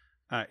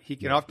 He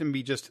can often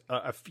be just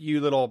a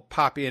few little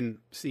pop-in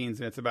scenes,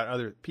 and it's about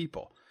other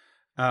people.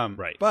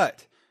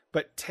 But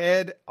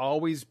Ted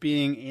always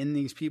being in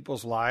these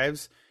people's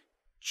lives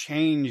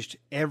changed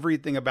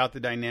everything about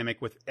the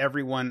dynamic with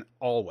everyone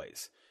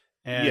always.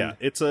 And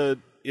it's a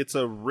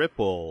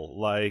ripple,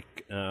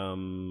 like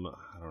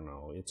I don't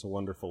know, It's a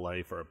Wonderful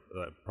Life, or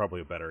probably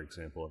a better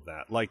example of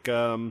that, like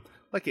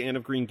Anne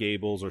of Green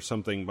Gables, or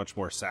something much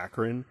more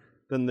saccharine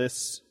than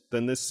this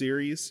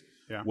series,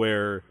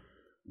 where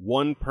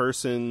one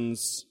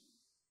person's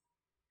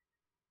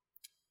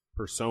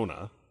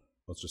persona,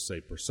 let's just say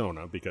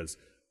persona, because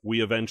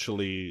we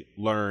eventually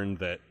learn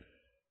that,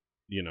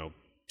 you know,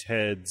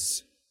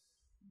 Ted's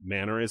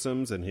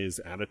mannerisms and his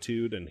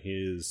attitude and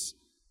his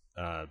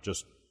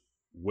just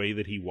way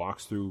that he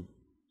walks through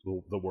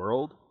the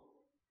world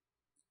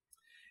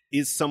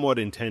is somewhat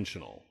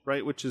intentional,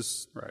 right? Which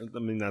is, I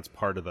mean, that's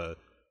part of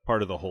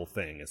the whole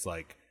thing. It's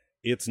like,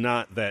 it's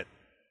not that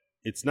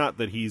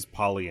he's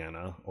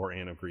Pollyanna or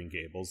Anne of Green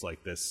Gables,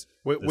 like this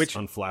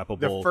unflappable,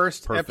 the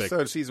first perfect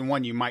episode of season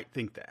 1, you might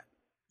think that.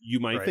 You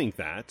might think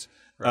that.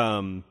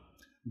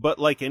 But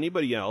like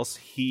anybody else,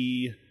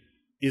 he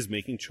is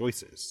making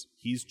choices.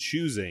 He's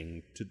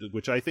choosing to do,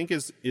 which I think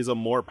is a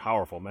more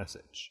powerful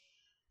message.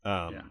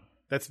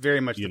 That's very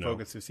much the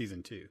focus of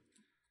season 2.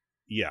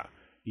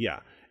 Yeah.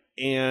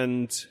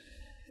 And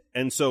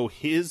so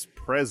his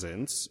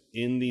presence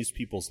in these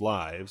people's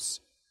lives,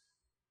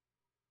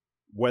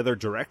 whether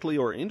directly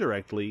or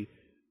indirectly,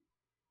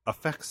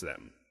 affects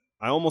them.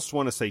 I almost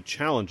want to say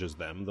challenges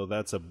them, though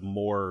that's a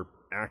more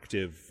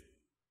active,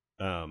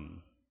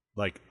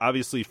 like,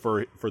 obviously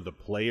for the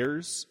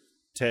players,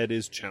 Ted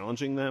is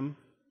challenging them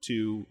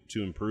to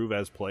improve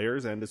as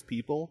players and as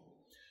people.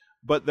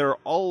 But there are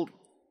all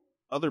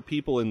other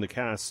people in the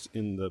cast,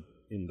 in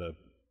the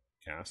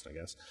cast, I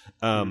guess,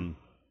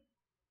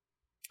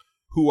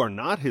 who are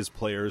not his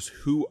players,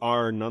 who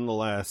are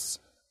nonetheless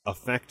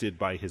affected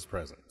by his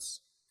presence.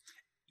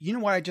 You know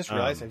what I just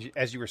realized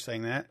as you were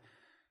saying that?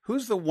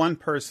 Who's the one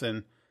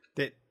person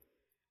that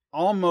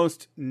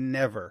almost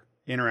never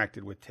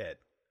interacted with Ted?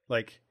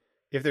 Like,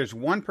 if there's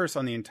one person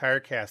on the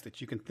entire cast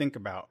that you can think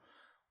about,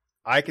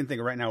 I can think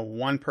of right now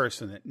one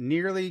person that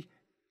nearly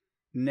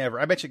never,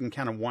 I bet you can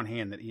count on one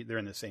hand that they're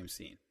in the same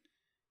scene.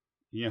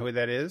 You know who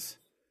that is?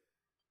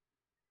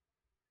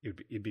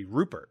 It'd be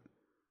Rupert.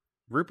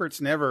 Rupert's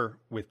never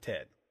with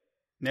Ted.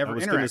 Never. I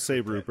was going to say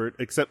Rupert,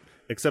 except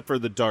for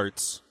the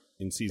darts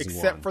in season 1.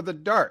 Except for the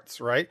darts,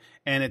 right?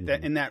 And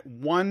in that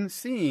one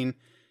scene,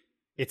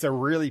 it's a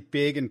really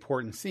big,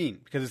 important scene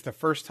because it's the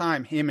first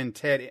time him and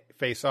Ted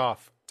face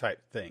off type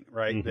thing,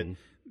 right? Mm-hmm.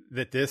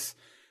 That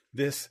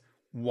this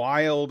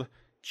wild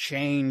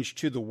change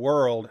to the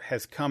world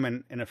has come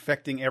and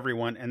affecting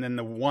everyone, and then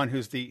the one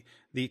who's the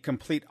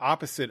complete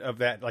opposite of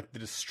that, like the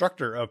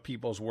destructor of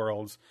people's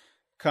worlds,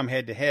 come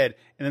head to head,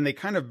 and then they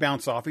kind of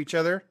bounce off each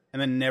other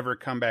and then never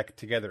come back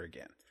together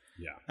again.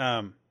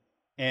 Yeah.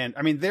 And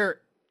I mean, they're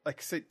like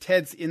I said,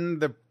 Ted's in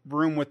the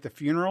room with the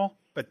funeral,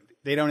 but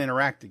they don't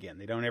interact again.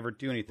 They don't ever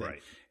do anything.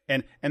 Right.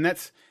 And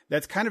that's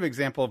kind of an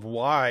example of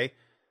why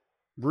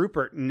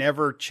Rupert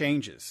never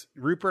changes.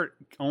 Rupert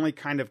only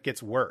kind of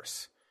gets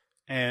worse.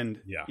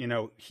 And,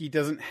 he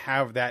doesn't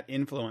have that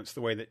influence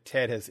the way that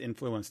Ted has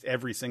influenced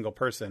every single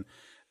person.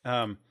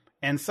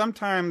 And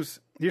sometimes,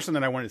 here's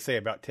something I wanted to say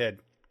about Ted,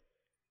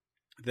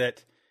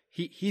 that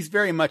he's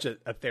very much a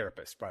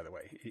therapist, by the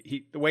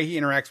way. The way he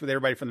interacts with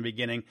everybody from the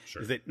beginning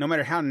is that no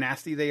matter how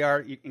nasty they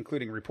are,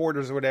 including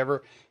reporters or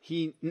whatever,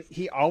 he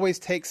always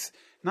takes,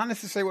 not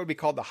necessarily what would be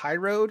called the high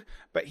road,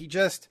 but he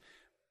just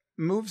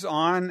moves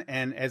on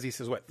and, as he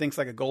says, thinks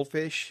like a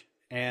goldfish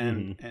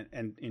and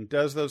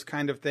does those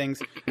kind of things.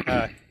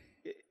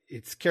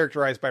 It's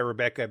characterized by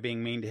Rebecca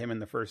being mean to him in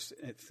the first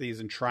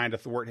season, trying to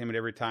thwart him at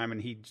every time, and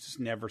he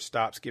just never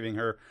stops giving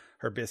her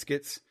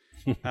biscuits.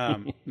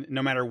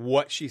 No matter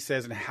what she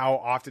says and how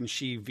often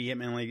she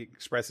vehemently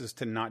expresses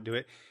to not do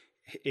it,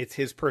 it's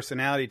his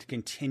personality to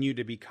continue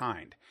to be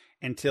kind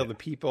until the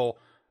people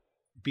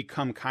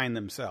become kind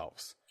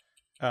themselves.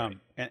 And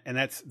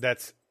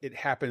that's it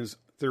happens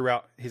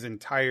throughout his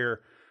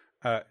entire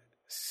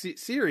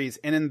series.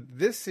 And in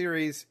this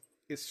series,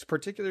 it's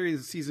particularly in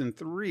season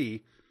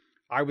 3,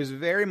 I was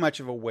very much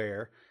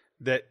aware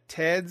that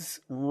Ted's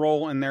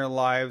role in their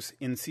lives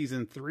in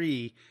season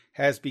 3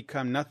 has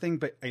become nothing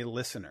but a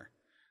listener.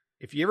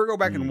 If you ever go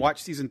back and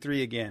watch season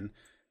 3 again,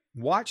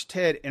 watch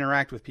Ted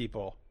interact with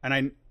people.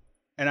 And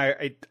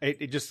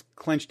it just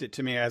clinched it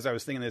to me as I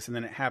was thinking this. And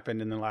then it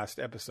happened in the last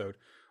episode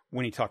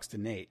when he talks to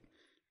Nate,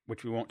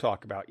 which we won't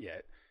talk about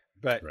yet.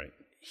 But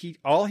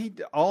all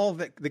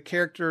the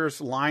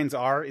character's lines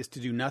is to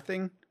do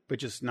nothing but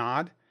just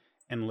nod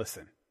and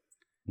listen.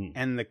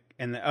 And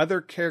the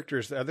other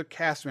characters, the other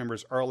cast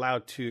members are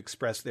allowed to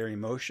express their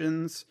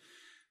emotions,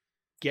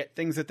 get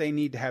things that they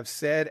need to have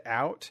said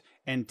out.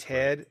 And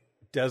Ted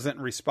doesn't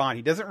respond.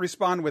 He doesn't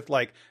respond with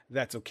like,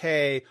 that's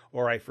okay,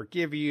 or I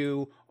forgive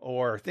you,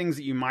 or things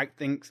that you might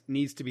think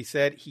needs to be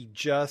said. He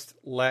just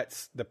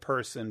lets the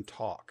person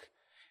talk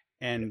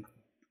and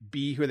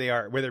be who they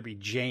are, whether it be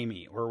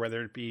Jamie or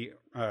whether it be,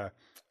 a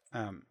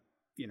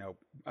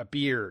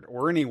Beard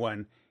or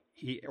anyone,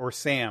 or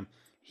Sam.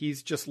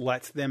 He's just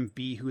lets them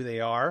be who they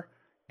are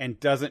and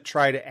doesn't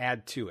try to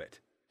add to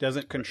it.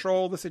 Doesn't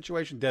control the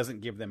situation.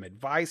 Doesn't give them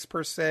advice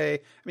per se. I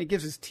mean, he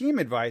gives his team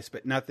advice,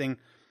 but nothing,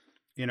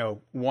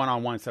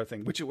 one-on-one sort of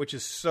thing, which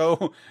is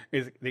so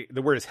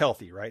the word is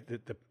healthy, right?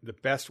 The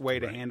best way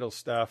to handle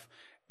stuff.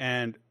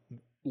 And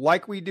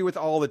like we do with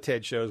all the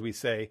TED shows, we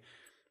say,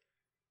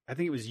 I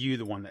think it was you,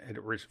 the one that had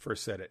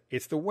first said it.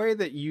 It's the way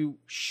that you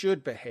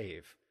should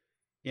behave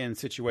in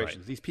situations.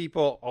 Right. These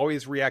people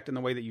always react in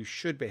the way that you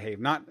should behave,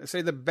 not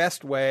say the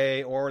best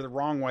way or the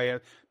wrong way,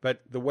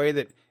 but the way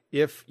that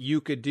if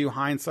you could do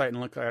hindsight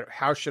and look at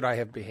how should I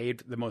have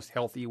behaved the most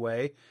healthy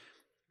way,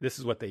 this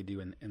is what they do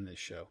in this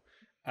show.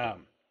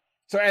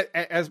 So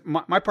as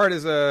my part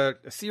as a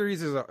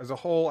series as a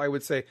whole, I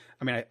would say,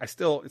 I mean, I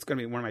still, it's going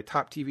to be one of my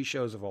top TV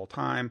shows of all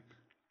time.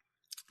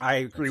 I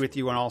agree with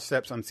you on all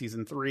steps on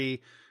season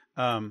 3.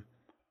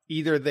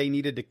 Either they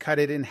needed to cut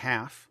it in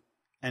half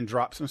and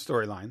drop some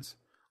storylines,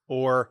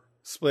 or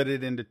split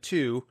it into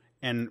 2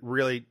 and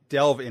really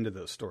delve into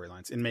those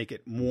storylines and make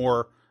it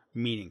more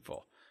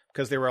meaningful.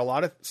 Because there were a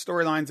lot of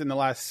storylines in the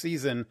last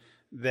season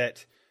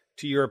that,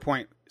 to your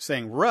point,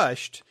 saying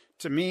rushed,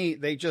 to me,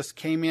 they just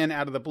came in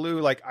out of the blue.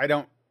 Like, I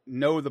don't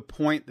know the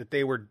point that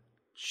they were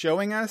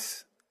showing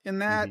us in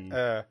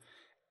that,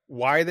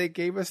 why they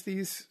gave us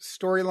these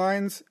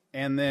storylines.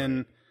 And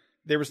then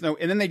there was and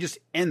then they just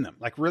end them.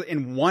 Like, really,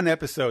 in one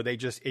episode,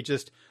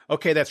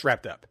 okay, that's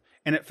wrapped up.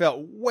 And it felt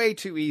way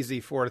too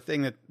easy for a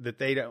thing that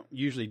they don't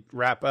usually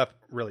wrap up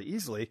really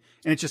easily.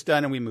 And it's just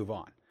done and we move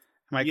on.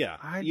 I'm like,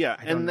 I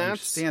don't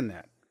understand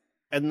that.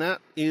 And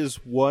that is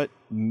what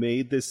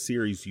made this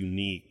series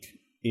unique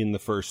in the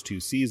first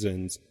 2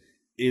 seasons,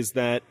 is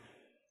that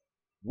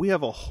we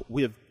have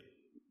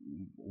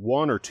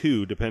one or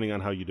two, depending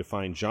on how you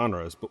define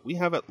genres, but we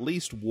have at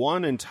least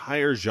one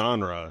entire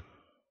genre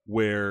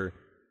where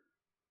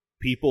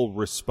people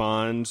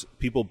respond,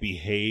 people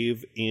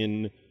behave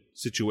in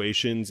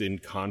situations, in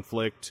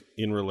conflict,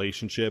 in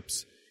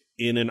relationships,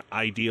 in an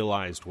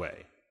idealized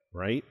way,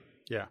 right?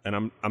 Yeah.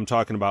 And I'm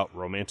talking about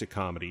romantic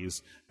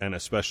comedies, and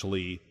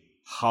especially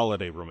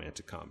holiday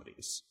romantic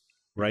comedies,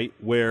 right?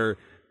 Where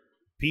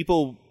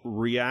people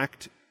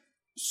react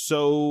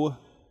so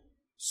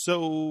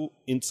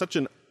in such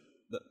an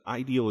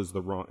ideal is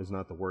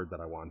not the word that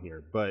I want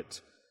here,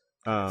 but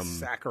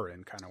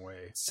saccharine kind of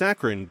way.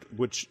 Saccharine,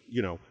 which,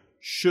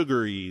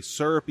 sugary,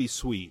 syrupy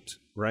sweet,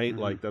 right?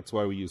 Mm-hmm. Like, that's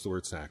why we use the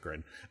word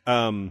saccharine.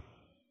 In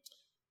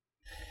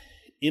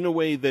a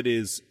way that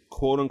is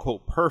quote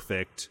unquote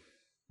perfect,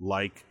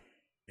 like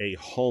a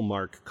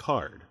Hallmark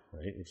card,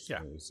 right?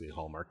 Yeah. It's the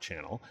Hallmark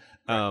channel.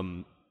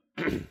 And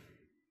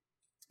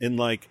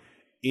like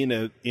in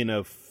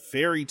a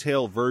fairy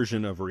tale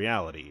version of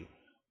reality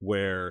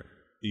where,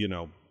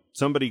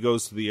 somebody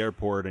goes to the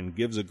airport and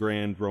gives a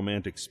grand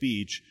romantic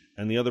speech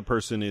and the other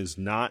person is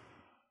not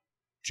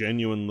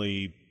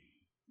genuinely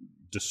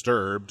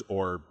disturbed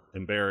or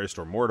embarrassed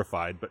or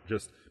mortified, but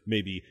just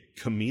maybe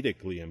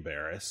comedically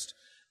embarrassed.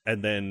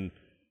 And then,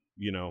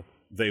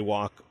 they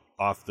walk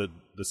off the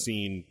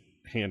scene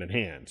hand in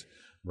hand,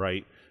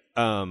 right?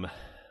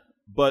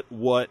 But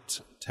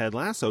what Ted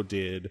Lasso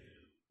did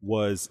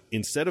was,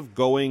 instead of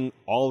going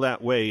all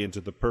that way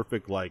into the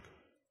perfect, like,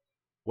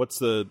 what's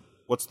the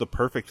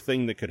perfect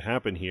thing that could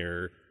happen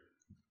here,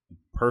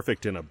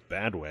 perfect in a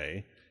bad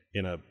way,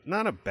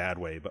 not a bad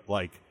way, but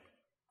like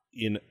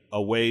in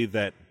a way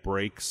that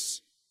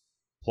breaks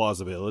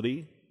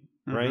plausibility,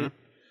 right?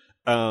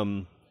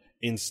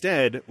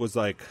 Instead was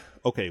like,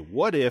 okay,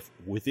 what if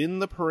within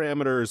the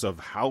parameters of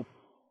how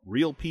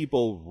real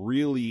people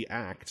really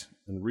act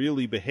and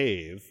really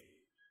behave,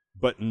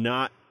 but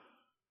not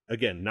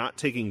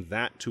taking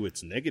that to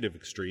its negative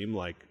extreme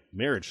like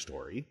Marriage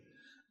Story,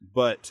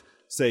 but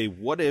say,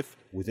 what if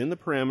within the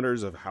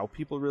parameters of how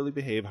people really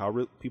behave,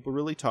 how people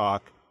really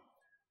talk,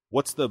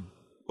 what's the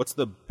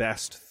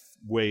best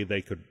way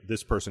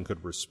this person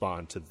could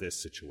respond to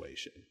this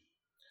situation?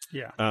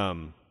 Yeah.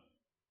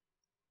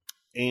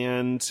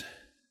 And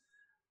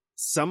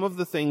some of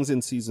the things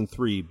in season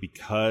 3,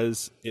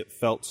 because it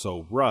felt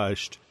so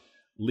rushed,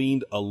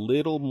 leaned a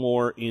little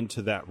more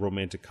into that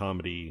romantic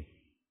comedy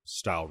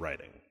style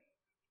writing.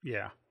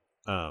 Yeah.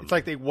 It's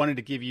like they wanted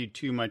to give you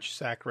too much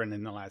saccharine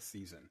in the last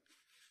season.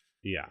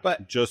 Yeah.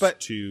 But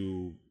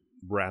to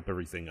wrap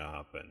everything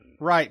up.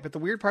 Right. But the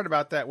weird part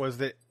about that was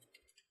that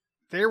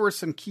there were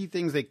some key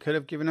things they could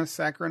have given us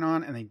saccharine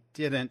on, and they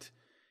didn't.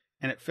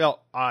 And it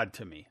felt odd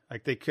to me.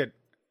 Like they could,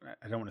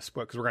 I don't want to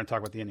spoil because we're going to talk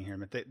about the ending here,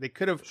 but they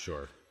could have,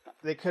 sure.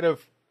 They could have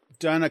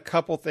done a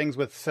couple things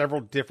with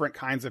several different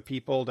kinds of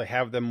people to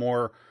have them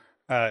more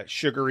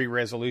sugary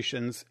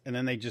resolutions. And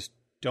then they just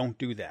don't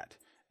do that.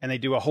 And they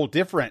do a whole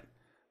different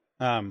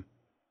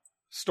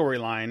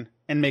storyline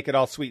and make it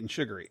all sweet and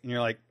sugary. And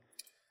you're like,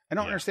 I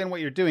don't understand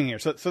what you're doing here.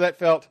 So that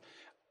felt,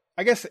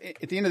 I guess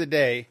at the end of the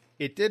day,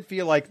 it did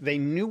feel like they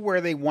knew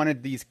where they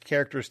wanted these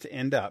characters to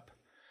end up.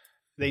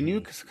 They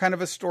knew kind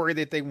of a story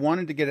that they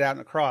wanted to get it out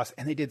and across,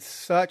 and they did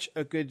such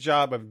a good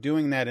job of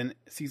doing that in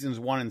seasons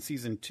 1 and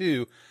season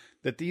 2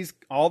 that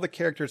all the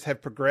characters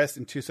have progressed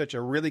into such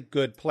a really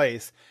good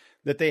place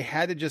that they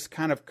had to just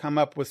kind of come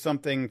up with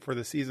something for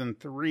the season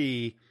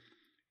 3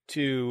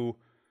 to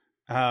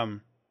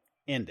end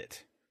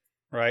it,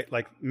 right?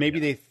 Like maybe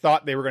they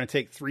thought they were going to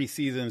take 3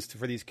 seasons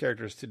for these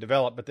characters to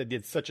develop, but they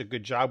did such a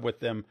good job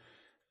with them,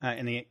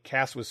 and the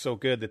cast was so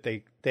good that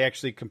they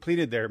actually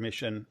completed their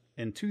mission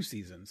in 2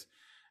 seasons.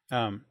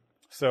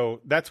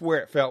 So that's where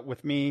it felt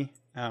with me,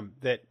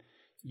 that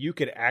you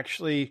could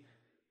actually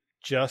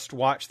just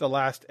watch the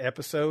last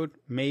episode,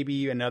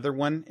 maybe another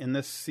one in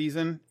this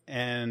season,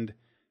 and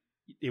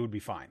it would be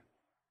fine.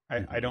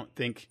 I don't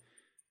think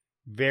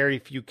very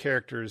few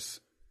characters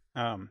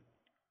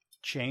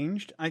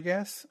changed, I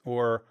guess,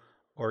 or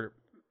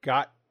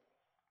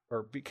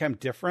become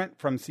different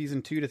from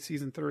season 2 to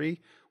season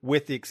 3,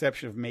 with the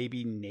exception of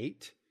maybe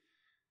Nate.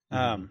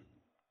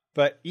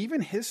 But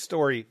even his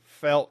story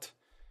felt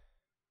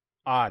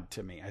odd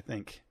to me. I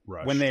think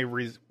rushed.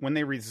 when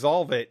they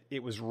resolve it,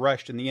 it was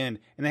rushed in the end,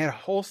 and they had a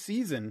whole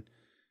season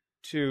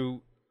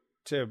to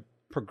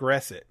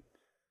progress it.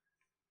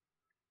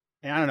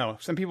 And I don't know.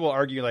 Some people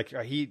argue like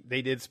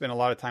they did spend a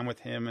lot of time with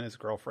him and his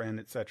girlfriend,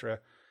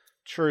 etc.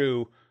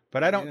 True,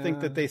 but I don't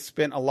think that they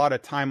spent a lot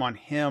of time on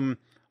him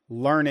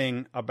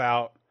learning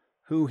about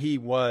who he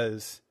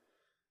was,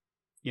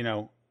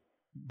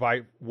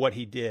 by what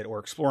he did, or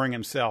exploring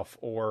himself,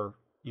 or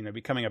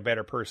becoming a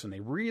better person. They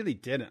really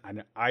didn't.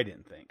 I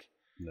didn't think.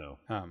 No.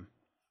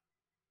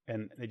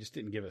 And they just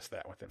didn't give us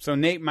that with him. So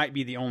Nate might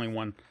be the only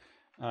one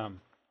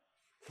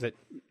that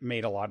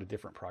made a lot of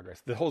different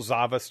progress. The whole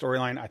Zava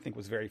storyline, I think,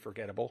 was very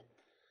forgettable.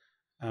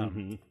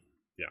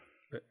 Yeah.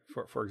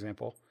 For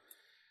example.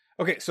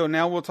 Okay, so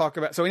now we'll talk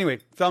about. So anyway,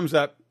 thumbs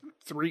up.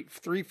 3,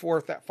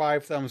 4,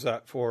 5 thumbs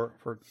up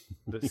for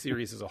the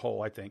series as a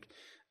whole, I think.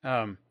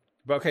 But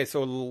okay,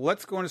 so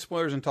let's go into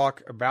spoilers and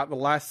talk about the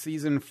last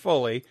season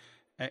fully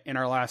in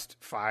our last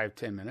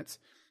 5-10 minutes,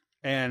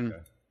 and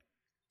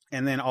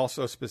then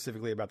also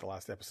specifically about the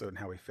last episode and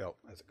how we felt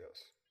as it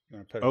goes. You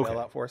want to put a bell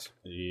out for us?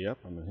 Yep,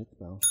 I'm gonna hit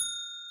the bell.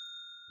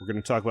 We're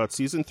gonna talk about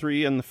season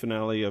 3 and the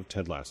finale of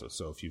Ted Lasso.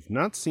 So if you've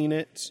not seen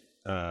it,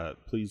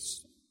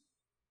 please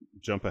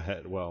jump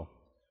ahead. Well,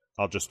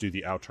 I'll just do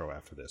the outro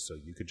after this, so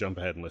you could jump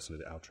ahead and listen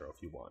to the outro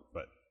if you want.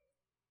 But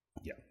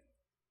yeah.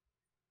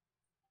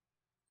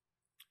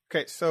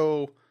 Okay,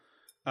 so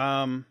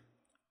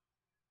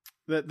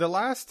the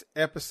last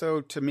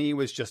episode to me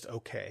was just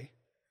okay.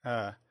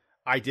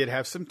 I did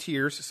have some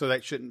tears, so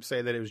that shouldn't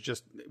say that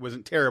it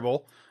wasn't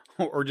terrible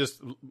or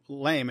just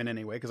lame in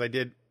any way, because I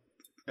did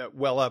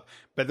well up.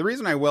 But the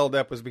reason I welled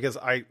up was because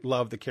I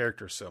love the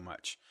characters so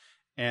much,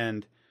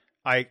 and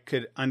I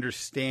could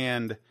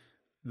understand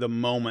the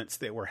moments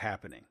that were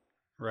happening,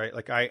 right?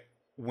 Like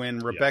when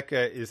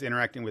Rebecca is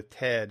interacting with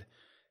Ted,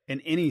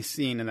 in any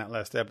scene in that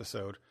last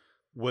episode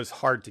was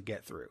hard to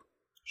get through.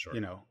 Sure.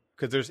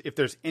 Because if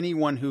there's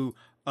anyone who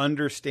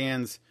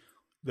understands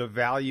the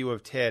value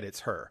of Ted,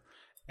 it's her.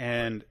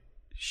 And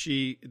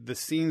the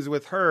scenes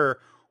with her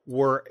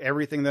were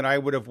everything that I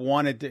would have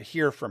wanted to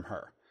hear from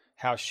her.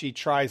 how she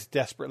tries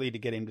desperately to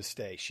get him to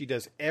stay. She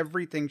does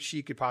everything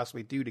she could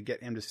possibly do to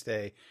get him to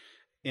stay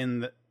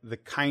in the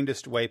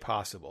kindest way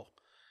possible.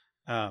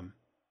 And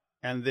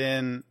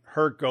then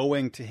her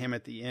going to him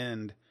at the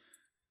end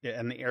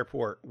in the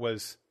airport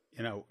was,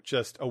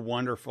 just a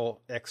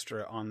wonderful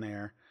extra on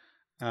there.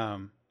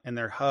 And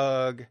their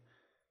hug,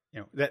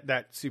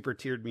 that super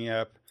teared me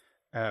up.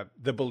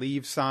 The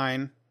believe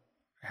sign,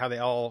 how they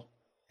all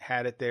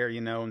had it there,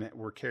 and that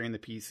we're carrying the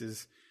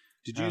pieces.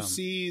 Did you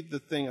see the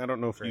thing? I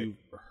don't know if you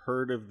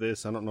heard of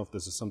this. I don't know if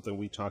this is something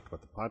we talked about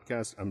the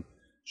podcast. I'm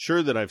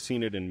sure that I've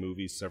seen it in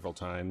movies several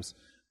times.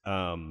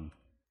 And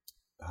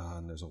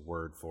there's a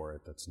word for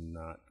it that's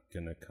not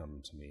going to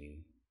come to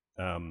me.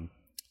 Let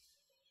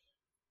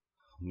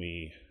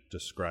me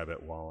describe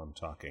it while I'm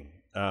talking.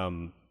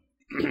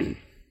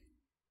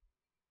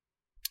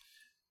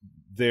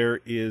 There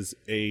is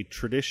a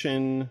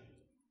tradition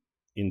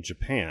in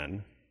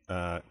Japan,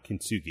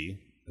 kintsugi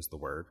is the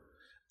word,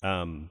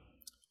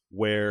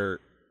 where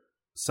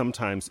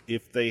sometimes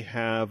if they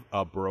have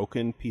a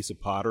broken piece of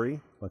pottery,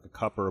 like a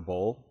cup or a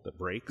bowl that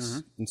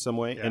breaks in some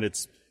way, and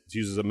it's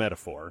used as a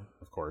metaphor,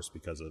 of course,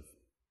 because of,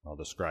 I'll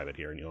describe it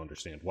here and you'll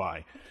understand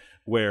why,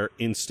 where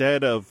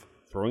instead of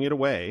throwing it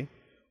away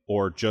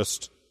or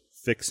just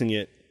fixing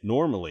it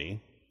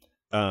normally,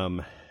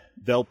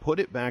 they'll put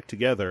it back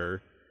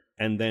together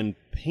and then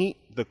paint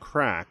the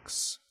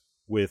cracks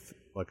with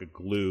like a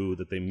glue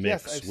that they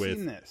mix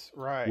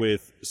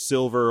with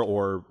silver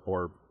or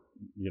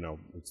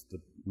it's the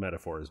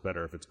metaphor is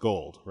better if it's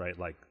gold, right?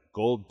 Like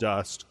gold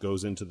dust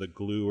goes into the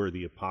glue or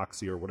the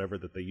epoxy or whatever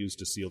that they use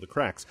to seal the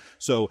cracks.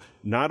 So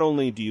not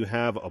only do you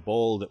have a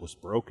bowl that was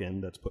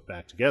broken that's put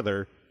back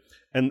together,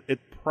 and it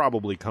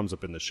probably comes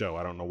up in the show.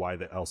 I don't know why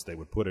else they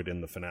would put it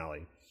in the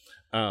finale.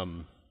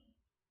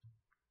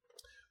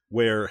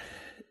 Where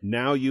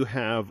now you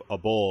have a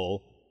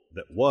bowl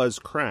that was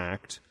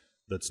cracked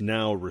that's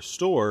now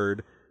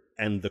restored,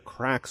 and the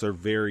cracks are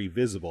very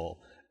visible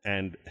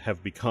and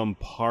have become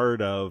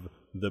part of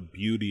the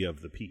beauty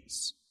of the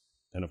piece.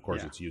 And of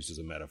course, it's used as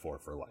a metaphor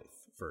for life,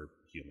 for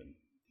human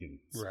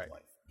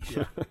life.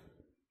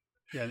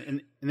 Yeah,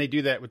 and they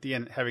do that with the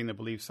end, having the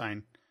believe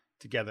sign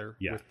together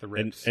with the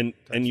ribs.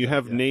 And you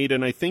have Nate,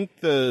 and I think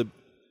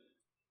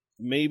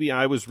maybe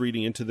I was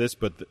reading into this,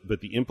 but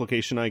the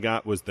implication I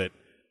got was that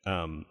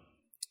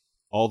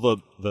all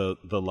the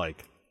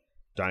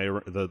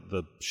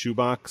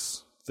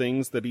shoebox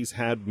things that he's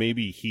had,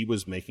 maybe he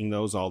was making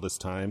those all this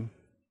time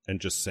and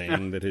just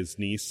saying that his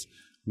niece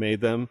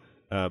made them,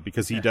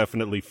 because he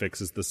definitely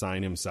fixes the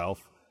sign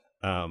himself.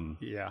 And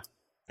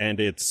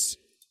it's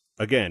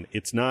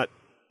not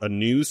a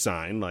new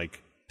sign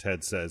like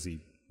Ted says he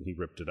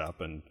ripped it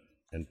up and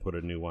put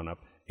a new one up.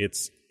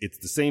 It's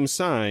the same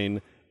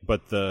sign,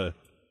 but the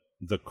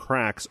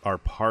cracks are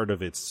part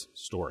of its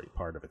story,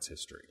 part of its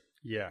history.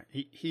 Yeah,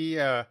 he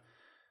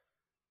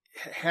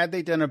had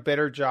they done a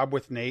better job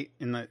with Nate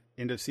in the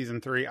end of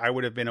season 3, I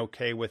would have been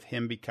okay with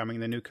him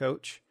becoming the new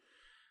coach.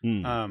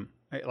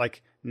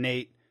 Like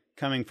Nate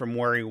coming from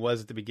where he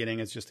was at the beginning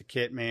as just a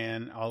kit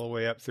man all the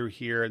way up through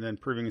here, and then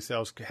proving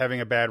himself,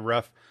 having a bad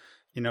rough,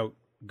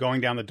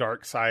 going down the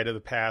dark side of the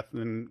path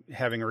and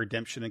having a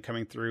redemption and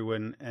coming through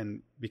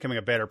and becoming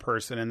a better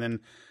person, and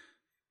then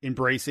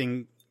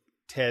embracing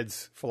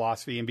Ted's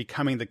philosophy and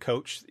becoming the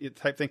coach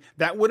type thing.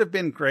 That would have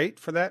been great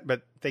for that,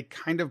 but they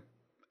kind of,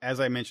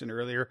 as I mentioned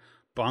earlier,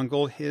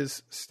 bungled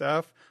his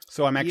stuff.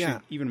 So I'm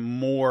actually even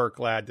more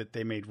glad that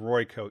they made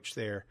Roy coach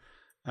there.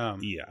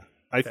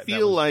 I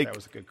feel like that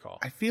was a good call.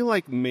 I feel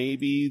like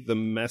maybe the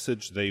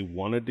message they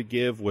wanted to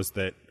give was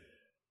that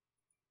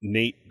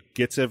Nate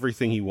gets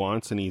everything he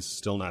wants and he's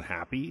still not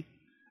happy.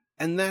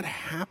 And that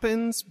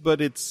happens, but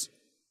it's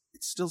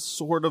still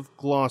sort of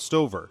glossed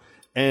over.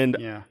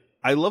 And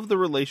I love the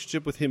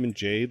relationship with him and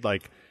Jade.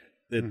 Like,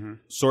 it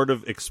sort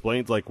of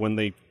explains, like, when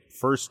they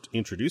first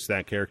introduced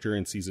that character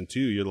in season 2,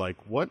 you're like,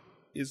 what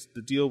is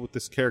the deal with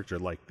this character?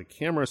 Like, the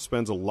camera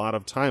spends a lot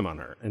of time on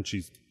her, and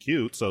she's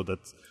cute, so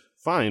that's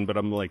fine, but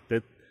I'm like,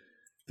 this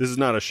is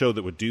not a show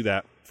that would do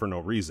that for no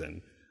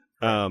reason.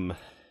 And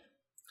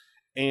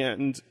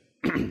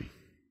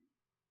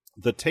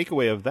the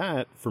takeaway of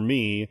that, for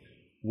me,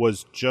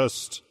 was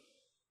just,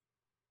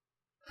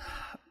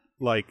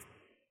 like,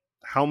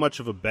 how much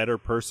of a better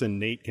person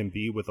Nate can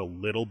be with a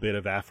little bit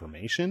of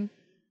affirmation.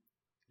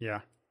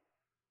 Yeah.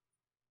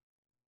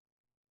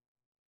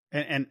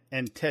 And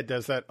Ted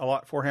does that a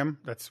lot for him.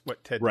 That's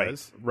what Ted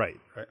does. Right.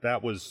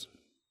 That was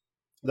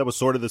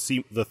sort of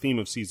the theme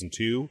of season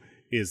 2,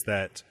 is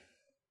that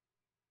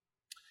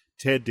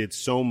Ted did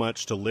so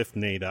much to lift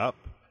Nate up,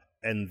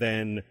 and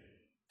then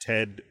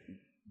Ted,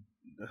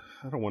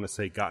 I don't want to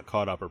say got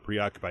caught up or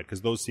preoccupied,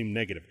 because those seem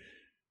negative.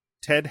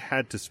 Ted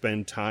had to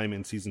spend time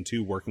in season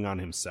 2 working on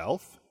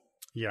himself.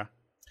 Yeah.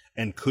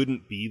 And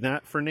couldn't be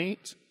that for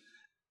Nate.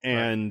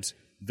 And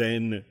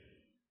then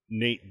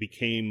Nate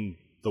became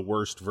the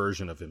worst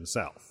version of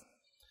himself.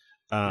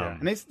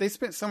 And they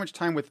spent so much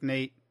time with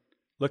Nate,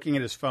 looking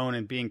at his phone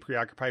and being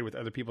preoccupied with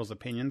other people's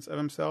opinions of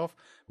himself.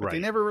 But Right. they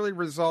never really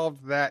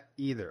resolved that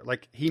either.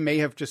 Like, he may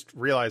have just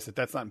realized that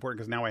that's not important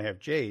because now I have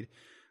Jade.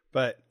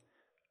 But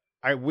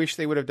I wish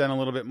they would have done a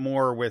little bit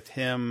more with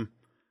him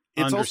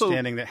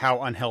understanding that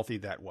how unhealthy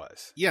that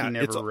was. Yeah, he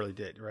never really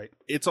did, right?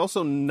 It's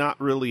also not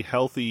really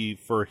healthy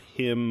for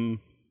him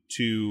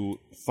to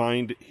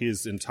find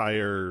his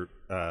entire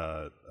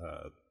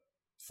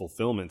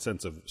fulfillment,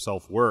 sense of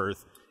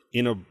self-worth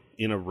in a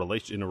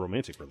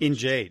romantic relationship. In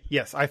Jade,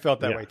 yes, I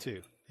felt that way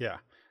too. Yeah,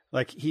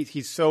 like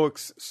he's so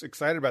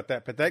excited about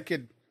that, but that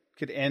could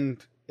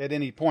end at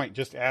any point.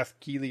 Just ask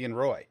Keely and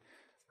Roy,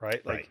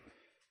 right? Like,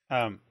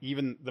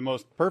 even the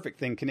most perfect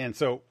thing can end.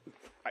 So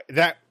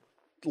that,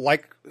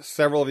 like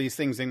several of these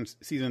things in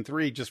season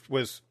 3, just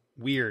was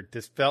weird.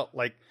 This felt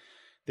like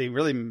they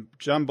really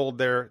jumbled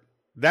their.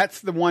 That's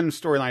the one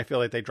storyline I feel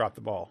like they dropped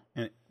the ball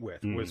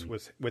with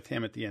was with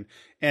him at the end,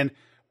 and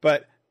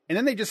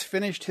then they just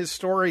finished his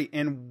story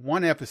in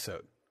one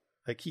episode.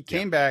 Like, he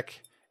came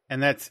back,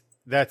 and that's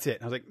it.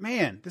 I was like,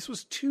 man, this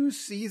was 2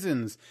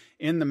 seasons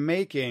in the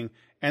making,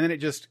 and then it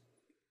just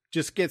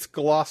gets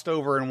glossed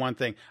over in one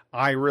thing.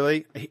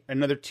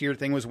 Another tier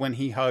thing was when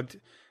he hugged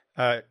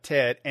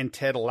Ted, and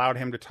Ted allowed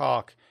him to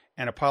talk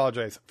and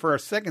apologize. For a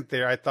second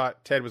there, I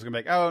thought Ted was going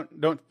to be like, oh,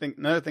 don't think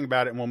another thing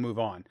about it, and we'll move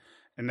on.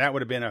 And that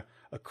would have been a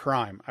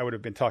crime I would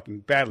have been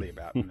talking badly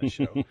about in the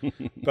show.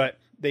 But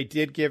they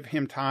did give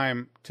him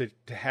time to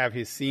have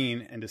his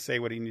scene and to say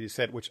what he needed to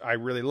say, which I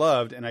really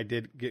loved, and I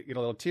did get a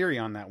little teary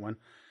on that one.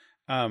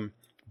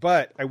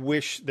 But I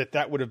wish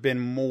that would have been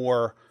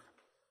more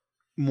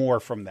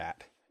from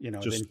that,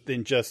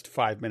 than just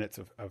 5 minutes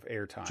of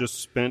airtime. Just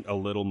spent a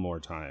little more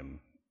time.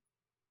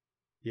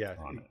 Yeah,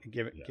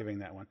 giving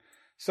that one.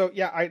 So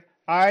yeah,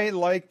 I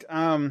liked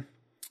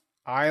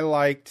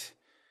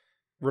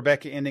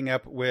Rebecca ending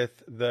up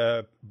with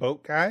the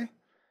boat guy.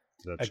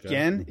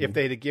 Again, if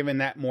they'd have given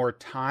that more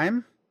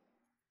time,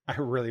 I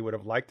really would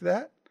have liked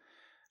that.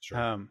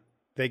 Sure.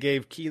 They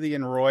gave Keely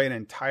and Roy an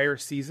entire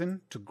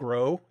season to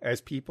grow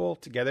as people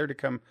together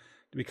to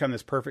become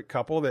this perfect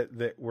couple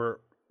that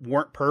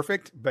weren't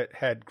perfect but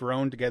had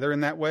grown together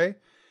in that way.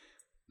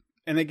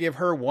 And they give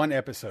her one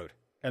episode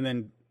and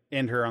then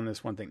end her on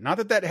this one thing.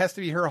 Not that has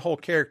to be her whole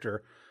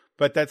character,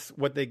 but that's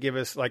what they give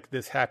us, like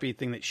this happy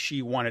thing that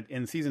she wanted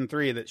in season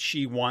 3, that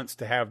she wants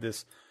to have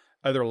this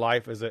other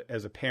life as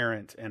a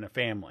parent and a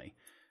family.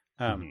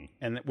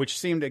 And which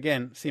seemed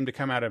to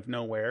come out of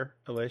nowhere,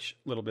 a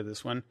little bit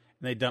this one.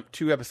 And they dumped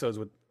 2 episodes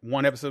with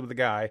one episode with the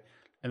guy,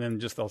 and then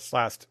just this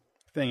last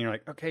thing. You're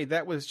like, okay,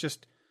 that was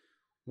just,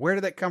 where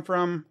did that come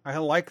from? I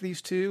like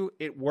these 2.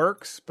 It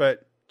works,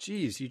 but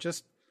geez, you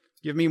just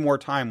give me more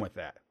time with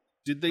that.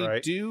 Did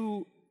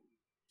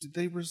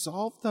they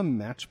resolve the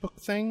matchbook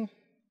thing?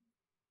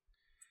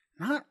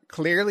 Not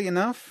clearly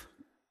enough.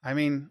 I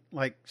mean,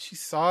 like, she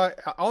saw it.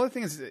 All the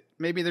things that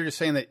maybe they're just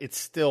saying that it's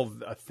still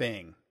a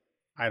thing.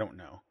 I don't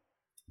know.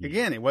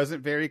 Again, it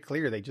wasn't very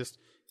clear.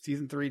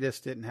 Season 3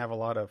 just didn't have a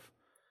lot of,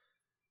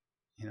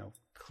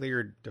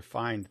 clear,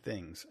 defined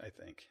things, I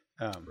think.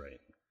 Right.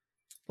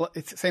 Well,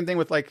 it's the same thing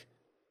with, like,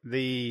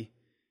 the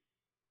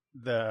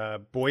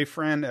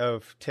boyfriend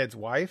of Ted's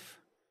wife.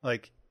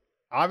 Like,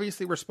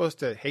 obviously we're supposed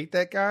to hate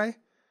that guy.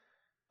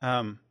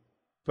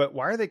 But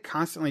why are they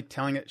constantly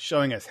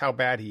showing us how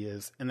bad he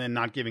is, and then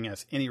not giving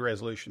us any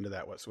resolution to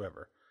that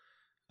whatsoever?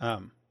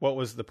 What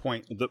was the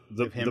point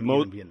of him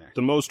even being there?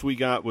 The most we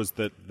got was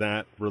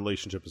that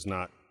relationship is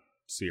not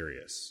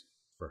serious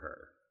for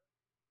her.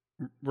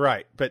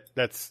 Right, but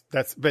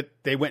but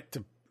they went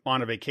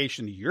on a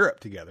vacation to Europe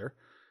together.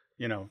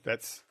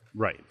 That's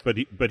right.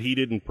 But he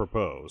didn't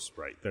propose.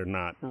 Right, they're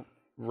not.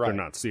 Right. They're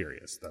not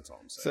serious. That's all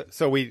I'm saying.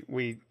 So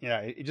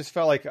it just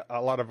felt like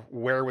a lot of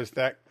where was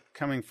that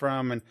coming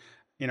from, and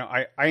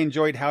I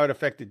enjoyed how it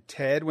affected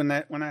Ted when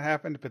that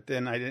happened, but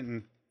then I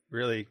didn't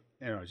really,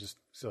 just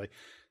silly.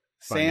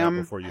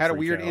 Sam had a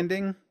weird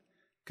ending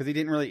because he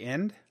didn't really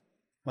end.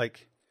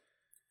 Like,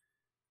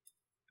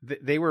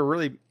 they were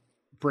really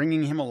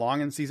bringing him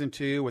along in season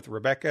 2 with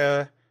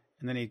Rebecca,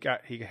 and then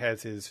he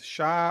has his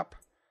shop,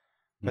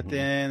 but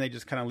then they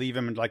just kind of leave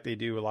him like they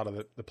do a lot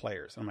of the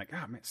players. And I'm like,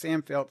 oh man,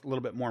 Sam felt a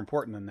little bit more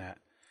important than that.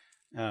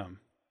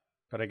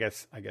 But I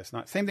guess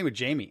not. Same thing with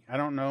Jamie. I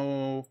don't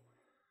know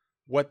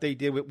what they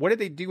did what did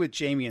they do with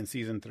Jamie in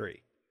season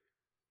 3?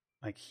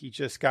 Like, he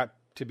just got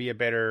to be a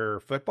better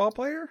football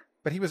player,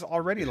 but he was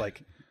already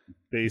like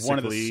basically one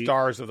of the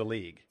stars of the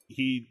league.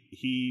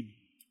 He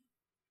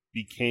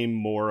became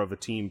more of a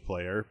team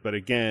player, but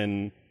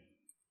again,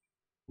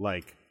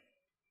 like,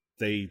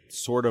 they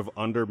sort of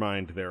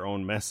undermined their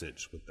own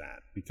message with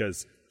that,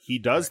 because he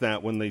does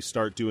that when they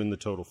start doing the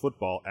total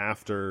football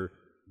after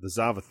the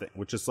Zava thing,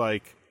 which is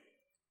like,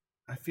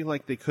 I feel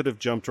like they could have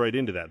jumped right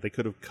into that. They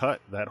could have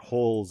cut that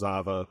whole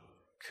Zava.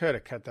 Could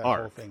have cut that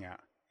whole thing out.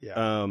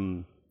 Yeah.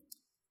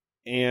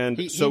 And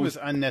he was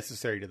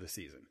unnecessary to the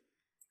season.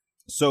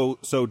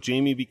 So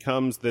Jamie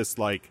becomes this,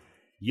 like,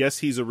 yes,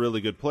 he's a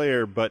really good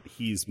player, but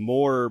he's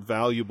more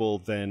valuable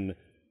than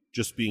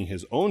just being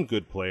his own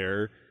good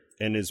player,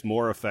 and is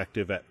more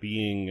effective at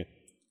being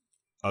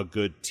a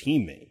good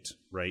teammate,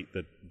 right?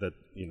 That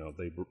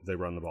they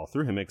run the ball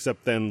through him.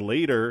 Except then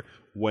later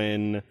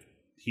when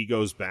he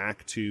goes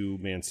back to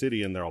Man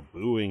City and they're all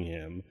booing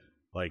him,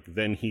 like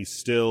then he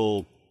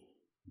still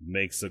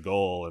makes a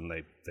goal and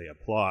they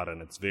applaud,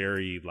 and it's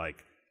very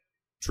like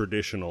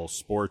traditional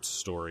sports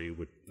story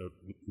with a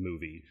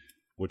movie,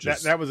 which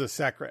that was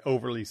a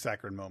overly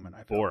saccharine moment.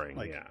 I felt. Boring,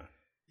 like,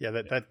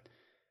 yeah.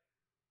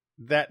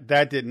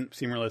 That didn't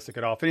seem realistic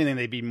at all. If anything,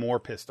 they'd be more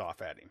pissed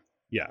off at him.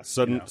 Yeah,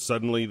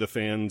 suddenly the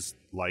fans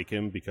like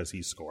him because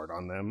he scored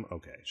on them.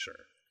 Okay,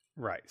 sure.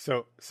 Right.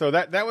 So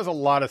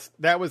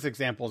that was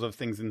examples of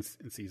things in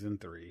season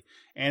 3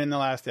 and in the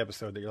last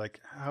episode that you're like,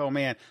 oh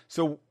man.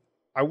 So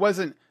I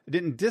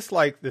didn't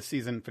dislike the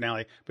season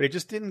finale, but it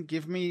just didn't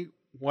give me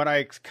what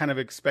I kind of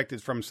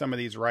expected from some of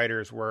these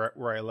writers where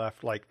I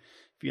left like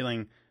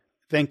feeling,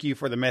 thank you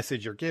for the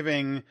message you're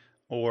giving,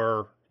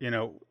 or,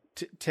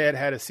 Ted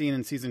had a scene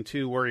in season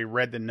 2 where he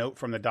read the note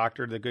from the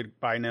doctor, the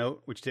goodbye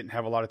note, which didn't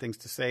have a lot of things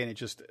to say.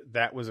 And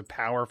that was a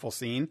powerful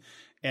scene.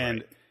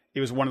 And it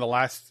was one of the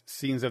last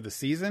scenes of the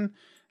season.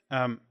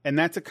 And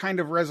that's a kind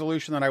of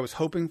resolution that I was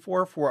hoping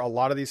for a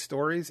lot of these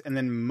stories. And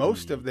then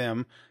most of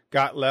them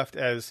got left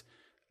as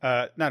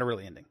not a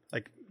really ending.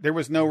 Like there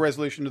was no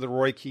resolution to the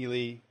Roy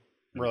Keeley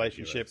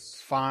relationship.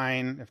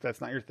 Fine, if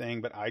that's not your thing,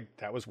 but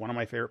that was one of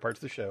my favorite parts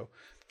of the show.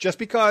 Just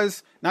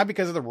because, not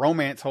because of the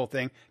romance whole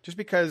thing, just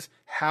because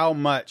how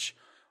much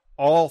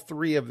all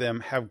 3 of them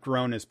have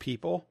grown as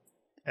people,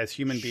 as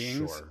human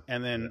beings. Sure.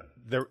 And then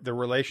the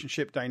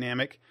relationship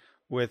dynamic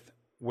with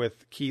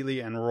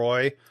Keeley and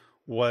Roy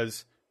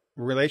was,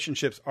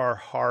 relationships are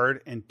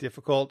hard and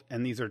difficult.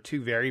 And these are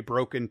 2 very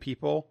broken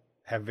people,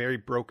 have very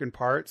broken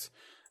parts.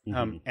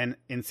 And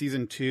in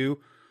season 2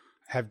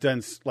 have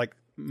done like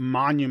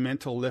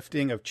monumental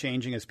lifting of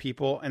changing as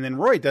people. And then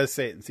Roy does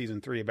say it in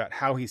season 3 about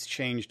how he's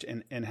changed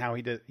and how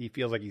he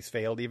feels like he's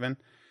failed even.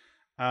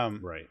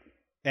 Right.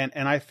 And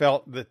I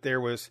felt that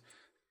there was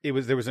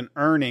an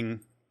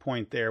earning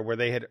point there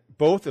where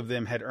both of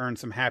them had earned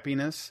some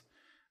happiness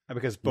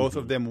because both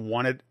of them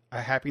wanted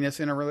a happiness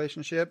in a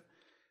relationship.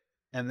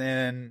 And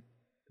then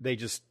they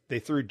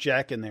threw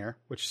Jack in there,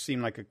 which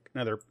seemed like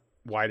another,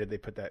 why did they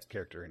put that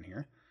character in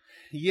here?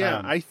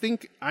 Yeah, I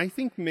think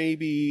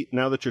maybe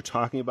now that you're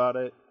talking about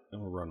it,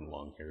 and we're running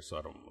along here, so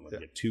I don't want to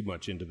get too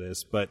much into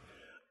this, but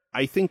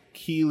I think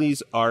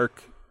Keeley's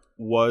arc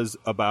was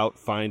about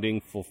finding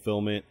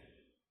fulfillment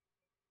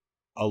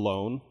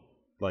alone,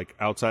 like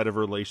outside of a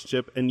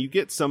relationship, and you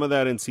get some of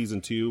that in season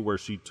 2 where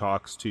she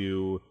talks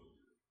to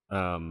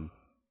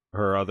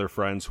her other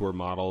friends who are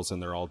models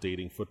and they're all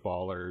dating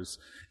footballers,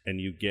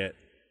 and you get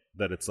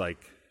that it's like,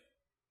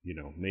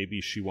 maybe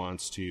she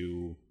wants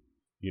to.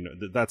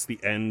 That's the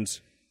end.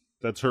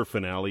 That's her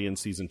finale in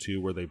season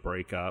 2 where they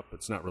break up.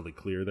 It's not really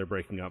clear they're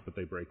breaking up, but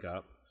they break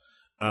up.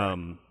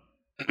 And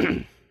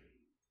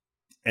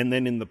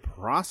then in the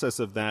process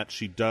of that,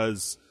 she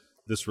does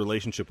this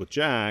relationship with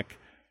Jack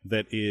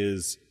that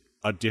is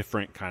a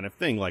different kind of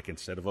thing. Like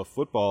instead of a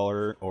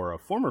footballer or a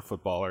former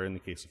footballer, in the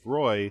case of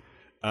Roy,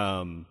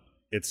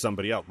 it's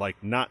somebody else.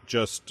 Like not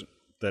just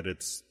that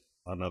it's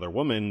another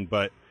woman,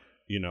 but,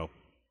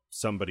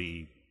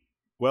 somebody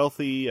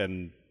wealthy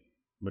and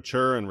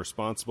mature and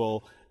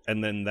responsible,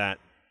 and then that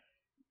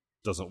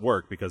doesn't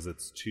work because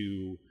it's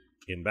too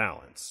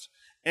imbalanced.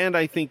 And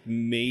I think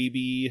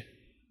maybe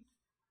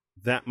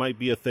that might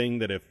be a thing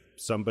that if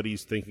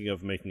somebody's thinking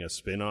of making a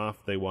spin-off,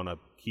 they want to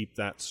keep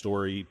that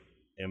story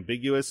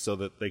ambiguous so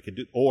that they could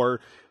do, or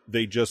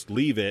they just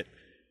leave it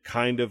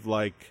kind of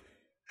like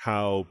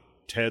how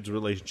Ted's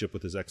relationship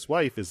with his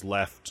ex-wife is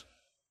left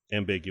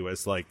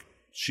ambiguous. Like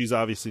she's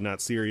obviously not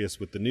serious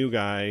with the new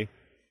guy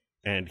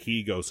and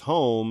he goes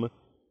home.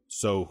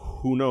 So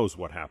who knows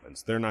what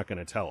happens? They're not going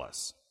to tell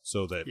us,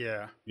 so that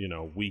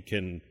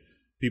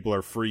people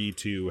are free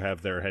to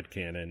have their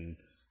headcanon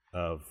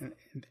of,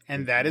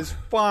 and that is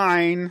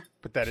fine,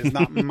 but that is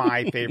not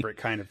my favorite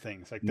kind of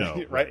things. Like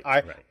no, right?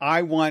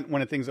 I want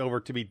when a thing's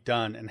over to be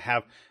done and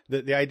have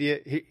the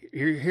idea.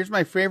 Here's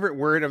my favorite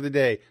word of the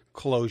day: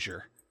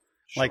 closure.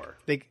 Sure.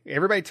 Like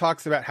everybody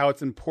talks about how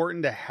it's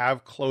important to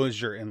have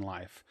closure in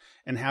life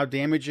and how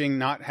damaging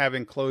not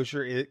having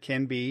closure it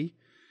can be.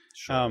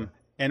 Sure.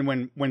 And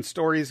when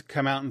stories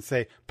come out and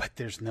say, but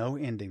there's no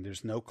ending,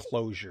 there's no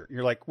closure,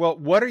 you're like, well,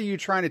 what are you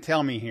trying to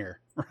tell me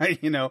here? Right.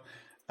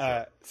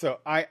 So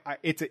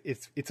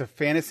it's a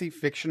fantasy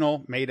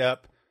fictional made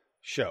up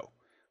show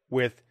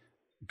with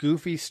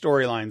goofy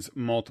storylines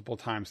multiple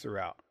times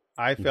throughout.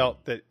 I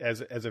felt that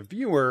as a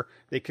viewer,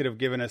 they could have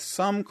given us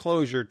some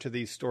closure to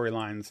these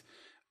storylines,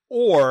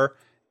 or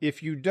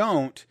if you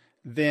don't,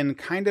 then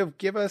kind of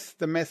give us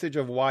the message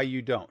of why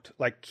you don't.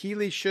 Like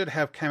Keeley should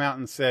have come out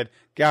and said,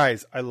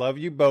 guys, I love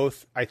you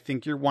both. I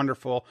think you're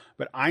wonderful,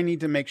 but I need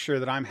to make sure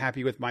that I'm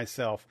happy with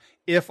myself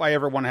if I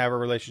ever want to have a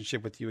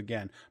relationship with you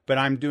again. But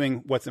I'm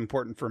doing what's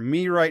important for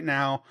me right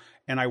now,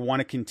 and I want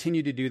to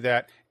continue to do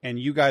that, and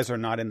you guys are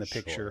not in the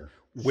picture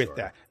with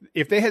that.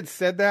 If they had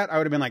said that, I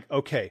would have been like,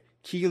 okay,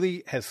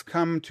 Keely has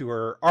come to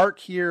her arc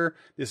here.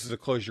 This is a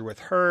closure with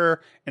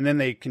her. And then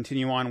they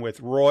continue on with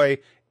Roy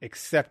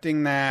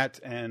accepting that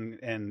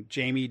and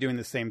Jamie doing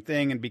the same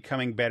thing and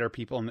becoming better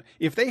people. And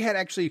if they had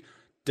actually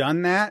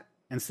done that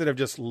instead of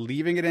just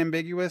leaving it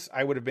ambiguous,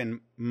 I would have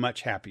been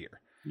much happier.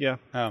 Yeah.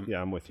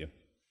 Yeah, I'm with you.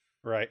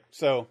 Right.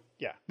 So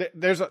yeah,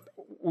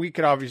 we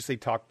could obviously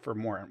talk for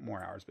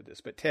more hours with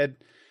this, but Ted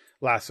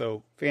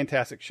Lasso,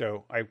 fantastic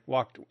show. I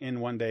walked in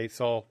one day,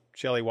 saw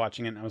Shelly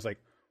watching it, and I was like,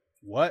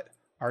 "What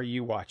are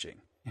you watching?"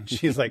 And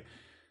she's like,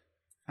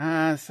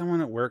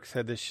 "Someone at work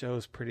said this show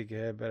is pretty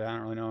good, but I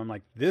don't really know." I'm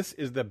like, "This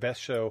is the best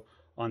show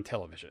on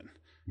television."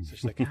 So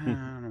she's like, and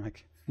I'm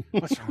like,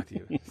 "What's wrong with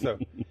you?" So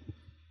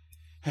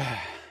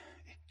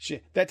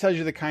that tells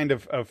you the kind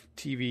of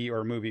TV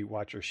or movie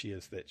watcher she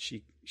is, that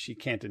she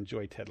can't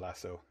enjoy Ted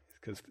Lasso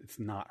because it's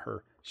not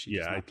her. She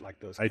does not like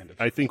those kind of shows.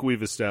 I think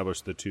we've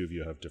established the two of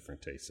you have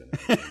different tastes in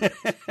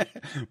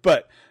it.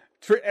 But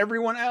for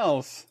everyone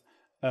else,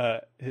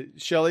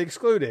 Shelley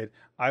excluded,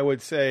 I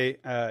would say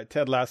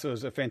Ted Lasso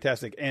is a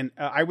fantastic, and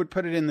I would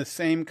put it in the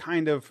same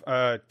kind of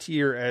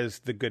tier as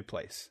The Good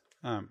Place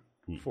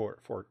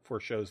for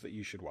shows that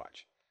you should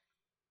watch.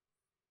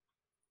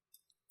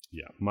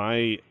 Yeah,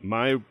 my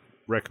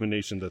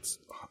recommendation that's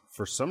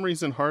for some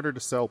reason harder to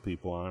sell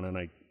people on, and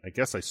I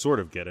guess I sort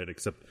of get it,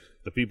 except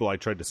the people I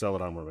tried to sell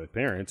it on were my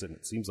parents, and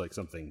it seems like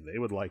something they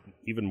would like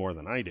even more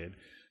than I did,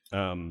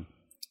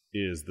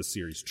 is the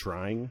series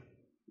Trying,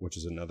 which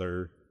is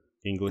another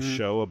English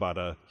show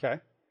about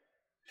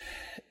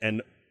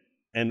an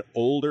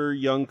older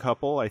young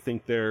couple. I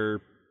think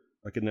they're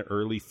like in their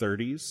early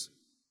 30s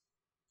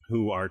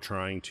who are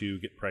trying to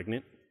get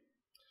pregnant.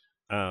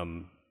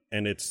 And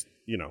it's,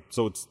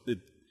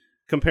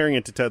 comparing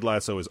it to Ted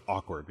Lasso is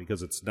awkward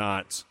because it's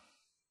not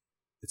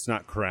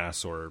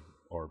crass or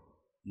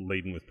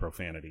laden with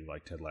profanity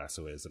like Ted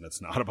Lasso is, and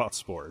it's not about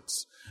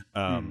sports.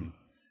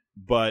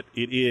 But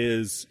it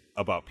is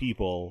about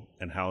people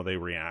and how they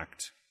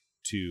react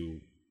to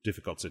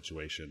difficult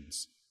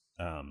situations,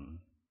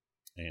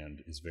 and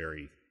is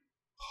very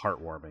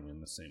heartwarming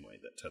in the same way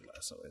that Ted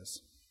Lasso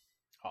is.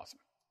 Awesome.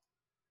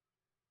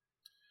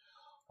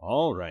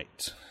 All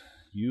right.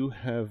 You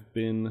have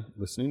been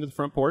listening to The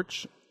Front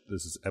Porch.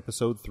 This is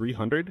episode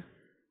 300.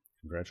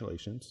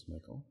 Congratulations,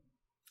 Michael.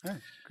 All right.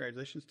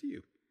 Congratulations to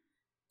you.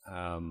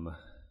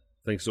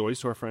 Thanks always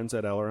to our friends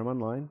at LRM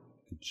Online.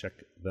 You can check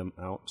them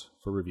out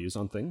for reviews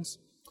on things.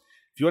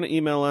 If you want to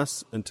email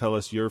us and tell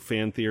us your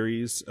fan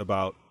theories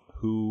about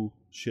who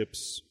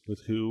ships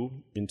with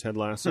who in Ted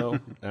Lasso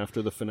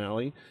after the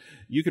finale,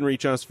 you can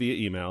reach us via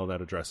email.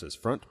 That address is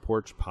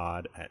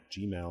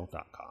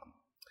frontporchpod@gmail.com.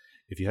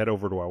 If you head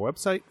over to our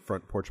website,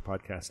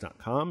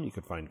 frontporchpodcast.com, you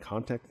can find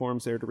contact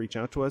forms there to reach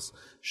out to us,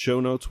 show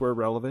notes where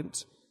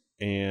relevant,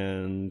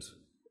 and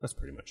that's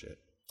pretty much it.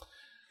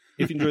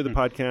 If you enjoy the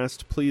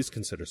podcast, please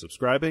consider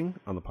subscribing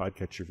on the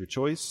podcatcher of your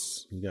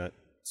choice. You got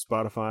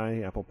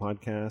Spotify, Apple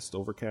Podcast,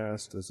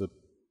 Overcast. There's a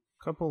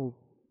couple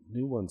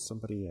new ones.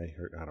 Somebody I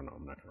heard, I don't know,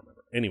 I'm not going to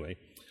remember. Anyway,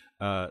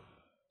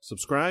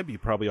 subscribe. You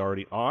probably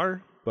already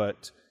are,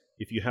 but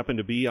if you happen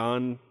to be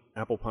on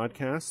Apple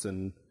Podcasts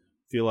and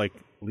feel like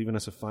leaving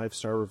us a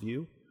 5-star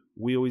review,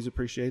 we always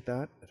appreciate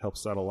that. It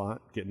helps out a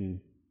lot,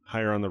 getting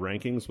higher on the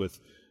rankings with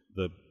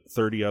the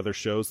 30 other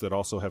shows that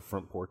also have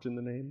Front Porch in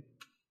the name.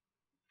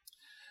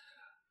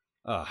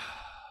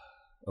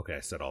 Okay,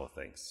 I said all the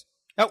things.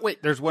 Oh,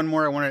 wait, there's one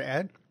more I wanted to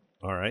add.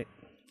 All right.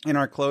 In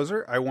our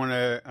closer, I want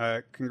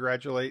to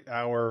congratulate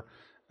our.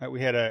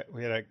 We had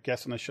a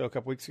guest on the show a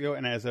couple weeks ago,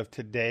 and as of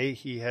today,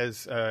 he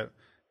has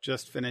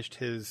just finished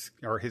his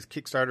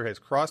Kickstarter has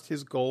crossed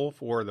his goal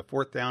for the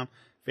 4th Down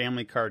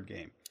family card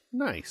game.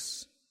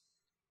 Nice.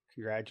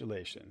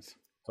 Congratulations.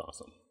 It's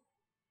awesome.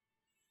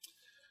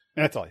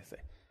 And that's all I say.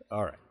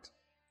 All right.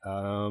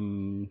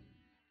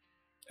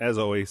 As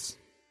always,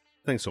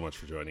 thanks so much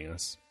for joining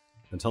us.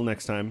 Until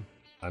next time,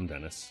 I'm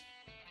Dennis.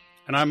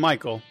 And I'm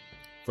Michael.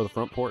 For The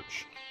Front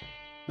Porch.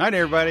 Night,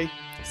 everybody.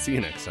 See you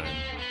next time.